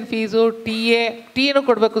ರಿಜಿಸ್ಟ್ರೇಷನ್ ಫೀಸು, ಟಿಎನೂ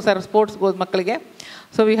ಕೊಡಬೇಕು ಸರ್ ಸ್ಪೋರ್ಟ್ಸ್ಗೆ ಹೋದ ಮಕ್ಕಳಿಗೆ.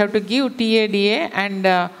 So we have to give TADA and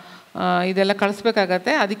ಇದೆಲ್ಲ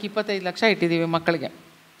ಕಳಿಸ್ಬೇಕಾಗತ್ತೆ. ಅದಕ್ಕೆ 25 ಲಕ್ಷ ಇಟ್ಟಿದ್ದೀವಿ ಮಕ್ಕಳಿಗೆ.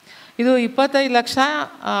 ಇದು 25 ಲಕ್ಷ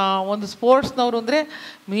ಒಂದು ಸ್ಪೋರ್ಟ್ಸ್ನವರು ಅಂದರೆ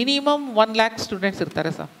ಮಿನಿಮಮ್ 1 lakh ಸ್ಟೂಡೆಂಟ್ಸ್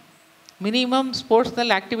ಇರ್ತಾರೆ ಸರ್. ಮಿನಿಮಮ್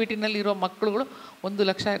ಸ್ಪೋರ್ಟ್ಸ್ನಲ್ಲಿ ಆ್ಯಕ್ಟಿವಿಟಿನಲ್ಲಿ ಇರೋ ಮಕ್ಕಳುಗಳು 1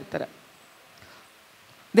 ಲಕ್ಷ ಇರ್ತಾರೆ.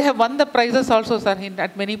 They have won the prices also sir in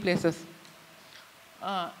at many places.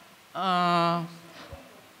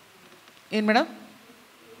 ಏನು ಮೇಡಮ್?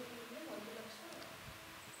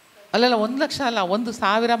 ಅಲ್ಲಲ್ಲ, 1 ಲಕ್ಷ ಅಲ್ಲ,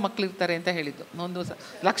 1,000 ಮಕ್ಕಳಿರ್ತಾರೆ ಅಂತ ಹೇಳಿದ್ದು. 1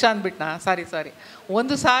 ಲಕ್ಷ ಅಂದ್ಬಿಟ್ನಾ? ಸಾರಿ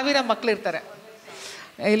 1,000 ಮಕ್ಕಳಿರ್ತಾರೆ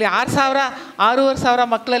ಇಲ್ಲಿ. 6,000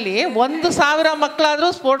 ಮಕ್ಕಳಲ್ಲಿ 1,000 ಮಕ್ಕಳಾದರೂ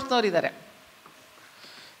ಸ್ಪೋರ್ಟ್ಸ್ನವ್ರು ಇದ್ದಾರೆ.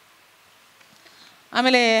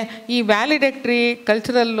 ಆಮೇಲೆ ಈ ವ್ಯಾಲಿಡೆಕ್ಟ್ರಿ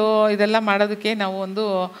ಕಲ್ಚರಲ್ಲು ಇದೆಲ್ಲ ಮಾಡೋದಕ್ಕೆ ನಾವು ಒಂದು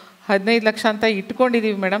 15 ಲಕ್ಷ ಅಂತ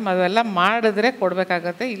ಇಟ್ಕೊಂಡಿದ್ದೀವಿ ಮೇಡಮ್. ಅವೆಲ್ಲ ಮಾಡಿದ್ರೆ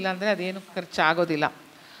ಕೊಡಬೇಕಾಗತ್ತೆ, ಇಲ್ಲಾಂದರೆ ಅದೇನು ಖರ್ಚಾಗೋದಿಲ್ಲ.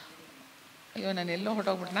 ಅಯ್ಯೋ, ನಾನು ಎಲ್ಲೋ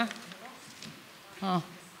ಹೊರಟೋಗ್ಬಿಟ್ನಾ? ಹಾಂ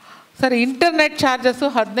ಸರ್, ಇಂಟರ್ನೆಟ್ ಚಾರ್ಜಸ್ಸು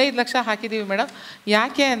 15 ಲಕ್ಷ ಹಾಕಿದ್ದೀವಿ ಮೇಡಮ್.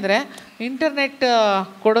 ಯಾಕೆ ಅಂದರೆ ಇಂಟರ್ನೆಟ್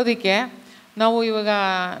ಕೊಡೋದಕ್ಕೆ ನಾವು ಇವಾಗ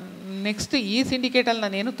ನೆಕ್ಸ್ಟ್ ಈ ಸಿಂಡಿಕೇಟಲ್ಲಿ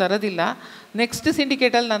ನಾನೇನು ತರೋದಿಲ್ಲ. ನೆಕ್ಸ್ಟ್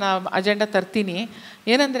ಸಿಂಡಿಕೇಟಲ್ಲಿ ನಾನು ಅಜೆಂಡಾ ತರ್ತೀನಿ.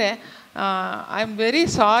 ಏನಂದರೆ I am very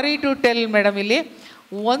sorry to tell madam, ಇಲ್ಲಿ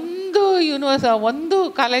ಒಂದು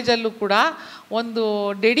ಕಾಲೇಜಲ್ಲೂ ಕೂಡ ಒಂದು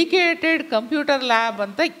ಡೆಡಿಕೇಟೆಡ್ ಕಂಪ್ಯೂಟರ್ ಲ್ಯಾಬ್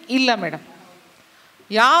ಅಂತ ಇಲ್ಲ ಮೇಡಮ್.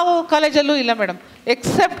 ಯಾವ ಕಾಲೇಜಲ್ಲೂ ಇಲ್ಲ ಮೇಡಮ್,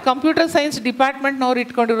 ಎಕ್ಸೆಪ್ಟ್ ಕಂಪ್ಯೂಟರ್ ಸೈನ್ಸ್ ಡಿಪಾರ್ಟ್ಮೆಂಟ್ನವ್ರು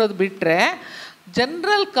ಇಟ್ಕೊಂಡಿರೋದು ಬಿಟ್ಟರೆ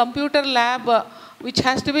general computer lab which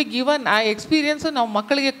has to be given, ಆ ಎಕ್ಸ್ಪೀರಿಯೆನ್ಸು ನಾವು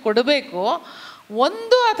ಮಕ್ಕಳಿಗೆ ಕೊಡಬೇಕು.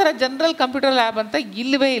 ಒಂದು ಆ ಥರ ಜನರಲ್ ಕಂಪ್ಯೂಟರ್ ಲ್ಯಾಬ್ ಅಂತ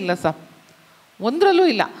ಇಲ್ಲವೇ ಇಲ್ಲ ಸರ್, ಒಂದರಲ್ಲೂ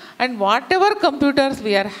ಇಲ್ಲ. And what ever computers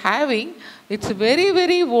we are having, it's very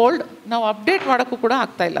very old. ನಾವು ಅಪ್ಡೇಟ್ ಮಾಡೋಕ್ಕೂ ಕೂಡ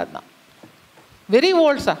ಆಗ್ತಾಯಿಲ್ಲ ಅದನ್ನ. ವೆರಿ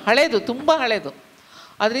ಓಲ್ಡ್ ಸರ್, ಹಳೇದು, ತುಂಬ ಹಳೇದು.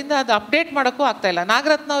 ಅದರಿಂದ ಅದು ಅಪ್ಡೇಟ್ ಮಾಡೋಕ್ಕೂ ಆಗ್ತಾಯಿಲ್ಲ.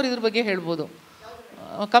 ನಾಗರತ್ನ ಅವ್ರು ಇದ್ರ ಬಗ್ಗೆ ಹೇಳ್ಬೋದು,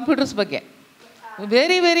 ಕಂಪ್ಯೂಟರ್ಸ್ ಬಗ್ಗೆ.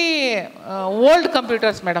 Very very old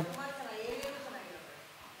computers madam.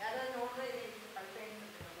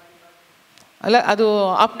 ಅಲ್ಲ, ಅದು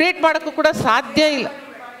ಅಪ್ಡೇಟ್ ಮಾಡೋಕ್ಕೂ ಕೂಡ ಸಾಧ್ಯ ಇಲ್ಲ.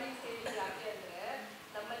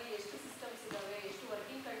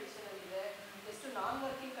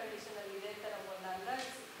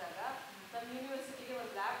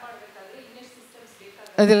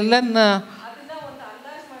 ಅದೆಲ್ಲ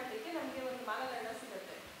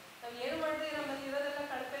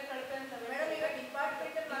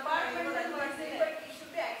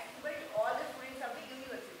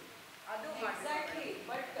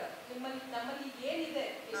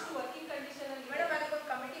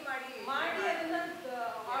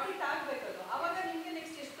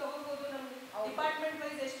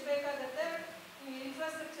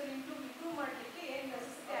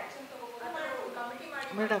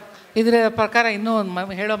ಮೇಡಮ್ ಇದರ ಪ್ರಕಾರ ಇನ್ನೂ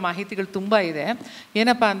ಹೇಳೋ ಮಾಹಿತಿಗಳು ತುಂಬ ಇದೆ.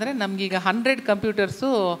 ಏನಪ್ಪ ಅಂದರೆ ನಮಗೀಗ 100 ಕಂಪ್ಯೂಟರ್ಸು,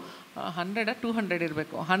 200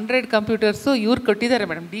 ಇರಬೇಕು, 100 ಕಂಪ್ಯೂಟರ್ಸು ಇವ್ರು ಕೊಟ್ಟಿದ್ದಾರೆ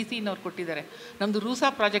ಮೇಡಮ್, DC-ನವ್ರು ಕೊಟ್ಟಿದ್ದಾರೆ. ನಮ್ಮದು ರೂಸಾ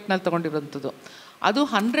ಪ್ರಾಜೆಕ್ಟ್ನಲ್ಲಿ ತೊಗೊಂಡಿರೋಂಥದ್ದು. ಅದು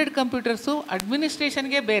 100 ಕಂಪ್ಯೂಟರ್ಸು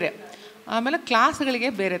ಅಡ್ಮಿನಿಸ್ಟ್ರೇಷನ್ಗೆ ಬೇರೆ, ಆಮೇಲೆ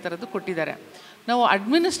ಕ್ಲಾಸ್ಗಳಿಗೆ ಬೇರೆ ಥರದ್ದು ಕೊಟ್ಟಿದ್ದಾರೆ. ನಾವು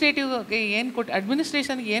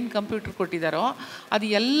ಅಡ್ಮಿನಿಸ್ಟ್ರೇಷನ್ಗೆ ಏನು ಕಂಪ್ಯೂಟರ್ ಕೊಟ್ಟಿದ್ದಾರೋ ಅದು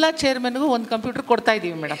ಎಲ್ಲ ಚೇರ್ಮನ್ಗೂ ಒಂದು ಕಂಪ್ಯೂಟರ್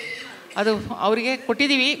ಕೊಡ್ತಾಯಿದ್ದೀವಿ ಮೇಡಮ್. ಅದು ಅವರಿಗೆ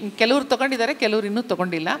ಕೊಟ್ಟಿದ್ದೀವಿ. ಕೆಲವ್ರು ತೊಗೊಂಡಿದ್ದಾರೆ, ಕೆಲವ್ರು ಇನ್ನೂ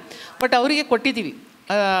ತೊಗೊಂಡಿಲ್ಲ, ಬಟ್ ಅವರಿಗೆ ಕೊಟ್ಟಿದ್ದೀವಿ.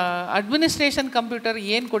 ಅಡ್ಮಿನಿಸ್ಟ್ರೇಷನ್ ಕಂಪ್ಯೂಟರ್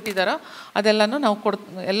ಏನು ಕೊಟ್ಟಿದ್ದಾರೋ ಅದೆಲ್ಲನೂ ನಾವು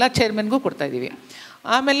ಎಲ್ಲ ಚೇರ್ಮನ್ಗೂ ಕೊಡ್ತಾಯಿದ್ದೀವಿ.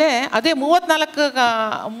 ಆಮೇಲೆ ಅದೇ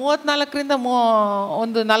 34ರಿಂದ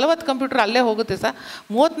ಒಂದು 40 ಕಂಪ್ಯೂಟರ್ ಅಲ್ಲೇ ಹೋಗುತ್ತೆ ಸರ್.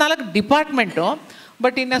 34 ಡಿಪಾರ್ಟ್ಮೆಂಟು,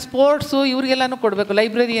 ಬಟ್ ಇನ್ನು ಸ್ಪೋರ್ಟ್ಸು ಇವ್ರಿಗೆಲ್ಲನೂ ಕೊಡಬೇಕು,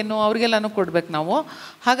 ಲೈಬ್ರರಿಯನ್ನು ಅವ್ರಿಗೆಲ್ಲನೂ ಕೊಡಬೇಕು ನಾವು.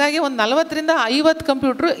 ಹಾಗಾಗಿ ಒಂದು 40ರಿಂದ 50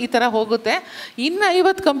 ಕಂಪ್ಯೂಟ್ರು ಈ ಥರ ಹೋಗುತ್ತೆ. ಇನ್ನು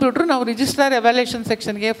 50 ಕಂಪ್ಯೂಟ್ರು ನಾವು ರಿಜಿಸ್ಟ್ರಾರ್ ಎವ್ಯಾಲ್ಯೂಯೇಷನ್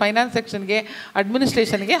ಸೆಕ್ಷನ್ಗೆ, ಫೈನಾನ್ಸ್ ಸೆಕ್ಷನ್ಗೆ,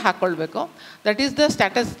 ಅಡ್ಮಿನಿಸ್ಟ್ರೇಷನ್ಗೆ ಹಾಕ್ಕೊಳ್ಬೇಕು. That is the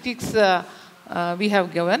statistics we have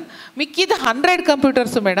given. ಮಿಕ್ಕಿದ 100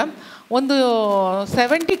 ಕಂಪ್ಯೂಟರ್ಸು ಮೇಡಮ್, ಒಂದು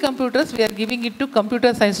 70 computers we are giving it to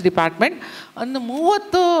computer science department. ಒಂದು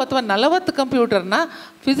 30 ಅಥವಾ 40 ಕಂಪ್ಯೂಟರ್ನ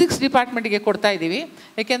ಫಿಸಿಕ್ಸ್ ಡಿಪಾರ್ಟ್ಮೆಂಟಿಗೆ ಕೊಡ್ತಾಯಿದ್ದೀವಿ.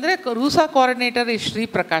 ಏಕೆಂದರೆ ರೂಸಾ ಕೋಆರ್ಡಿನೇಟರ್ ಶ್ರೀ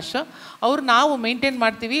ಪ್ರಕಾಶ್ ಅವರು ನಾವು ಮೇಂಟೈನ್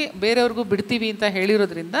ಮಾಡ್ತೀವಿ, ಬೇರೆಯವ್ರಿಗೂ ಬಿಡ್ತೀವಿ ಅಂತ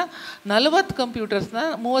ಹೇಳಿರೋದ್ರಿಂದ 40 ಕಂಪ್ಯೂಟರ್ಸ್ನ,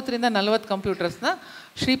 30ರಿಂದ 40 ಕಂಪ್ಯೂಟರ್ಸ್ನ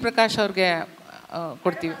ಶ್ರೀ ಪ್ರಕಾಶ್ ಅವ್ರಿಗೆ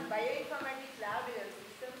ಕೊಡ್ತೀವಿ.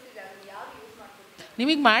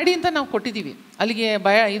 ನಿಮಗೆ ಮಾಡಿ ಅಂತ ನಾವು ಕೊಟ್ಟಿದ್ದೀವಿ. ಅಲ್ಲಿಗೆ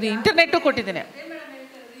ಇದು ಇಂಟರ್ನೆಟ್ಟು ಕೊಟ್ಟಿದ್ದೇನೆ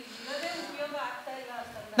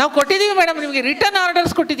ನಾವು ಕೊಟ್ಟಿದ್ದೀವಿ ಮೇಡಮ್. ನಿಮಗೆ ರಿಟರ್ನ್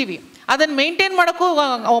ಆರ್ಡರ್ಸ್ ಕೊಟ್ಟಿದ್ದೀವಿ, ಅದನ್ನು ಮೇಂಟೈನ್ ಮಾಡೋಕ್ಕೂ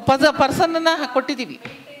ಪರ್ಸನ್ನ ಕೊಟ್ಟಿದ್ದೀವಿ.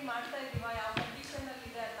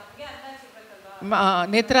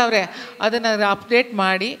 ನೇತ್ರ ಅವರೇ, ಅದನ್ನು ಅಪ್ಡೇಟ್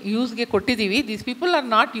ಮಾಡಿ ಯೂಸ್ಗೆ ಕೊಟ್ಟಿದ್ದೀವಿ. These people are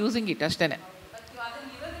not using it ಅಷ್ಟೇ.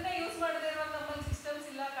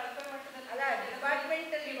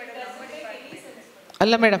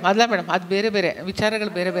 ಅಲ್ಲ ಮೇಡಮ್, ಅದು ಬೇರೆ ಬೇರೆ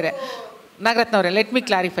ವಿಚಾರಗಳು, ಬೇರೆ ಬೇರೆ. ನಾಗರತ್ನ ಅವರೇ, ಲೆಟ್ ಮಿ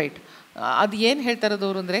ಕ್ಲಾರಿಫೈಡ್. ಅದು ಏನು ಹೇಳ್ತಾ ಇರೋದು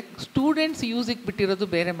ಅವರು ಅಂದರೆ, ಸ್ಟೂಡೆಂಟ್ಸ್ ಯೂಸಿಗೆ ಬಿಟ್ಟಿರೋದು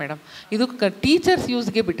ಬೇರೆ ಮೇಡಮ್, ಇದು ಟೀಚರ್ಸ್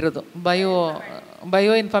ಯೂಸ್ಗೆ ಬಿಟ್ಟಿರೋದು.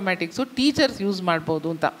 ಬಯೋ ಇನ್ಫಾರ್ಮ್ಯಾಟಿಕ್ಸು ಟೀಚರ್ಸ್ ಯೂಸ್ ಮಾಡ್ಬೋದು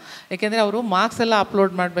ಅಂತ. ಏಕೆಂದರೆ ಅವರು ಮಾರ್ಕ್ಸ್ ಎಲ್ಲ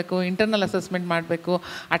ಅಪ್ಲೋಡ್ ಮಾಡಬೇಕು, ಇಂಟರ್ನಲ್ ಅಸೆಸ್ಮೆಂಟ್ ಮಾಡಬೇಕು,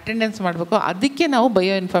 ಅಟೆಂಡೆನ್ಸ್ ಮಾಡಬೇಕು. ಅದಕ್ಕೆ ನಾವು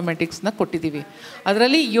ಬಯೋ ಇನ್ಫಾರ್ಮ್ಯಾಟಿಕ್ಸ್ನ ಕೊಟ್ಟಿದ್ದೀವಿ.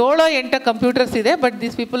 ಅದರಲ್ಲಿ 7-8 ಕಂಪ್ಯೂಟರ್ಸ್ ಇದೆ, but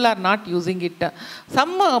these people are not using it.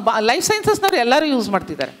 Life ಸೈನ್ಸಸ್ನವ್ರು ಎಲ್ಲರೂ ಯೂಸ್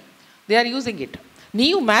ಮಾಡ್ತಿದ್ದಾರೆ, ದೇ ಆರ್ ಯೂಸಿಂಗ್ ಇಟ್.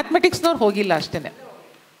 ನೀವು ಮ್ಯಾಥಮೆಟಿಕ್ಸ್ನವ್ರು ಹೋಗಿಲ್ಲ ಅಷ್ಟೇ.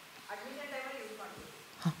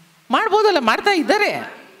 ಮಾಡ್ಬೋದಲ್ಲ, ಮಾಡ್ತಾ ಇದ್ದಾರೆ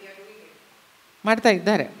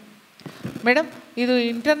ಮೇಡಮ್. ಇದು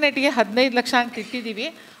ಇಂಟರ್ನೆಟ್ಗೆ 15 ಲಕ್ಷ ಅಂತ ಇಟ್ಟಿದ್ದೀವಿ.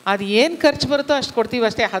 ಅದು ಏನು ಖರ್ಚು ಬರುತ್ತೋ ಅಷ್ಟು ಕೊಡ್ತೀವಿ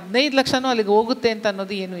ಅಷ್ಟೇ. 15 ಲಕ್ಷನೂ ಅಲ್ಲಿಗೆ ಹೋಗುತ್ತೆ ಅಂತ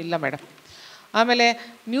ಅನ್ನೋದು ಏನೂ ಇಲ್ಲ ಮೇಡಮ್. ಆಮೇಲೆ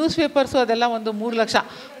ನ್ಯೂಸ್ ಪೇಪರ್ಸು ಅದೆಲ್ಲ ಒಂದು 3 ಲಕ್ಷ.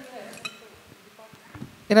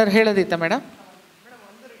 ಏನಾದ್ರು ಹೇಳೋದಿತ್ತ ಮೇಡಮ್?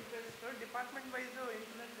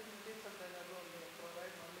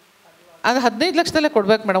 ಅದು 15 ಲಕ್ಷದಲ್ಲೇ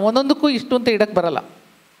ಕೊಡ್ಬೇಕು ಮೇಡಮ್. ಒಂದೊಂದಕ್ಕೂ ಇಷ್ಟು ಅಂತ ಇಡಕ್ಕೆ ಬರಲ್ಲ.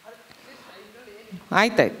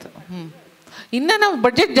 ಆಯ್ತಾಯ್ತು. ಇನ್ನು ನಾವು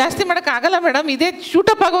ಬಡ್ಜೆಟ್ ಜಾಸ್ತಿ ಮಾಡೋಕ್ಕಾಗಲ್ಲ ಮೇಡಮ್, ಇದೇ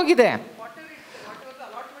ಶೂಟಪ್ ಆಗೋಗಿದೆ.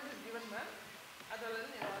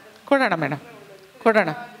 ಕೊಡೋಣ ಮೇಡಮ್, ಕೊಡೋಣ.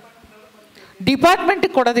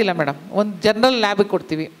 ಡಿಪಾರ್ಟ್ಮೆಂಟಿಗೆ ಕೊಡೋದಿಲ್ಲ ಮೇಡಮ್, ಒಂದು ಜನರಲ್ ಲ್ಯಾಬಿಗೆ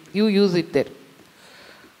ಕೊಡ್ತೀವಿ. You use it there.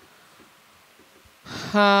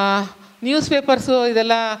 News papers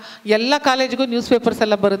ಇದೆಲ್ಲ ಎಲ್ಲ ಕಾಲೇಜಿಗೂ ನ್ಯೂಸ್ ಪೇಪರ್ಸ್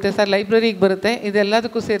ಎಲ್ಲ ಬರುತ್ತೆ ಸರ್, ಲೈಬ್ರರಿಗೆ ಬರುತ್ತೆ.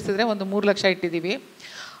 ಇದೆಲ್ಲದಕ್ಕೂ ಸೇರಿಸಿದ್ರೆ ಒಂದು 3 ಲಕ್ಷ ಇಟ್ಟಿದ್ದೀವಿ.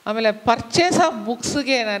 ಆಮೇಲೆ ಪರ್ಚೇಸ್ ಆಫ್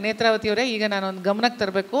ಬುಕ್ಸ್ಗೆ ನೇತ್ರಾವತಿಯವರೇ ಈಗ ನಾನೊಂದು ಗಮನಕ್ಕೆ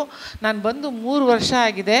ತರಬೇಕು. ನಾನು ಬಂದು 3 ವರ್ಷ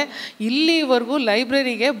ಆಗಿದೆ, ಇಲ್ಲಿವರೆಗೂ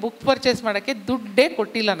ಲೈಬ್ರರಿಗೆ ಬುಕ್ ಪರ್ಚೇಸ್ ಮಾಡೋಕ್ಕೆ ದುಡ್ಡೇ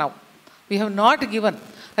ಕೊಟ್ಟಿಲ್ಲ ನಾವು. We have not given.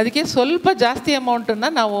 ಅದಕ್ಕೆ ಸ್ವಲ್ಪ ಜಾಸ್ತಿ ಅಮೌಂಟನ್ನು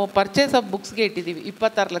ನಾವು ಪರ್ಚೇಸ್ ಆಫ್ ಬುಕ್ಸ್ಗೆ ಇಟ್ಟಿದ್ದೀವಿ,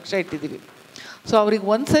 26 ಲಕ್ಷ ಇಟ್ಟಿದ್ದೀವಿ. ಸೊ ಅವ್ರಿಗೆ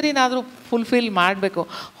ಒಂದು ಸರಿನಾದರೂ ಫುಲ್ಫಿಲ್ ಮಾಡಬೇಕು.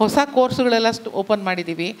 ಹೊಸ ಕೋರ್ಸುಗಳೆಲ್ಲ ಓಪನ್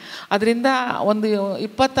ಮಾಡಿದ್ದೀವಿ, ಅದರಿಂದ ಒಂದು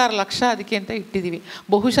 26 ಲಕ್ಷ ಅದಕ್ಕೆ ಅಂತ ಇಟ್ಟಿದ್ದೀವಿ.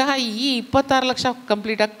 ಬಹುಶಃ ಈ 26 ಲಕ್ಷ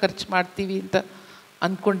ಕಂಪ್ಲೀಟಾಗಿ ಖರ್ಚು ಮಾಡ್ತೀವಿ ಅಂತ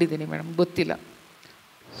ಅಂದ್ಕೊಂಡಿದ್ದೀನಿ ಮೇಡಮ್, ಗೊತ್ತಿಲ್ಲ.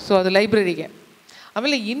 ಸೊ ಅದು ಲೈಬ್ರರಿಗೆ.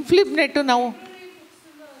 ಆಮೇಲೆ ಇನ್ಫ್ಲಿಬ್ನೆಟ್ಟು ನಾವು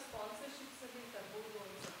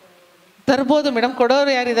ತರ್ಬೋದು ಮೇಡಮ್.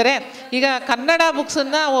 ಕೊಡೋರು ಯಾರಿದ್ದಾರೆ? ಈಗ ಕನ್ನಡ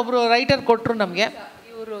ಬುಕ್ಸನ್ನು ಒಬ್ಬರು ರೈಟರ್ ಕೊಟ್ಟರು ನಮಗೆ.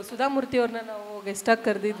 ಇವರು ಸುಧಾಮೂರ್ತಿ ಅವ್ರನ್ನ ನಾವು ಗೆಸ್ಟಾಗಿ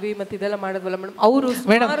ಕರೆದಿದ್ವಿ ಮತ್ತು ಇದೆಲ್ಲ ಮಾಡಿದ್ವಲ್ಲ ಮೇಡಮ್. ಅವರು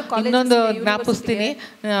ಮೇಡಮ್ ಇನ್ನೊಂದು ಜ್ಞಾಪಿಸ್ತೀನಿ,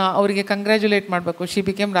 ಅವರಿಗೆ ಕಂಗ್ರ್ಯಾಚುಲೇಟ್ ಮಾಡಬೇಕು. She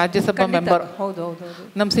became Rajya Sabha member. ಹೌದು ಹೌದು ಹೌದು.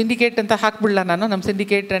 ನಮ್ಮ ಸಿಂಡಿಕೇಟ್ ಅಂತ ಹಾಕ್ಬಿಡಲ್ಲ ನಾನು, ನಮ್ಮ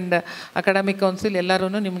ಸಿಂಡಿಕೇಟ್ ಆ್ಯಂಡ್ ಅಕಾಡೆಮಿಕ್ ಕೌನ್ಸಿಲ್ ಎಲ್ಲರೂ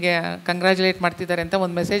ನಿಮಗೆ ಕಂಗ್ರ್ಯಾಚುಲೇಟ್ ಮಾಡ್ತಿದ್ದಾರೆ ಅಂತ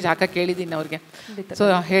ಒಂದು ಮೆಸೇಜ್ ಹಾಕಕ್ಕೆ ಹೇಳಿದ್ದೀನಿ ಅವ್ರಿಗೆ. ಸೊ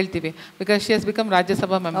ಹೇಳ್ತೀವಿ, because she has become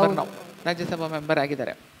Rajya Sabha member. ನಾವು ರಾಜ್ಯಸಭಾ ಮೆಂಬರ್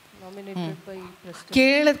ಆಗಿದ್ದಾರೆ.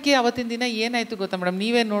 ಕೇಳೋದಕ್ಕೆ ಅವತ್ತಿನ ದಿನ ಏನಾಯ್ತು ಗೊತ್ತಾ ಮೇಡಮ್,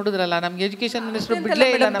 ನೀವೇ ನೋಡಿದ್ರಲ್ಲ, ನಮ್ಗೆ ಎಜುಕೇಶನ್ ಮಿನಿಸ್ಟರ್ ಬಿಡಲೇ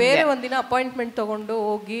ಇಲ್ಲ. ಬೇರೆ ಒಂದಿನ ಅಪಾಯಿಂಟ್ಮೆಂಟ್ ತಗೊಂಡು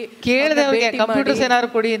ಹೋಗಿ ಕೇಳಿದೆ ಅವ್ರಿಗೆ, ಕಂಪ್ಯೂಟರ್ಸ್ ಏನಾದ್ರು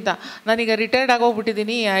ಕೊಡಿ ಅಂತ. ನಾನೀಗ retired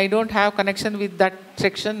ಆಗೋಗ್ಬಿಟ್ಟಿದ್ದೀನಿ, I don't have connection with that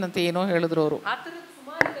section ಅಂತ ಏನೋ ಹೇಳಿದ್ರು ಅವರು.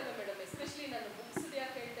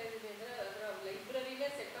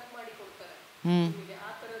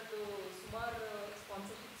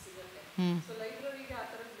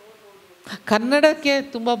 ಕನ್ನಡಕ್ಕೆ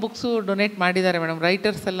ತುಂಬ ಬುಕ್ಸು ಡೊನೇಟ್ ಮಾಡಿದ್ದಾರೆ ಮೇಡಮ್.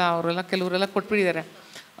 ರೈಟರ್ಸ್ ಎಲ್ಲ ಅವರೆಲ್ಲ ಕೆಲವರೆಲ್ಲ ಕೊಟ್ಬಿಟ್ಟಿದ್ದಾರೆ.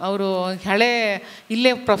 ಅವರು ಹಳೆ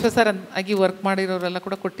ಇಲ್ಲೇ ಪ್ರೊಫೆಸರ್ ಆಗಿ ವರ್ಕ್ ಮಾಡಿರೋರೆಲ್ಲ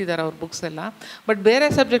ಕೂಡ ಕೊಟ್ಟಿದ್ದಾರೆ ಅವ್ರ ಬುಕ್ಸ್ ಎಲ್ಲ. ಬಟ್ ಬೇರೆ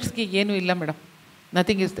ಸಬ್ಜೆಕ್ಟ್ಸ್ಗೆ ಏನೂ ಇಲ್ಲ ಮೇಡಮ್,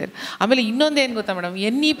 ನಥಿಂಗ್ ಇಸ್ ದೇರ್. ಆಮೇಲೆ ಇನ್ನೊಂದು ಏನು ಗೊತ್ತಾ ಮೇಡಮ್,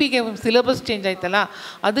 NEPಗೆ ಸಿಲೆಬಸ್ ಚೇಂಜ್ ಆಯ್ತಲ್ಲ,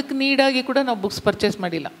 ಅದಕ್ಕೆ ನೀಡಾಗಿ ಕೂಡ ನಾವು ಬುಕ್ಸ್ ಪರ್ಚೇಸ್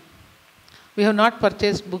ಮಾಡಿಲ್ಲ. We have not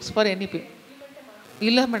purchase books for NEP.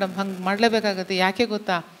 ಇಲ್ಲ ಮೇಡಮ್, ಹಂಗೆ ಮಾಡಲೇಬೇಕಾಗತ್ತೆ. ಯಾಕೆ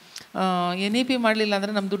ಗೊತ್ತಾ, NEP ಮಾಡಲಿಲ್ಲ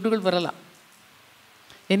ಅಂದರೆ ನಮ್ಮ ದುಡ್ಡುಗಳು ಬರೋಲ್ಲ.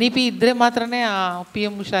 NEP ಇದ್ದರೆ ಮಾತ್ರ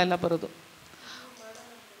PM ಉಷಾ ಎಲ್ಲ ಬರೋದು.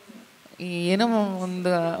 ಏನೋ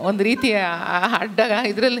ಒಂದು ರೀತಿಯ ಅಡ್ಡ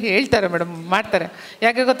ಇದರಲ್ಲಿ ಹೇಳ್ತಾರೆ ಮೇಡಮ್, ಮಾಡ್ತಾರೆ.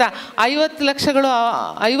 ಯಾಕೆ ಗೊತ್ತಾ, 50 ಲಕ್ಷಗಳು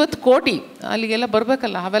 50 ಕೋಟಿ ಅಲ್ಲಿಗೆಲ್ಲ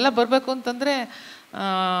ಬರಬೇಕಲ್ಲ. ಅವೆಲ್ಲ ಬರಬೇಕು ಅಂತಂದರೆ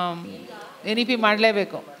NEP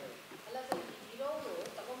ಮಾಡಲೇಬೇಕು.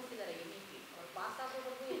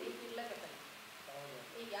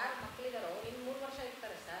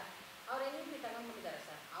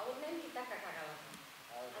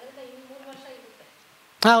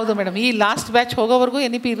 ಹೌದು ಮೇಡಮ್, ಈ ಲಾಸ್ಟ್ ಬ್ಯಾಚ್ ಹೋಗೋವರೆಗೂ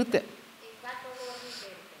NEP ಇರುತ್ತೆ.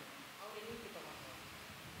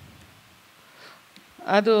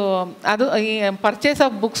 ಅದು ಅದು ಈ ಪರ್ಚೇಸ್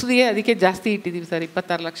ಆಫ್ ಬುಕ್ಸ್ಗೆ ಅದಕ್ಕೆ ಜಾಸ್ತಿ ಇಟ್ಟಿದ್ದೀವಿ ಸರ್,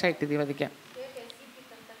 26 ಲಕ್ಷ ಇಟ್ಟಿದ್ದೀವಿ ಅದಕ್ಕೆ.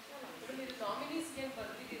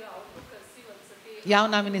 ಯಾವ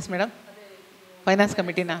nominees madam? Finance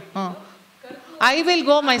ಕಮಿಟಿನಾ? I will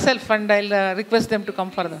go my self and I request them to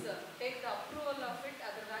come for the.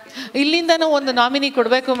 ಇಲ್ಲಿಂದನೂ ಒಂದು ನಾಮಿನಿ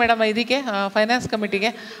ಕೊಡಬೇಕು ಮೇಡಮ್ ಇದಕ್ಕೆ, ಫೈನಾನ್ಸ್ ಕಮಿಟಿಗೆ.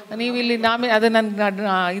 ನೀವು ಇಲ್ಲಿ ಅದು ನಾನು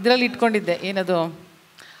ಇದರಲ್ಲಿ ಇಟ್ಕೊಂಡಿದ್ದೆ, ಏನದು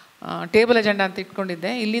ಟೇಬಲ್ ಅಜೆಂಡಾ ಅಂತ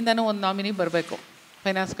ಇಟ್ಕೊಂಡಿದ್ದೆ. ಇಲ್ಲಿಂದನೂ ಒಂದು ನಾಮಿನಿ ಬರಬೇಕು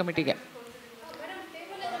ಫೈನಾನ್ಸ್ ಕಮಿಟಿಗೆ.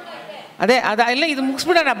 ಅದೇ ಎಲ್ಲ ಇದು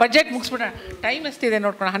ಮುಗಿಸ್ಬಿಡೋಣ, ಬಜೆಟ್ ಮುಗಿಸ್ಬಿಡೋಣ. ಟೈಮ್ ಎಷ್ಟಿದೆ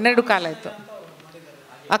ನೋಡ್ಕೊಳ್ಳೋಣ, 12 ಕಾಲ ಆಯಿತು.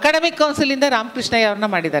 ಅಕಾಡೆಮಿಕ್ ಕೌನ್ಸಿಲಿಂದ ರಾಮಕೃಷ್ಣಯ್ಯ ಅವ್ರನ್ನ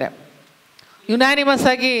ಮಾಡಿದ್ದಾರೆ, ಯುನಾನಿಮಸ್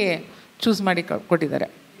ಆಗಿ ಚೂಸ್ ಮಾಡಿ ಕೊಟ್ಟಿದ್ದಾರೆ.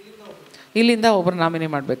 ಇಲ್ಲಿಂದ ಒಬ್ಬರು ನಾಮಿನಿ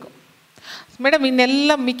ಮಾಡಬೇಕು ಮೇಡಮ್.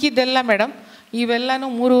 ಇನ್ನೆಲ್ಲ ಮಿಕ್ಕಿದ್ದೆಲ್ಲ ಮೇಡಮ್ ಇವೆಲ್ಲನೂ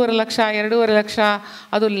 3.5 ಲಕ್ಷ 2.5 ಲಕ್ಷ,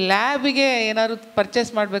 ಅದು ಲ್ಯಾಬಿಗೆ ಏನಾದ್ರು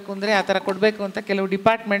ಪರ್ಚೇಸ್ ಮಾಡಬೇಕು ಅಂದರೆ ಆ ಥರ ಕೊಡಬೇಕು ಅಂತ ಕೆಲವು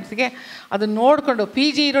ಡಿಪಾರ್ಟ್ಮೆಂಟ್ಸ್ಗೆ ಅದು ನೋಡಿಕೊಂಡು,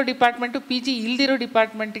 PG ಇರೋ ಡಿಪಾರ್ಟ್ಮೆಂಟು, PG ಇಲ್ದಿರೋ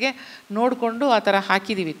ಡಿಪಾರ್ಟ್ಮೆಂಟ್ಗೆ ನೋಡಿಕೊಂಡು ಆ ಥರ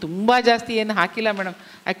ಹಾಕಿದ್ದೀವಿ. ತುಂಬ ಜಾಸ್ತಿ ಏನು ಹಾಕಿಲ್ಲ ಮೇಡಮ್.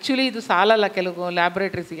 ಆ್ಯಕ್ಚುಲಿ ಇದು ಸಾಲಲ್ಲ ಕೆಲವು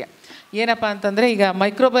ಲ್ಯಾಬ್ರೇಟ್ರೀಸಿಗೆ. ಏನಪ್ಪ ಅಂತಂದರೆ, ಈಗ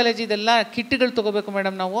ಮೈಕ್ರೋಬಯಾಲಜಿದೆಲ್ಲ ಕಿಟ್ಗಳು ತೊಗೋಬೇಕು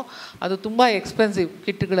ಮೇಡಮ್ ನಾವು. ಅದು ತುಂಬ ಎಕ್ಸ್ಪೆನ್ಸಿವ್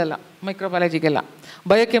ಕಿಟ್ಗಳೆಲ್ಲ ಮೈಕ್ರೋಬಯಾಲಜಿಗೆಲ್ಲ.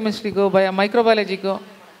 ಬಯೋಕೆಮಿಸ್ಟ್ರಿಗೂ ಮೈಕ್ರೋಬಯಾಲಜಿಗೂ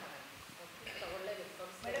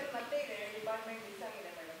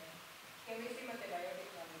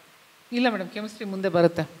ಇಲ್ಲ ಮೇಡಮ್. ಕೆಮಿಸ್ಟ್ರಿ ಮುಂದೆ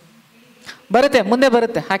ಬರುತ್ತೆ ಮುಂದೆ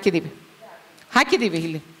ಬರುತ್ತೆ. ಹಾಕಿದ್ದೀವಿ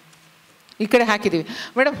ಇಲ್ಲಿ ಈ ಕಡೆ ಹಾಕಿದ್ದೀವಿ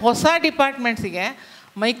ಮೇಡಮ್. ಹೊಸ ಡಿಪಾರ್ಟ್ಮೆಂಟ್ಸಿಗೆ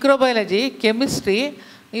ಮೈಕ್ರೋಬಯಾಲಜಿ, ಕೆಮಿಸ್ಟ್ರಿ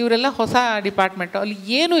ಇವರೆಲ್ಲ ಹೊಸ ಡಿಪಾರ್ಟ್ಮೆಂಟು. ಅಲ್ಲಿ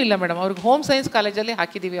ಏನೂ ಇಲ್ಲ ಮೇಡಮ್. ಅವ್ರಿಗೆ ಹೋಮ್ ಸೈನ್ಸ್ ಕಾಲೇಜಲ್ಲಿ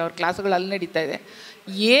ಹಾಕಿದ್ದೀವಿ, ಅವ್ರ ಕ್ಲಾಸ್ಗಳು ಅಲ್ಲಿ ನಡೀತಾ ಇದೆ.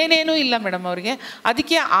 ಏನೇನೂ ಇಲ್ಲ ಮೇಡಮ್ ಅವ್ರಿಗೆ.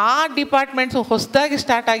 ಅದಕ್ಕೆ ಆ ಡಿಪಾರ್ಟ್ಮೆಂಟ್ಸು ಹೊಸದಾಗಿ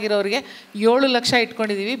ಸ್ಟಾರ್ಟ್ ಆಗಿರೋರಿಗೆ 7 ಲಕ್ಷ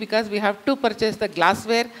ಇಟ್ಕೊಂಡಿದ್ದೀವಿ. Because we have to purchase the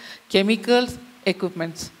glassware, chemicals,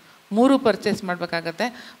 equipments 3 purchase ಮಾಡಬೇಕಾಗತ್ತೆ.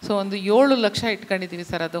 ಸೊ ಒಂದು 7 ಲಕ್ಷ ಇಟ್ಕೊಂಡಿದ್ದೀವಿ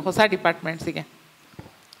ಸರ್, ಅದು ಹೊಸ ಡಿಪಾರ್ಟ್ಮೆಂಟ್ಸಿಗೆ,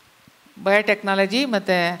 ಬಯೋಟೆಕ್ನಾಲಜಿ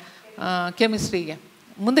ಮತ್ತು ಕೆಮಿಸ್ಟ್ರಿಗೆ.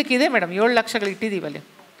 ಮುಂದಕ್ಕಿದೆ ಮೇಡಮ್, 7 ಲಕ್ಷಗಳು ಇಟ್ಟಿದ್ದೀವಿ ಅಲ್ಲಿ.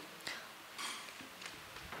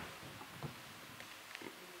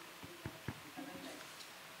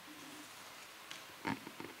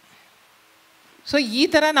 ಸೊ ಈ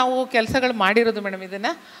ಥರ ನಾವು ಕೆಲಸಗಳು ಮಾಡಿರೋದು ಮೇಡಮ್.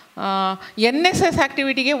 ಇದನ್ನು NSS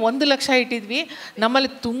ಆ್ಯಕ್ಟಿವಿಟಿಗೆ 1 ಲಕ್ಷ ಇಟ್ಟಿದ್ವಿ. ನಮ್ಮಲ್ಲಿ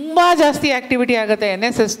ತುಂಬ ಜಾಸ್ತಿ ಆ್ಯಕ್ಟಿವಿಟಿ ಆಗುತ್ತೆ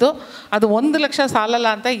NSSದು. ಅದು 1 ಲಕ್ಷ ಸಾಲಲ್ಲ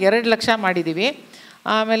ಅಂತ 2 ಲಕ್ಷ ಮಾಡಿದ್ದೀವಿ.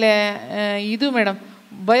 ಆಮೇಲೆ ಇದು ಮೇಡಮ್,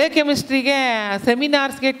 ಬಯೋಕೆಮಿಸ್ಟ್ರಿಗೆ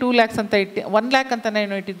ಸೆಮಿನಾರ್ಸ್ಗೆ 2 ಲ್ಯಾಕ್ಸ್ ಅಂತ 1 ಲ್ಯಾಕ್ ಅಂತಲೇ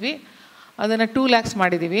ಏನೋ ಇಟ್ಟಿದ್ವಿ, ಅದನ್ನು 2 ಲ್ಯಾಕ್ಸ್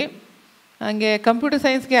ಮಾಡಿದ್ದೀವಿ. ಹಾಗೆ ಕಂಪ್ಯೂಟರ್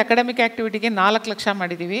ಸೈನ್ಸ್ಗೆ ಅಕಾಡೆಮಿಕ್ ಆ್ಯಕ್ಟಿವಿಟಿಗೆ 4 ಲಕ್ಷ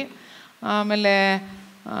ಮಾಡಿದ್ದೀವಿ. ಆಮೇಲೆ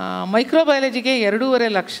ಮೈಕ್ರೋಬಯಾಲಜಿಗೆ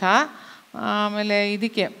 2.5 ಲಕ್ಷ. ಆಮೇಲೆ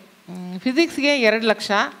ಇದಕ್ಕೆ ಫಿಸಿಕ್ಸ್ಗೆ 2 ಲಕ್ಷ.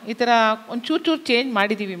 ಈ ಥರ ಒಂಚೂರು ಚೇಂಜ್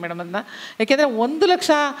ಮಾಡಿದ್ದೀವಿ ಮೇಡಮ್ ಅದನ್ನ. ಯಾಕೆಂದರೆ 1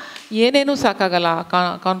 ಲಕ್ಷ ಏನೇನೂ ಸಾಕಾಗಲ್ಲ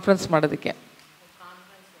ಕಾನ್ಫರೆನ್ಸ್ ಮಾಡೋದಕ್ಕೆ.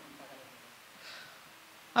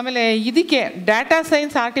 ಆಮೇಲೆ ಇದಕ್ಕೆ ಡಾಟಾ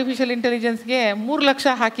ಸೈನ್ಸ್ ಆರ್ಟಿಫಿಷಿಯಲ್ ಇಂಟೆಲಿಜೆನ್ಸ್ಗೆ 3 ಲಕ್ಷ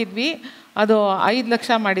ಹಾಕಿದ್ವಿ, ಅದು 5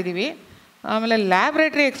 ಲಕ್ಷ ಮಾಡಿದ್ದೀವಿ. ಆಮೇಲೆ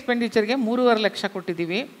ಲ್ಯಾಬ್ರೇಟ್ರಿ ಎಕ್ಸ್ಪೆಂಡಿಚರ್ಗೆ 3.5 ಲಕ್ಷ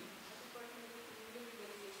ಕೊಟ್ಟಿದ್ದೀವಿ.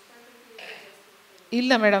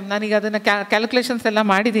 ಇಲ್ಲ ಮೇಡಮ್, ನಾನೀಗ ಅದನ್ನು ಕ್ಯಾಲ್ಕುಲೇಷನ್ಸ್ ಎಲ್ಲ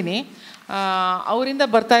ಮಾಡಿದ್ದೀನಿ. ಅವರಿಂದ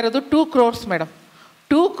ಬರ್ತಾ ಇರೋದು 2 crores madam.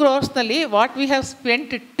 2 crores what we have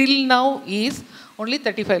spent till now is only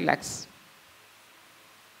 35 lakhs.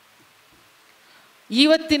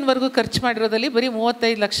 ಇವತ್ತಿನವರೆಗೂ ಖರ್ಚು ಮಾಡಿರೋದಲ್ಲಿ ಬರೀ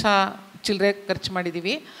 35 ಲಕ್ಷ ಚಿಲ್ಲರೆ ಖರ್ಚು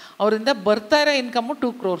ಮಾಡಿದ್ದೀವಿ. ಅವರಿಂದ ಬರ್ತಾ ಇರೋ ಇನ್ಕಮ್ಮು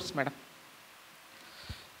 2 crores ಮೇಡಮ್.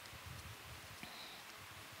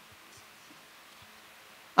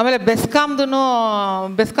 ಆಮೇಲೆ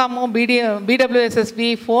ಬೆಸ್ಕಾಮು BWSSB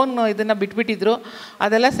ಫೋನ್ ಇದನ್ನು ಬಿಟ್ಬಿಟ್ಟಿದ್ರು.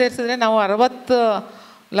 ಅದೆಲ್ಲ ಸೇರಿಸಿದ್ರೆ ನಾವು 60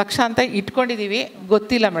 ಲಕ್ಷ ಅಂತ ಇಟ್ಕೊಂಡಿದ್ದೀವಿ.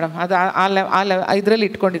 ಗೊತ್ತಿಲ್ಲ ಮೇಡಮ್, ಅದು ಇದರಲ್ಲಿ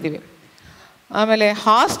ಇಟ್ಕೊಂಡಿದ್ದೀವಿ. ಆಮೇಲೆ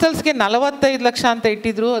ಹಾಸ್ಟೆಲ್ಸ್ಗೆ 45 ಲಕ್ಷ ಅಂತ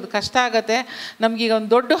ಇಟ್ಟಿದ್ರು. ಅದು ಕಷ್ಟ ಆಗುತ್ತೆ ನಮಗೀಗ.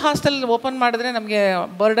 ಒಂದು ದೊಡ್ಡ ಹಾಸ್ಟೆಲ್ ಓಪನ್ ಮಾಡಿದ್ರೆ ನಮಗೆ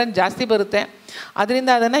ಬರ್ಡನ್ ಜಾಸ್ತಿ ಬರುತ್ತೆ. ಅದರಿಂದ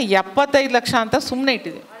ಅದನ್ನು 75 ಲಕ್ಷ ಅಂತ ಸುಮ್ಮನೆ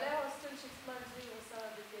ಇಟ್ಟಿದ್ದೀವಿ.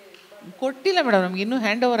 ಕೊಟ್ಟಿಲ್ಲ ಮೇಡಮ್, ನಮ್ಗೆ ಇನ್ನೂ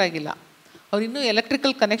ಹ್ಯಾಂಡ್ ಓವರ್ ಆಗಿಲ್ಲ. ಅವ್ರು ಇನ್ನೂ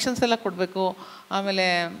ಎಲೆಕ್ಟ್ರಿಕಲ್ ಕನೆಕ್ಷನ್ಸ್ ಎಲ್ಲ ಕೊಡಬೇಕು, ಆಮೇಲೆ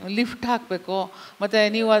ಲಿಫ್ಟ್ ಹಾಕಬೇಕು. ಮತ್ತು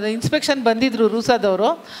ನೀವು ಅದು ಇನ್ಸ್ಪೆಕ್ಷನ್ ಬಂದಿದ್ದರು ರೂಸಾದವರು,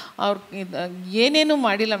 ಅವ್ರು ಏನೇನೂ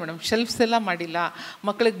ಮಾಡಿಲ್ಲ ಮೇಡಮ್. ಶೆಲ್ಫ್ಸ್ ಎಲ್ಲ ಮಾಡಿಲ್ಲ,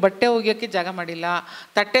 ಮಕ್ಕಳಿಗೆ ಬಟ್ಟೆ ಒಗೆಯೋಕ್ಕೆ ಜಾಗ ಮಾಡಿಲ್ಲ,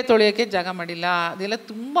 ತಟ್ಟೆ ತೊಳೆಯೋಕ್ಕೆ ಜಾಗ ಮಾಡಿಲ್ಲ. ಅದೆಲ್ಲ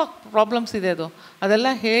ತುಂಬ ಪ್ರಾಬ್ಲಮ್ಸ್ ಇದೆ.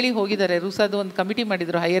 ಅದೆಲ್ಲ ಹೇಳಿ ಹೋಗಿದ್ದಾರೆ. ರೂಸಾದು ಒಂದು ಕಮಿಟಿ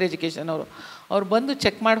ಮಾಡಿದರು ಹೈಯರ್ ಎಜುಕೇಷನ್ ಅವ್ರು ಬಂದು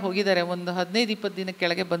ಚೆಕ್ ಮಾಡಿ ಹೋಗಿದ್ದಾರೆ. ಒಂದು 15-20 ದಿನ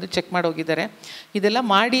ಕೆಳಗೆ ಬಂದು ಚೆಕ್ ಮಾಡಿ ಹೋಗಿದ್ದಾರೆ. ಇದೆಲ್ಲ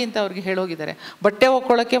ಮಾಡಿ ಅಂತ ಅವ್ರಿಗೆ ಹೇಳೋಗಿದ್ದಾರೆ. ಬಟ್ಟೆ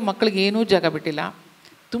ಒಕ್ಕೊಳ್ಳೋಕ್ಕೆ ಮಕ್ಕಳಿಗೆ ಏನೂ ಜಾಗ ಬಿಟ್ಟಿಲ್ಲ.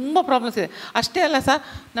 ತುಂಬ ಪ್ರಾಬ್ಲಮ್ಸ್ ಇದೆ. ಅಷ್ಟೇ ಅಲ್ಲ ಸರ್,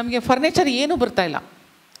 ನಮಗೆ ಫರ್ನಿಚರ್ ಏನೂ ಬರ್ತಾಯಿಲ್ಲ.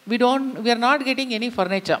 We are not getting any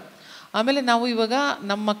furniture. ಆಮೇಲೆ ನಾವು ಇವಾಗ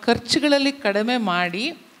ನಮ್ಮ ಖರ್ಚುಗಳಲ್ಲಿ ಕಡಿಮೆ ಮಾಡಿ,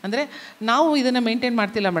 ಅಂದರೆ ನಾವು ಇದನ್ನು ಮೇಂಟೈನ್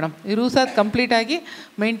ಮಾಡ್ತಿಲ್ಲ ಮೇಡಮ್. ಈ ರೂಸಾದ್ ಕಂಪ್ಲೀಟಾಗಿ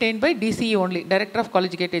maintain by DCE only, director of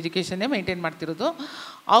ಕಾಲೇಜಿಗೇಟ್ ಎಜುಕೇಷನ್ನೇ maintain ಮಾಡ್ತಿರೋದು.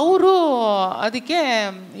 ಅವರು ಅದಕ್ಕೆ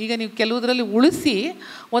ಈಗ ನೀವು ಕೆಲವುದರಲ್ಲಿ ಉಳಿಸಿ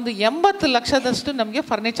ಒಂದು 80 ಲಕ್ಷದಷ್ಟು ನಮಗೆ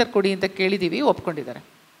ಫರ್ನಿಚರ್ ಕೊಡಿ ಅಂತ ಕೇಳಿದ್ದೀವಿ. ಒಪ್ಕೊಂಡಿದ್ದಾರೆ.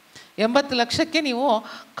 80 ಲಕ್ಷಕ್ಕೆ ನೀವು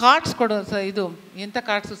ಕಾರ್ಡ್ಸ್ ಕೊಡೋ ಸರ್. ಇದು ಎಂಥ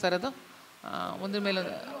ಕಾರ್ಡ್ಸು ಸರ್? ಅದು ಒಂದ್ರ ಮೇಲೆ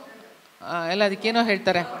ಎಲ್ಲ ಅದಕ್ಕೇನೋ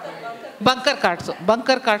ಹೇಳ್ತಾರೆ,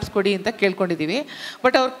 ಬಂಕರ್ ಕಾರ್ಡ್ಸ್ ಕೊಡಿ ಅಂತ ಕೇಳ್ಕೊಂಡಿದ್ದೀವಿ.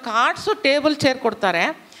 ಬಟ್ ಅವ್ರು ಕಾರ್ಡ್ಸು ಟೇಬಲ್ ಚೇರ್ ಕೊಡ್ತಾರೆ,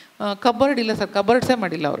 ಕಬರ್ಡ್ ಇಲ್ಲ ಸರ್. ಕಬರ್ಡ್ಸೇ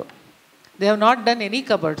ಮಾಡಿಲ್ಲ ಅವರು. They have not done any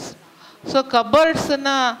cupboards. So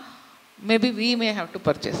ಕಬರ್ಡ್ಸನ್ನು may be we may have to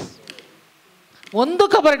purchase. ಒಂದು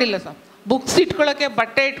ಕಬರ್ಡ್ ಇಲ್ಲ ಸರ್. ಬುಕ್ಸ್ ಇಟ್ಕೊಳ್ಳೋಕ್ಕೆ,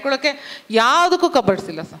 ಬಟ್ಟೆ ಇಟ್ಕೊಳ್ಳೋಕ್ಕೆ ಯಾವುದಕ್ಕೂ ಕಬರ್ಡ್ಸ್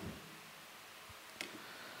ಇಲ್ಲ ಸರ್.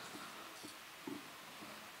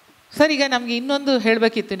 ಸರ್, ಈಗ ನಮಗೆ ಇನ್ನೊಂದು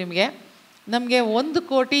ಹೇಳಬೇಕಿತ್ತು ನಿಮಗೆ. ನಮಗೆ 1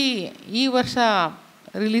 ಕೋಟಿ ಈ ವರ್ಷ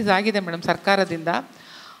ರಿಲೀಸ್ ಆಗಿದೆ ಮೇಡಮ್ ಸರ್ಕಾರದಿಂದ.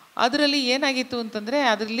 ಅದರಲ್ಲಿ ಏನಾಗಿತ್ತು ಅಂತಂದರೆ,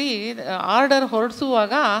 ಅದರಲ್ಲಿ ಆರ್ಡರ್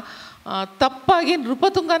ಹೊರಡಿಸುವಾಗ ತಪ್ಪಾಗಿ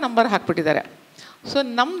ನೃಪತುಂಗ ನಂಬರ್ ಹಾಕ್ಬಿಟ್ಟಿದ್ದಾರೆ. ಸೊ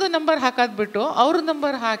ನಮ್ಮದು ನಂಬರ್ ಹಾಕೋದ್ಬಿಟ್ಟು ಅವ್ರ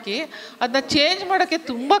ನಂಬರ್ ಹಾಕಿ ಅದನ್ನ ಚೇಂಜ್ ಮಾಡೋಕ್ಕೆ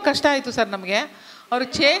ತುಂಬ ಕಷ್ಟ ಆಯಿತು ಸರ್ ನಮಗೆ. ಅವರು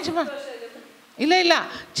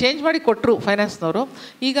ಚೇಂಜ್ ಮಾಡಿ ಕೊಟ್ಟರು ಫೈನಾನ್ಸ್ನವರು.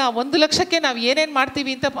 ಈಗ 1 ಲಕ್ಷಕ್ಕೆ ನಾವು ಏನೇನು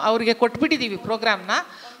ಮಾಡ್ತೀವಿ ಅಂತ ಅವರಿಗೆ ಕೊಟ್ಬಿಟ್ಟಿದ್ದೀವಿ ಪ್ರೋಗ್ರಾಮ್ನ.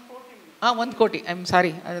 1 ಕೋಟಿ, ಸಾರಿ,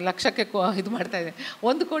 ಲಕ್ಷಕ್ಕೆ ಇದು ಮಾಡ್ತಾಯಿದೆ.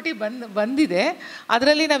 1 ಕೋಟಿ ಬಂದಿದೆ.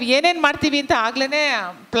 ಅದರಲ್ಲಿ ನಾವು ಏನೇನು ಮಾಡ್ತೀವಿ ಅಂತ ಆಗಲೇ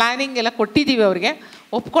ಪ್ಲ್ಯಾನಿಂಗ್ ಎಲ್ಲ ಕೊಟ್ಟಿದ್ದೀವಿ. ಅವ್ರಿಗೆ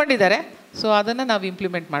ಒಪ್ಕೊಂಡಿದ್ದಾರೆ. ಸೊ ಅದನ್ನು ನಾವು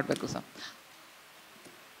ಇಂಪ್ಲಿಮೆಂಟ್ ಮಾಡಬೇಕು ಸರ್.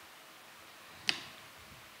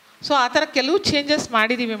 ಸೊ ಆ ಥರ ಕೆಲವು ಚೇಂಜಸ್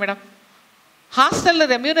ಮಾಡಿದ್ದೀವಿ ಮೇಡಮ್. ಹಾಸ್ಟೆಲ್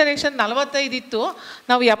ರೆಮ್ಯೂನರೇಷನ್ 45 ಇತ್ತು,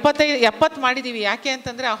 ನಾವು 70 ಮಾಡಿದ್ದೀವಿ. ಯಾಕೆ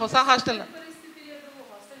ಅಂತಂದರೆ ಆ ಹೊಸ ಹಾಸ್ಟೆಲ್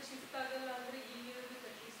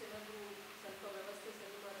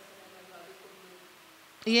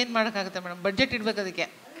ಏನು ಮಾಡೋಕ್ಕಾಗುತ್ತೆ ಮೇಡಮ್? ಬಡ್ಜೆಟ್ ಇಡಬೇಕು ಅದಕ್ಕೆ.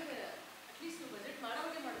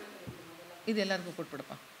 ಇದೆಲ್ಲರಿಗೂ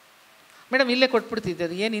ಕೊಟ್ಬಿಡಪ್ಪ ಮೇಡಮ್. ಇಲ್ಲೇ ಕೊಟ್ಬಿಡ್ತಿದ್ದೆ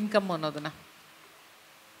ಅದು ಏನು ಇನ್ಕಮ್ ಅನ್ನೋದನ್ನು.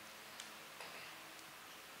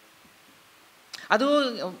 ಅದು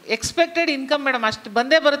ಎಕ್ಸ್ಪೆಕ್ಟೆಡ್ ಇನ್ಕಮ್ ಮೇಡಮ್, ಅಷ್ಟು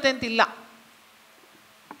ಬಂದೇ ಬರುತ್ತೆ ಅಂತಿಲ್ಲ.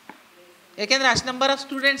 ಯಾಕೆಂದರೆ ಅಷ್ಟು ನಂಬರ್ ಆಫ್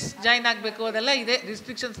ಸ್ಟೂಡೆಂಟ್ಸ್ ಜಾಯ್ನ್ ಆಗಬೇಕು, ಅದೆಲ್ಲ ಇದೆ,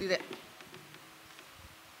 ರಿಸ್ಟ್ರಿಕ್ಷನ್ಸ್ ಇದೆ.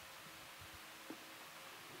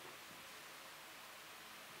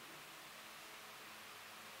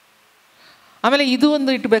 ಆಮೇಲೆ ಇದು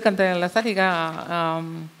ಒಂದು ಇಟ್ಬೇಕಂತ ಅಲ್ಲ ಸರ್. ಈಗ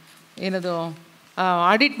ಏನದು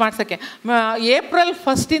ಆಡಿಟ್ ಮಾಡ್ಸೋಕ್ಕೆ. ಏಪ್ರಿಲ್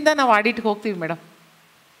 1 ನಾವು ಆಡಿಟ್ಗೆ ಹೋಗ್ತೀವಿ ಮೇಡಮ್.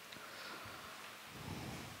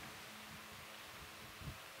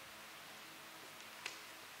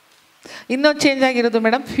 ಇನ್ನೊಂದು ಚೇಂಜ್ ಆಗಿರೋದು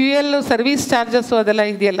ಮೇಡಮ್, ಫ್ಯೂಯಲ್ ಸರ್ವಿಸ್ ಚಾರ್ಜಸ್ಸು ಅದೆಲ್ಲ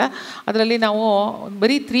ಇದೆಯಲ್ಲ, ಅದರಲ್ಲಿ ನಾವು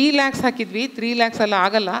ಬರೀ 3 lakhs ಹಾಕಿದ್ವಿ. 3 lakhs ಎಲ್ಲ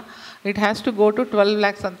ಆಗಲ್ಲ, it has to go to 12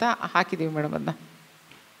 lakhs ಅಂತ ಹಾಕಿದ್ದೀವಿ ಮೇಡಮ್. ಅದನ್ನ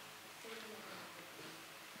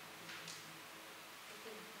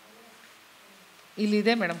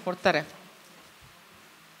ಇಲ್ಲಿದೆ ಮೇಡಮ್, ಕೊಡ್ತಾರೆ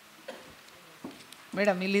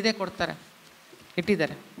ಮೇಡಮ್, ಇಲ್ಲಿದೆ ಕೊಡ್ತಾರೆ,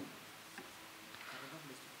 ಇಟ್ಟಿದ್ದಾರೆ.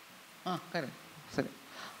 ಹಾಂ ಕರೆಕ್ಟ್, ಸರಿ.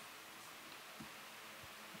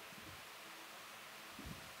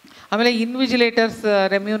 ಆಮೇಲೆ ಇನ್ವಿಜಿಲೇಟರ್ಸ್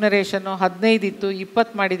ರೆಮ್ಯೂನರೇಷನ್ನು 15 ಇತ್ತು,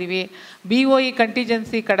 20 ಮಾಡಿದ್ದೀವಿ. BOE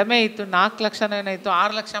ಕಂಟಿಜೆನ್ಸಿ ಕಡಿಮೆ ಇತ್ತು, 4 ಲಕ್ಷನೋ ಏನೋ ಇತ್ತು,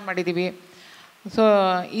 6 ಲಕ್ಷ ಮಾಡಿದ್ದೀವಿ. ಸೊ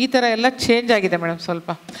ಈ ಥರ ಎಲ್ಲ ಚೇಂಜ್ ಆಗಿದೆ ಮೇಡಮ್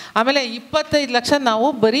ಸ್ವಲ್ಪ. ಆಮೇಲೆ 25 ಲಕ್ಷ ನಾವು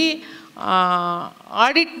ಬರೀ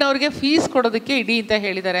ಆಡಿಟ್ನವ್ರಿಗೆ ಫೀಸ್ ಕೊಡೋದಕ್ಕೆ ಇಡಿ ಅಂತ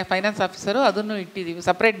ಹೇಳಿದ್ದಾರೆ ಫೈನಾನ್ಸ್ ಆಫೀಸರು, ಅದನ್ನು ಇಟ್ಟಿದ್ದೀವಿ,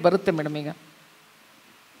 ಸಪ್ರೇಟ್ ಬರುತ್ತೆ ಮೇಡಮ್ ಈಗ.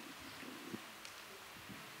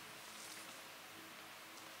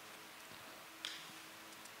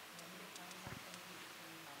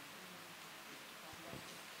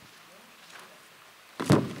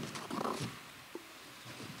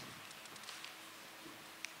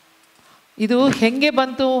 ಇದು ಹೆಂಗೆ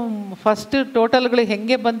ಬಂತು, ಫಸ್ಟ್ ಟೋಟಲ್ಗಳು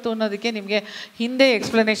ಹೆಂಗೆ ಬಂತು ಅನ್ನೋದಕ್ಕೆ ನಿಮಗೆ ಹಿಂದೆ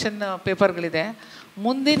ಎಕ್ಸ್ಪ್ಲನೇಷನ್ ಪೇಪರ್ಗಳಿದೆ.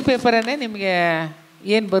 ಮುಂದಿನ ಪೇಪರನ್ನೇ ನಿಮಗೆ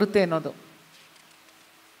ಏನು ಬರುತ್ತೆ ಅನ್ನೋದು.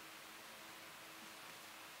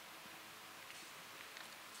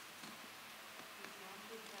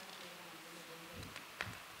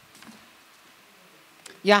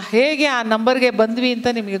 ಹೇಗೆ ಆ ನಂಬರ್ಗೆ ಬಂದ್ವಿ ಅಂತ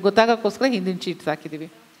ನಿಮಗೆ ಗೊತ್ತಾಗೋಕ್ಕೋಸ್ಕರ ಹಿಂದಿನ ಶೀಟ್ಸ್ ಹಾಕಿದ್ದೀವಿ.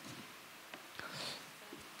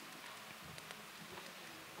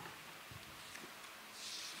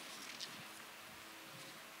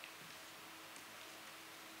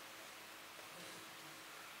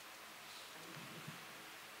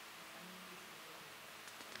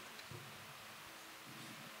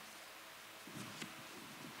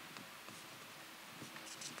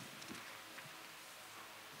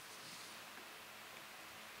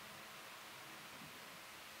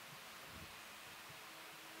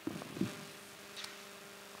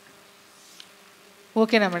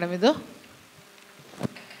 ಓಕೆನಾ ಮೇಡಮ್? ಇದು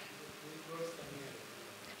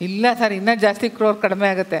ಇಲ್ಲ ಸರ್, ಇನ್ನೂ ಜಾಸ್ತಿ ಕ್ರೋರ್ ಕಡಿಮೆ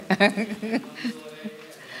ಆಗುತ್ತೆ.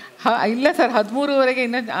 ಇಲ್ಲ ಸರ್, 13ವರೆಗೆ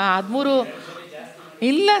ಇನ್ನೂ 13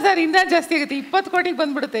 ಇಲ್ಲ ಸರ್, ಇನ್ನೂ ಜಾಸ್ತಿ ಆಗುತ್ತೆ. 20 ಕೋಟಿಗೆ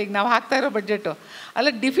ಬಂದುಬಿಡುತ್ತೆ ಈಗ ನಾವು ಹಾಕ್ತಾ ಇರೋ ಬಡ್ಜೆಟು.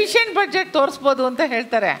 ಅಲ್ಲ, ಡಿಫಿಷಿಯೆಂಟ್ ಬಡ್ಜೆಟ್ ತೋರಿಸ್ಬೋದು ಅಂತ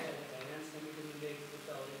ಹೇಳ್ತಾರೆ.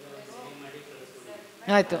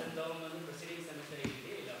 ಆಯಿತು,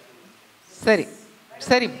 ಸರಿ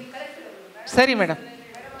ಸರಿ ಸರಿ ಮೇಡಮ್.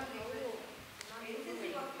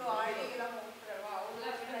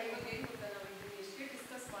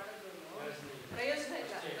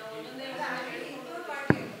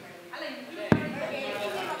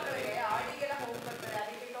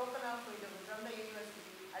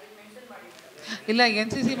 ಇಲ್ಲ,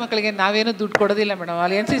 NCC ಮಕ್ಕಳಿಗೆ ನಾವೇನು ದುಡ್ಡು ಕೊಡೋದಿಲ್ಲ ಮೇಡಮ್.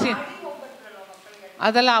 ಅಲ್ಲಿ NCC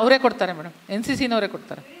ಅದೆಲ್ಲ ಅವರೇ ಕೊಡ್ತಾರೆ ಮೇಡಮ್, NCCನವರೇ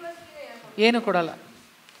ಕೊಡ್ತಾರೆ, ಏನು ಕೊಡೋಲ್ಲ.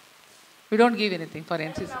 We don't give anything for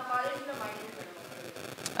NCC.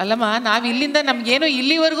 ಅಲ್ಲಮ್ಮ, ನಾವು ಇಲ್ಲಿಂದ ನಮಗೇನು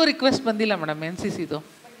ಇಲ್ಲಿವರೆಗೂ ರಿಕ್ವೆಸ್ಟ್ ಬಂದಿಲ್ಲ ಮೇಡಮ್ NCCದು.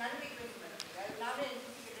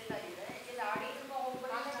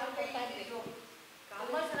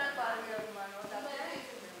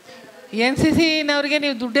 NCCನವ್ರಿಗೆ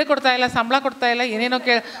ನೀವು ದುಡ್ಡೇ ಕೊಡ್ತಾ ಇಲ್ಲ, ಸಂಬಳ ಕೊಡ್ತಾ ಇಲ್ಲ, ಏನೇನೋ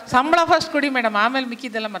ಸಂಬಳ ಫಸ್ಟ್ ಕೊಡಿ ಮೇಡಮ್, ಆಮೇಲೆ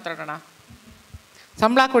ಮಿಕ್ಕಿದ್ದೆಲ್ಲ ಮಾತಾಡೋಣ.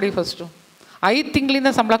 ಸಂಬಳ ಕೊಡಿ ಫಸ್ಟು. 5 ತಿಂಗಳಿಂದ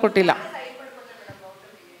ಸಂಬಳ ಕೊಟ್ಟಿಲ್ಲ,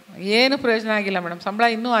 ಏನು ಪ್ರಯೋಜನ ಆಗಿಲ್ಲ ಮೇಡಮ್. ಸಂಬಳ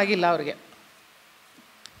ಇನ್ನೂ ಆಗಿಲ್ಲ ಅವ್ರಿಗೆ.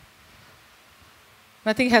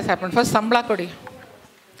 Nothing has happen. ಫಸ್ಟ್ ಸಂಬಳ ಕೊಡಿ.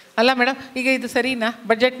 ಅಲ್ಲ ಮೇಡಮ್, ಈಗ ಇದು ಸರಿನಾ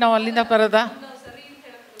ಬಡ್ಜೆಟ್? ನಾವು ಅಲ್ಲಿಂದ ಬರೋದಾ?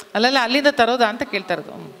 ಅಲ್ಲಲ್ಲ, ಅಲ್ಲಿಂದ ತರೋದಾ ಅಂತ ಕೇಳ್ತಾ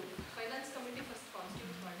ಇರೋದು.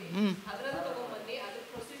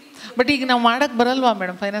 ಬಟ್ ಈಗ ನಾವು ಮಾಡೋಕ್ಕೆ ಬರಲ್ವಾ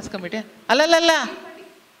ಮೇಡಮ್ ಫೈನಾನ್ಸ್ ಕಮಿಟಿ? ಅಲ್ಲಲ್ಲ,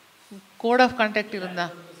 ಕೋಡ್ ಆಫ್ ಕಾಂಟ್ಯಾಕ್ಟ್ ಇರೋದ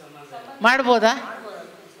ಮಾಡ್ಬೋದಾ?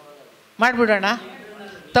 ಮಾಡಿಬಿಡೋಣ,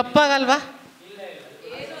 ತಪ್ಪಾಗಲ್ವಾ?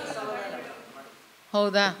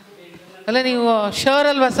 ಹೌದಾ? ಅಲ್ಲ, ನೀವು ಶೋರ್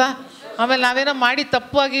ಅಲ್ವಾ ಸರ್? ಆಮೇಲೆ ನಾವೇನೋ ಮಾಡಿ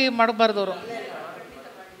ತಪ್ಪಾಗಿ ಮಾಡಬಾರ್ದವರು.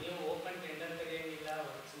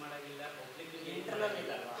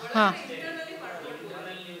 ಹಾಂ,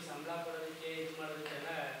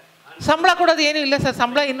 ಸಂಬಳ ಕೊಡೋದು ಏನೂ ಇಲ್ಲ ಸರ್.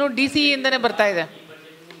 ಸಂಬಳ ಇನ್ನೂ DCEಯಿಂದನೇ ಬರ್ತಾ ಇದೆ.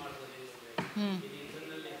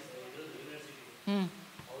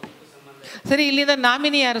 ಸರಿ, ಇಲ್ಲಿಂದ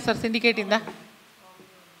ನಾಮಿನಿ ಯಾರು ಸರ್ ಸಿಂಡಿಕೇಟಿಂದ?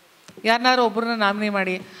 ಯಾರನ್ನಾರು ಒಬ್ಬರನ್ನ ನಾಮಿನಿ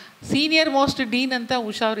ಮಾಡಿ. ಸೀನಿಯರ್ ಮೋಸ್ಟ್ ಡೀನ್ ಅಂತ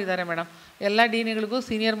ಉಷಾ ಅವ್ರು ಇದ್ದಾರೆ ಮೇಡಮ್. ಎಲ್ಲ ಡೀನ್ಗಳಿಗೂ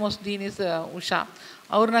senior most dean is Usha.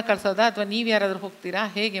 ಅವ್ರನ್ನ ಕಳ್ಸೋದಾ ಅಥವಾ ನೀವು ಯಾರಾದರೂ ಹೋಗ್ತೀರಾ,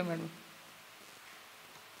 ಹೇಗೆ ಮೇಡಮ್?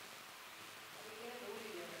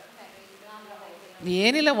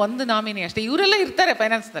 ಏನಿಲ್ಲ, ಒಂದು ನಾಮಿನಿ ಅಷ್ಟೇ. ಇವರೆಲ್ಲ ಇರ್ತಾರೆ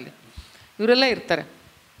ಫೈನಾನ್ಸ್ನಲ್ಲಿ, ಇವರೆಲ್ಲ ಇರ್ತಾರೆ.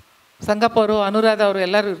 ಸಂಗಪ್ಪ ಅವರು, ಅನುರಾಧ ಅವರು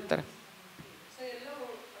ಎಲ್ಲರೂ ಇರ್ತಾರೆ.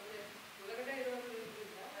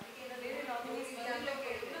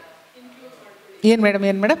 ಏನು ಮೇಡಮ್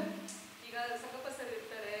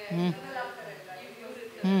ಹ್ಞೂ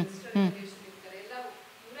ಹ್ಞೂ ಹ್ಞೂ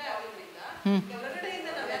ಹ್ಞೂ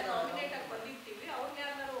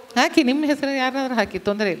ಹಾಕಿ, ನಿಮ್ಮ ಹೆಸರು ಯಾರಾದ್ರೂ ಹಾಕಿ,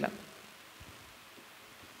 ತೊಂದರೆ ಇಲ್ಲ.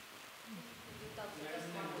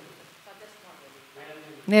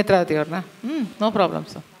 ನೇತ್ರಾವತಿ ಅವ್ರನ್ನ no problem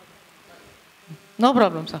sir, no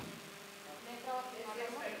problem sir.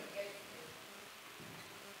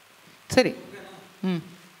 ಸರಿ.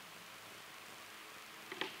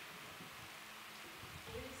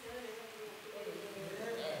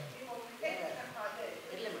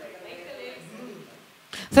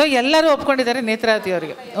 ಸೊ ಎಲ್ಲರೂ ಒಪ್ಕೊಂಡಿದ್ದಾರೆ ನೇತ್ರಾವತಿ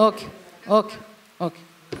ಅವರಿಗೆ. Okay okay okay.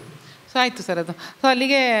 ಸೊ ಆಯಿತು ಸರ್ ಅದು. ಸೊ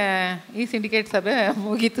ಅಲ್ಲಿಗೆ ಈ ಸಿಂಡಿಕೇಟ್ ಸಭೆ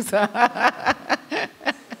ಮುಗೀತು ಸರ್.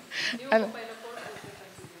 ಅಲ್ಲ,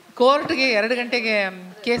 ಕೋರ್ಟ್ಗೆ 2 ಗಂಟೆಗೆ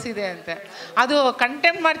ಕೇಸ್ ಇದೆ ಅಂತೆ. ಅದು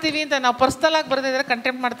ಕಂಟೆಂಪ್ಟ್ ಮಾಡ್ತೀವಿ ಅಂತ ನಾವು ಪರ್ಸ್ನಲಾಗಿ ಬರೆದಿದ್ರೆ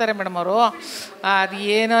ಕಂಟೆಂಪ್ಟ್ ಮಾಡ್ತಾರೆ ಮೇಡಮ್ ಅವರು. ಅದು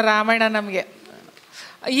ಏನೋ ರಾಮಾಯಣ ನಮಗೆ.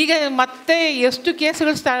 ಈಗ ಮತ್ತೆ ಎಷ್ಟು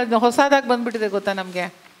ಕೇಸುಗಳು ಹೊಸದಾಗಿ ಬಂದುಬಿಟ್ಟಿದೆ ಗೊತ್ತಾ ನಮಗೆ.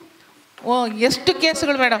 ಎಷ್ಟು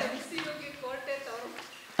ಕೇಸುಗಳು ಮೇಡಮ್.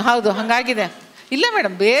 ಹೌದು, ಹಾಗಾಗಿದೆ. ಇಲ್ಲ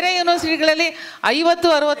ಮೇಡಮ್, ಬೇರೆ ಯೂನಿವರ್ಸಿಟಿಗಳಲ್ಲಿ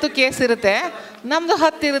 50-60 ಕೇಸ್ ಇರುತ್ತೆ, ನಮ್ಮದು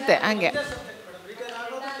 10 ಇರುತ್ತೆ ಹಾಗೆ.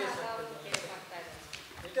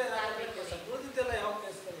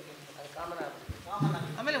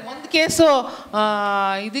 ಆಮೇಲೆ ಒಂದು ಕೇಸು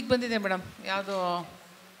ಇದಕ್ಕೆ ಬಂದಿದೆ ಮೇಡಮ್.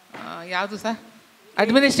 ಯಾವುದು ಸರ್?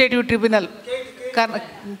 ಅಡ್ಮಿನಿಸ್ಟ್ರೇಟಿವ್ ಟ್ರಿಬ್ಯುನಲ್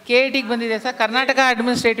KITಗೆ ಬಂದಿದೆ ಸರ್, ಕರ್ನಾಟಕ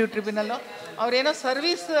ಅಡ್ಮಿನಿಸ್ಟ್ರೇಟಿವ್ ಟ್ರಿಬ್ಯುನಲ್ಲು. ಅವರೇನೋ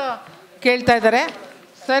ಸರ್ವೀಸ್ ಕೇಳ್ತಾ ಇದ್ದಾರೆ.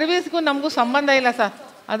 ಸರ್ವೀಸ್ಗೂ ನಮಗೂ ಸಂಬಂಧ ಇಲ್ಲ ಸರ್,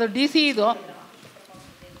 ಅದು DC ಇದು.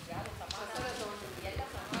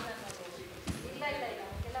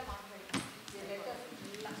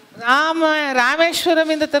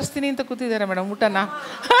 ರಾಮೇಶ್ವರಮಿಂದ ತರಿಸ್ತೀನಿ ಅಂತ ಕೂತಿದ್ದಾರೆ ಮೇಡಮ್ ಊಟನ.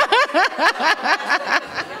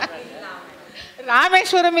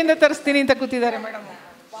 ರಾಮೇಶ್ವರಮಿಂದ ತರಿಸ್ತೀನಿ ಅಂತ ಕೂತಿದ್ದಾರೆ ಮೇಡಮ್.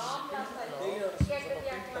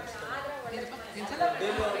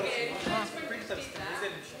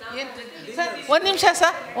 ಒಂದು ನಿಮಿಷ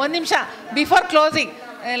ಸರ್, ಒಂದು ನಿಮಿಷ. Before closing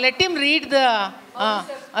let him read the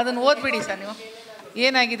ಅದನ್ನು ಓದ್ಬಿಡಿ ಸರ್. ನೀವು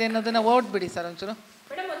ಏನಾಗಿದೆ ಅನ್ನೋದನ್ನು ಓದ್ಬಿಡಿ ಸರ್ ಒಂಚೂರು.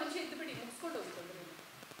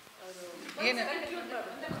 ಏನು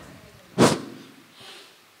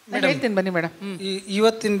ಹೇಳ್ತೀನಿ ಬನ್ನಿ ಮೇಡಮ್.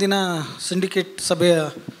 ಇವತ್ತಿನ ದಿನ ಸಿಂಡಿಕೇಟ್ ಸಭೆಯ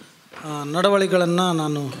ನಡವಳಿಗಳನ್ನು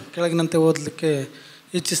ನಾನು ಕೆಳಗಿನಂತೆ ಓದಲಿಕ್ಕೆ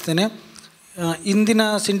ಇಚ್ಛಿಸ್ತೇನೆ. ಇಂದಿನ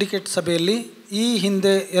ಸಿಂಡಿಕೇಟ್ ಸಭೆಯಲ್ಲಿ ಈ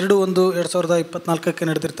ಹಿಂದೆ 2/1/2024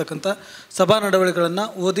 ನಡೆದಿರ್ತಕ್ಕಂಥ ಸಭಾ ನಡವಳಿಗಳನ್ನು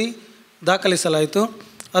ಓದಿ ದಾಖಲಿಸಲಾಯಿತು.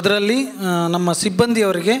 ಅದರಲ್ಲಿ ನಮ್ಮ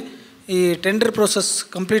ಸಿಬ್ಬಂದಿಯವರಿಗೆ ಈ ಟೆಂಡರ್ ಪ್ರೋಸೆಸ್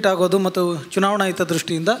ಕಂಪ್ಲೀಟ್ ಆಗೋದು ಮತ್ತು ಚುನಾವಣಾ ಹಿತ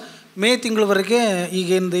ದೃಷ್ಟಿಯಿಂದ ಮೇ ತಿಂಗಳವರೆಗೆ ಈ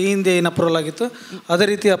ಹಿಂದೆ ಏನು ಅಪ್ರೂವಲ್ ಆಗಿತ್ತು ಅದೇ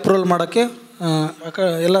ರೀತಿ ಅಪ್ರೂವಲ್ ಮಾಡೋಕ್ಕೆ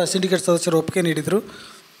ಎಲ್ಲ ಸಿಂಡಿಕೇಟ್ ಸದಸ್ಯರು ಒಪ್ಪಿಗೆ ನೀಡಿದರು.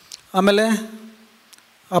 ಆಮೇಲೆ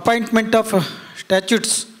ಅಪಾಯಿಂಟ್ಮೆಂಟ್ ಆಫ್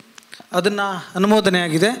ಸ್ಟ್ಯಾಚ್ಯೂಟ್ಸ್ ಅದನ್ನು ಅನುಮೋದನೆ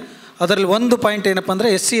ಆಗಿದೆ. ಅದರಲ್ಲಿ ಒಂದು ಪಾಯಿಂಟ್ ಏನಪ್ಪ ಅಂದರೆ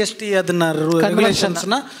SC/ST ಅದನ್ನು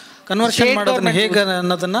ರೆಗ್ಯುಲೇಷನ್ಸ್ನ ಕನ್ವರ್ಷನ್ ಮಾಡೋದನ್ನು ಹೇಗೆ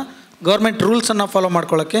ಅನ್ನೋದನ್ನು ಗೌರ್ಮೆಂಟ್ ರೂಲ್ಸನ್ನು ಫಾಲೋ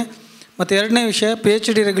ಮಾಡ್ಕೊಳ್ಳೋಕ್ಕೆ. ಮತ್ತು ಎರಡನೇ ವಿಷಯ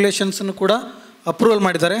PhD ರೆಗ್ಯುಲೇಷನ್ಸನ್ನು ಕೂಡ ಅಪ್ರೂವಲ್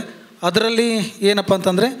ಮಾಡಿದ್ದಾರೆ. ಅದರಲ್ಲಿ ಏನಪ್ಪ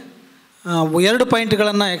ಅಂತಂದರೆ 2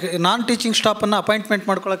 ಪಾಯಿಂಟ್ಗಳನ್ನು ನಾನ್ ಟೀಚಿಂಗ್ ಸ್ಟಾಫನ್ನು ಅಪಾಯಿಂಟ್ಮೆಂಟ್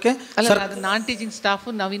ಮಾಡ್ಕೊಳ್ಳೋಕ್ಕೆ. ನಾನ್ ಟೀಚಿಂಗ್ ಸ್ಟಾಫ್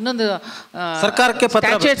ನಾವು ಇನ್ನೊಂದು ಸರ್ಕಾರಕ್ಕೆ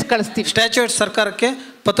ಪತ್ರ ಕಳಿಸ್ತೀವಿ, ಸ್ಟ್ಯಾಚ್ಯೂಟ್ ಸರ್ಕಾರಕ್ಕೆ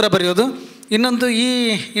ಪತ್ರ ಬರೆಯೋದು. ಇನ್ನೊಂದು ಈ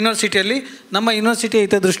ಯೂನಿವರ್ಸಿಟಿಯಲ್ಲಿ ನಮ್ಮ ಯೂನಿವರ್ಸಿಟಿ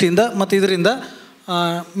ಹಿತದೃಷ್ಟಿಯಿಂದ ಮತ್ತು ಇದರಿಂದ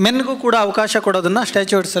ಮೆನ್ಗೂ ಕೂಡ ಅವಕಾಶ ಕೊಡೋದನ್ನು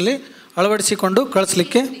ಸ್ಟ್ಯಾಚ್ಯೂಟ್ಸಲ್ಲಿ ಅಳವಡಿಸಿಕೊಂಡು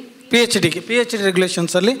ಕಳಿಸ್ಲಿಕ್ಕೆ PhD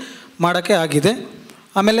ರೆಗ್ಯುಲೇಷನ್ಸಲ್ಲಿ ಮಾಡೋಕ್ಕೆ ಆಗಿದೆ.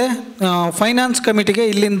 ಆಮೇಲೆ ಫೈನಾನ್ಸ್ ಕಮಿಟಿಗೆ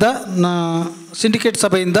ಇಲ್ಲಿಂದ ಸಿಂಡಿಕೇಟ್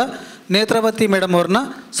ಸಭೆಯಿಂದ ನೇತ್ರಾವತಿ ಮೇಡಮ್ ಅವ್ರನ್ನ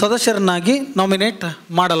ಸದಸ್ಯರನ್ನಾಗಿ ನಾಮಿನೇಟ್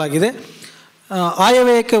ಮಾಡಲಾಗಿದೆ.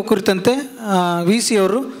 ಆಯವ್ಯಯಕ್ಕೆ ಕುರಿತಂತೆ VC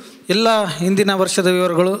ಅವರು ಎಲ್ಲ ಹಿಂದಿನ ವರ್ಷದ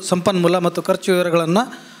ವಿವರಗಳು, ಸಂಪನ್ಮೂಲ ಮತ್ತು ಖರ್ಚು ವಿವರಗಳನ್ನು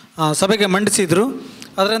ಸಭೆಗೆ ಮಂಡಿಸಿದರು.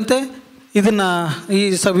 ಅದರಂತೆ ಇದನ್ನು ಈ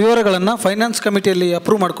ವಿವರಗಳನ್ನು ಫೈನಾನ್ಸ್ ಕಮಿಟಿಯಲ್ಲಿ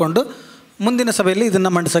ಅಪ್ರೂವ್ ಮಾಡಿಕೊಂಡು ಮುಂದಿನ ಸಭೆಯಲ್ಲಿ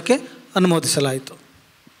ಇದನ್ನು ಮಂಡಿಸೋಕ್ಕೆ ಅನುಮೋದಿಸಲಾಯಿತು.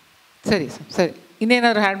 ಸರಿ ಸರ್, ಸರಿ.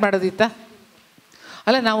 ಇನ್ನೇನಾದ್ರು ಆ್ಯಡ್ ಮಾಡೋದಿತ್ತಾ?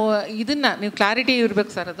 ಅಲ್ಲ, ನಾವು ಇದನ್ನು ನೀವು ಕ್ಲಾರಿಟಿ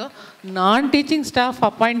ಇರಬೇಕು ಸರ್. ಅದು ನಾನ್ ಟೀಚಿಂಗ್ ಸ್ಟಾಫ್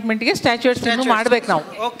ಅಪಾಯಿಂಟ್ಮೆಂಟ್ಗೆ ಸ್ಟ್ಯಾಚ್ಯೂಟ್ಸ್ ಮಾಡಬೇಕು, ನಾವು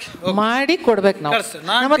ಮಾಡಿ ಕೊಡ್ಬೇಕು. ನಾವು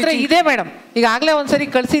ನಮ್ಮ ಹತ್ರ ಇದೆ ಮೇಡಮ್, ಈಗಾಗಲೇ ಒಂದ್ಸರಿ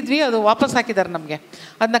ಕಳಿಸಿದ್ವಿ, ಅದು ವಾಪಸ್ ಹಾಕಿದ್ದಾರೆ ನಮಗೆ.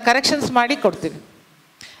 ಅದನ್ನ ಕರೆಕ್ಷನ್ಸ್ ಮಾಡಿ ಕೊಡ್ತೀವಿ.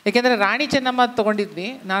 ಏಕೆಂದರೆ ರಾಣಿ ಚೆನ್ನಮ್ಮ ತೊಗೊಂಡಿದ್ವಿ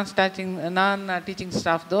ನಾನ್ ಟೀಚಿಂಗ್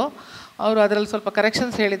ಸ್ಟಾಫ್ದು. ಅವರು ಅದರಲ್ಲಿ ಸ್ವಲ್ಪ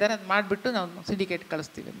ಕರೆಕ್ಷನ್ಸ್ ಹೇಳಿದ್ದಾರೆ, ಅದು ಮಾಡಿಬಿಟ್ಟು ನಾವು ಸಿಂಡಿಕೇಟ್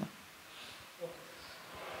ಕಳಿಸ್ತೀವಿ. ಅದನ್ನ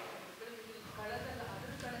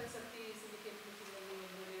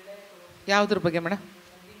ಯಾವುದ್ರ ಬಗ್ಗೆ ಮೇಡಮ್?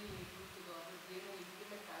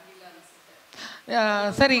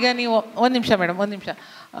 ಸರ್ ಈಗ ನೀವು ಒಂದು ನಿಮಿಷ ಮೇಡಮ್, ಒಂದು ನಿಮಿಷ.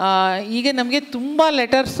 ಈಗ ನಮಗೆ ತುಂಬ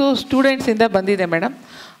ಲೆಟರ್ಸು ಸ್ಟೂಡೆಂಟ್ಸಿಂದ ಬಂದಿದೆ ಮೇಡಮ್.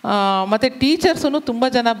 ಮತ್ತು ಟೀಚರ್ಸೂ ತುಂಬ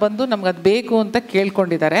ಜನ ಬಂದು ನಮ್ಗೆ ಅದು ಬೇಕು ಅಂತ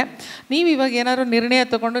ಕೇಳ್ಕೊಂಡಿದ್ದಾರೆ. ನೀವು ಇವಾಗ ಏನಾದ್ರು ನಿರ್ಣಯ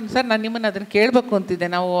ತೊಗೊಂಡು, ಸರ್ ನಾನು ನಿಮ್ಮನ್ನು ಅದನ್ನು ಕೇಳಬೇಕು ಅಂತಿದ್ದೆ,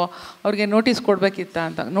 ನಾವು ಅವ್ರಿಗೆ ನೋಟಿಸ್ ಕೊಡಬೇಕಿತ್ತ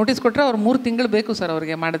ಅಂತ. ನೋಟಿಸ್ ಕೊಟ್ಟರೆ ಅವ್ರು 3 ತಿಂಗಳು ಬೇಕು ಸರ್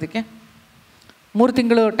ಅವ್ರಿಗೆ ಮಾಡೋದಕ್ಕೆ. 3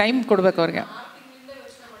 ತಿಂಗಳು ಟೈಮ್ ಕೊಡಬೇಕು ಅವ್ರಿಗೆ.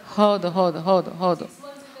 ಹೌದು ಹೌದು ಹೌದು ಹೌದು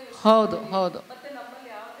ಹೌದು ಹೌದು.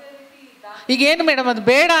 ಈಗೇನು ಮೇಡಮ್ ಅದು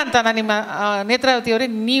ಬೇಡ ಅಂತ ನಾನು ನಿಮ್ಮ ನೇತ್ರಾವತಿಯವರೇ,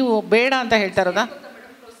 ನೀವು ಬೇಡ ಅಂತ ಹೇಳ್ತಾ ಇರೋದಾ?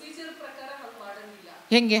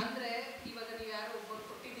 ಹೆಂಗೆ?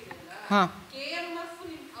 ಹಾಂ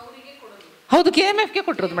ಹೌದು, KMFಗೆ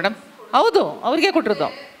ಕೊಟ್ಟಿರೋದು ಮೇಡಮ್. ಹೌದು, ಅವ್ರಿಗೆ ಕೊಟ್ಟಿರೋದು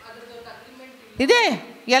ಇದೆ,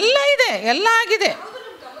 ಎಲ್ಲ ಇದೆ, ಎಲ್ಲ ಆಗಿದೆ.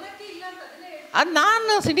 ಅದು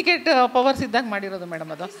ನಾನು ಸಿಂಡಿಕೇಟ್ ಪವರ್ಸ್ ಇದ್ದಾಗ ಮಾಡಿರೋದು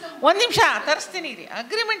ಮೇಡಮ್. ಅದು ಒಂದು ನಿಮಿಷ ತರಿಸ್ತೀನಿ ರೀ,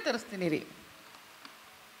 ಅಗ್ರಿಮೆಂಟ್ ತರಿಸ್ತೀನಿ ರೀ.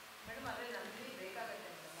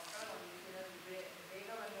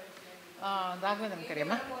 ರಾಘವೇಂದ್ರ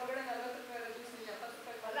ಕರಿಯಮ್ಮ.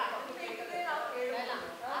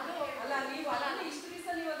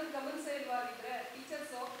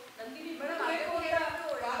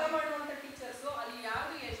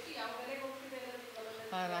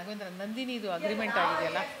 ರಾಘವೇಂದ್ರ, ನಂದಿನಿ ಇದು ಅಗ್ರಿಮೆಂಟ್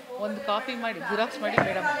ಆಗಿದೆಯಲ್ಲ, ಒಂದು ಕಾಪಿ ಮಾಡಿ ಜಿರಾಕ್ಸ್ ಮಾಡಿ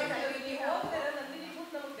ಮೇಡಮ್.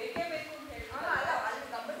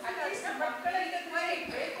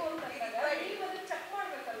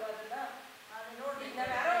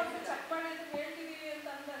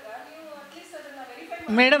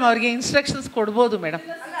 ಮೇಡಮ್ ಅವ್ರಿಗೆ ಇನ್ಸ್ಟ್ರಕ್ಷನ್ಸ್ ಕೊಡ್ಬೋದು ಮೇಡಮ್,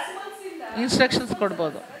 ಇನ್ಸ್ಟ್ರಕ್ಷನ್ಸ್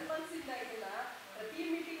ಕೊಡ್ಬೋದು.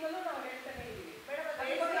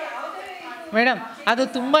 ಮೇಡಮ್ ಅದು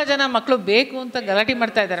ತುಂಬ ಜನ ಮಕ್ಕಳು ಬೇಕು ಅಂತ ಗಲಾಟೆ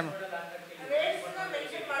ಮಾಡ್ತಾ ಇದ್ದಾರೆ.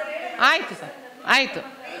 ಆಯಿತು ಸರ್, ಆಯಿತು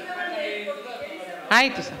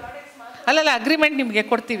ಆಯಿತು ಸರ್. ಅಲ್ಲಲ್ಲ, ಅಗ್ರಿಮೆಂಟ್ ನಿಮಗೆ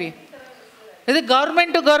ಕೊಡ್ತೀವಿ. ಇದು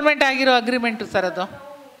ಗೌರ್ಮೆಂಟ್ ಆಗಿರೋ ಅಗ್ರಿಮೆಂಟು ಸರ್, ಅದು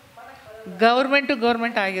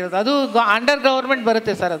ಗೌರ್ಮೆಂಟ್ ಆಗಿರೋದು, ಅದು ಅಂಡರ್ ಗೌರ್ಮೆಂಟ್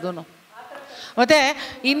ಬರುತ್ತೆ ಸರ್ ಅದೂ. ಮತ್ತು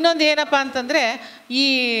ಇನ್ನೊಂದು ಏನಪ್ಪ ಅಂತಂದರೆ, ಈ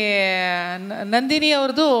ನಂದಿನಿ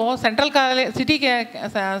ಅವ್ರದ್ದು ಸೆಂಟ್ರಲ್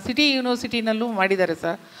ಸಿಟಿ ಯೂನಿವರ್ಸಿಟಿನಲ್ಲೂ ಮಾಡಿದ್ದಾರೆ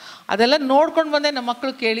ಸರ್. ಅದೆಲ್ಲ ನೋಡ್ಕೊಂಡು ಬಂದೆ ನಮ್ಮ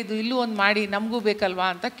ಮಕ್ಕಳು ಕೇಳಿದ್ದು, ಇಲ್ಲೂ ಒಂದು ಮಾಡಿ ನಮಗೂ ಬೇಕಲ್ವಾ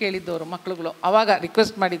ಅಂತ ಕೇಳಿದ್ದವರು ಮಕ್ಕಳುಗಳು. ಆವಾಗ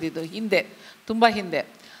ರಿಕ್ವೆಸ್ಟ್ ಮಾಡಿದ್ದು ಹಿಂದೆ, ತುಂಬ ಹಿಂದೆ.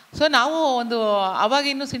 ಸೊ ನಾವು ಆವಾಗ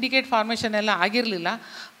ಇನ್ನೂ ಸಿಂಡಿಕೇಟ್ ಫಾರ್ಮೇಷನ್ ಎಲ್ಲ ಆಗಿರಲಿಲ್ಲ.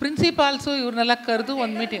 ಪ್ರಿನ್ಸಿಪಾಲ್ಸು ಇವ್ರನ್ನೆಲ್ಲ ಕರೆದು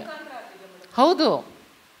ಒಂದು ಮೀಟಿಂಗ್. ಹೌದು,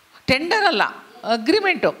 ಟೆಂಡರ್ ಅಲ್ಲ,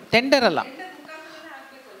 ಅಗ್ರಿಮೆಂಟು, ಟೆಂಡರ್ ಅಲ್ಲ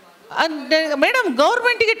ಮೇಡಮ್.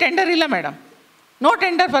 ಗೌರ್ಮೆಂಟಿಗೆ ಟೆಂಡರ್ ಇಲ್ಲ madam, no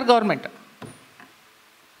tender for government.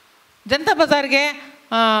 Janata ಬಜಾರ್ಗೆ,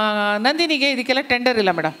 ನಂದಿನಿಗೆ, ಇದಕ್ಕೆಲ್ಲ ಟೆಂಡರ್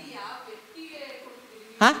ಇಲ್ಲ ಮೇಡಮ್.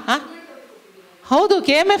 ಹಾಂ ಹಾಂ ಹೌದು,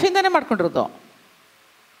 KMF ಇಂದನೇ ಮಾಡ್ಕೊಂಡಿರೋದು.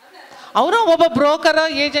 ಅವನು ಒಬ್ಬ ಬ್ರೋಕರೋ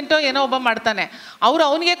ಏಜೆಂಟೋ ಏನೋ ಒಬ್ಬ ಮಾಡ್ತಾನೆ,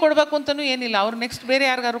 ಅವನಿಗೆ ಕೊಡಬೇಕು ಅಂತಲೂ ಏನಿಲ್ಲ, ಅವ್ರು ನೆಕ್ಸ್ಟ್ ಬೇರೆ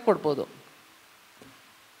ಯಾರಿಗಾರು ಕೊಡ್ಬೋದು.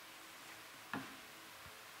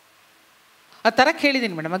 ಆ ಥರಕ್ಕೆ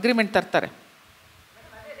ಹೇಳಿದ್ದೀನಿ ಮೇಡಮ್, ಅಗ್ರಿಮೆಂಟ್ ತರ್ತಾರೆ.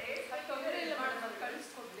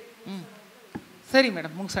 ಸರಿ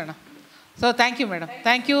ಮೇಡಮ್, ಮುಗಿಸೋಣ. So thank you madam,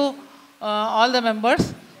 thank you all the members.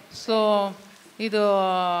 So ಇದು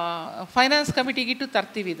ಫೈನಾನ್ಸ್ ಕಮಿಟಿಗಿಟ್ಟು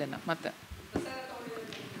ತರ್ತೀವಿ ಇದನ್ನು ಮತ್ತೆ.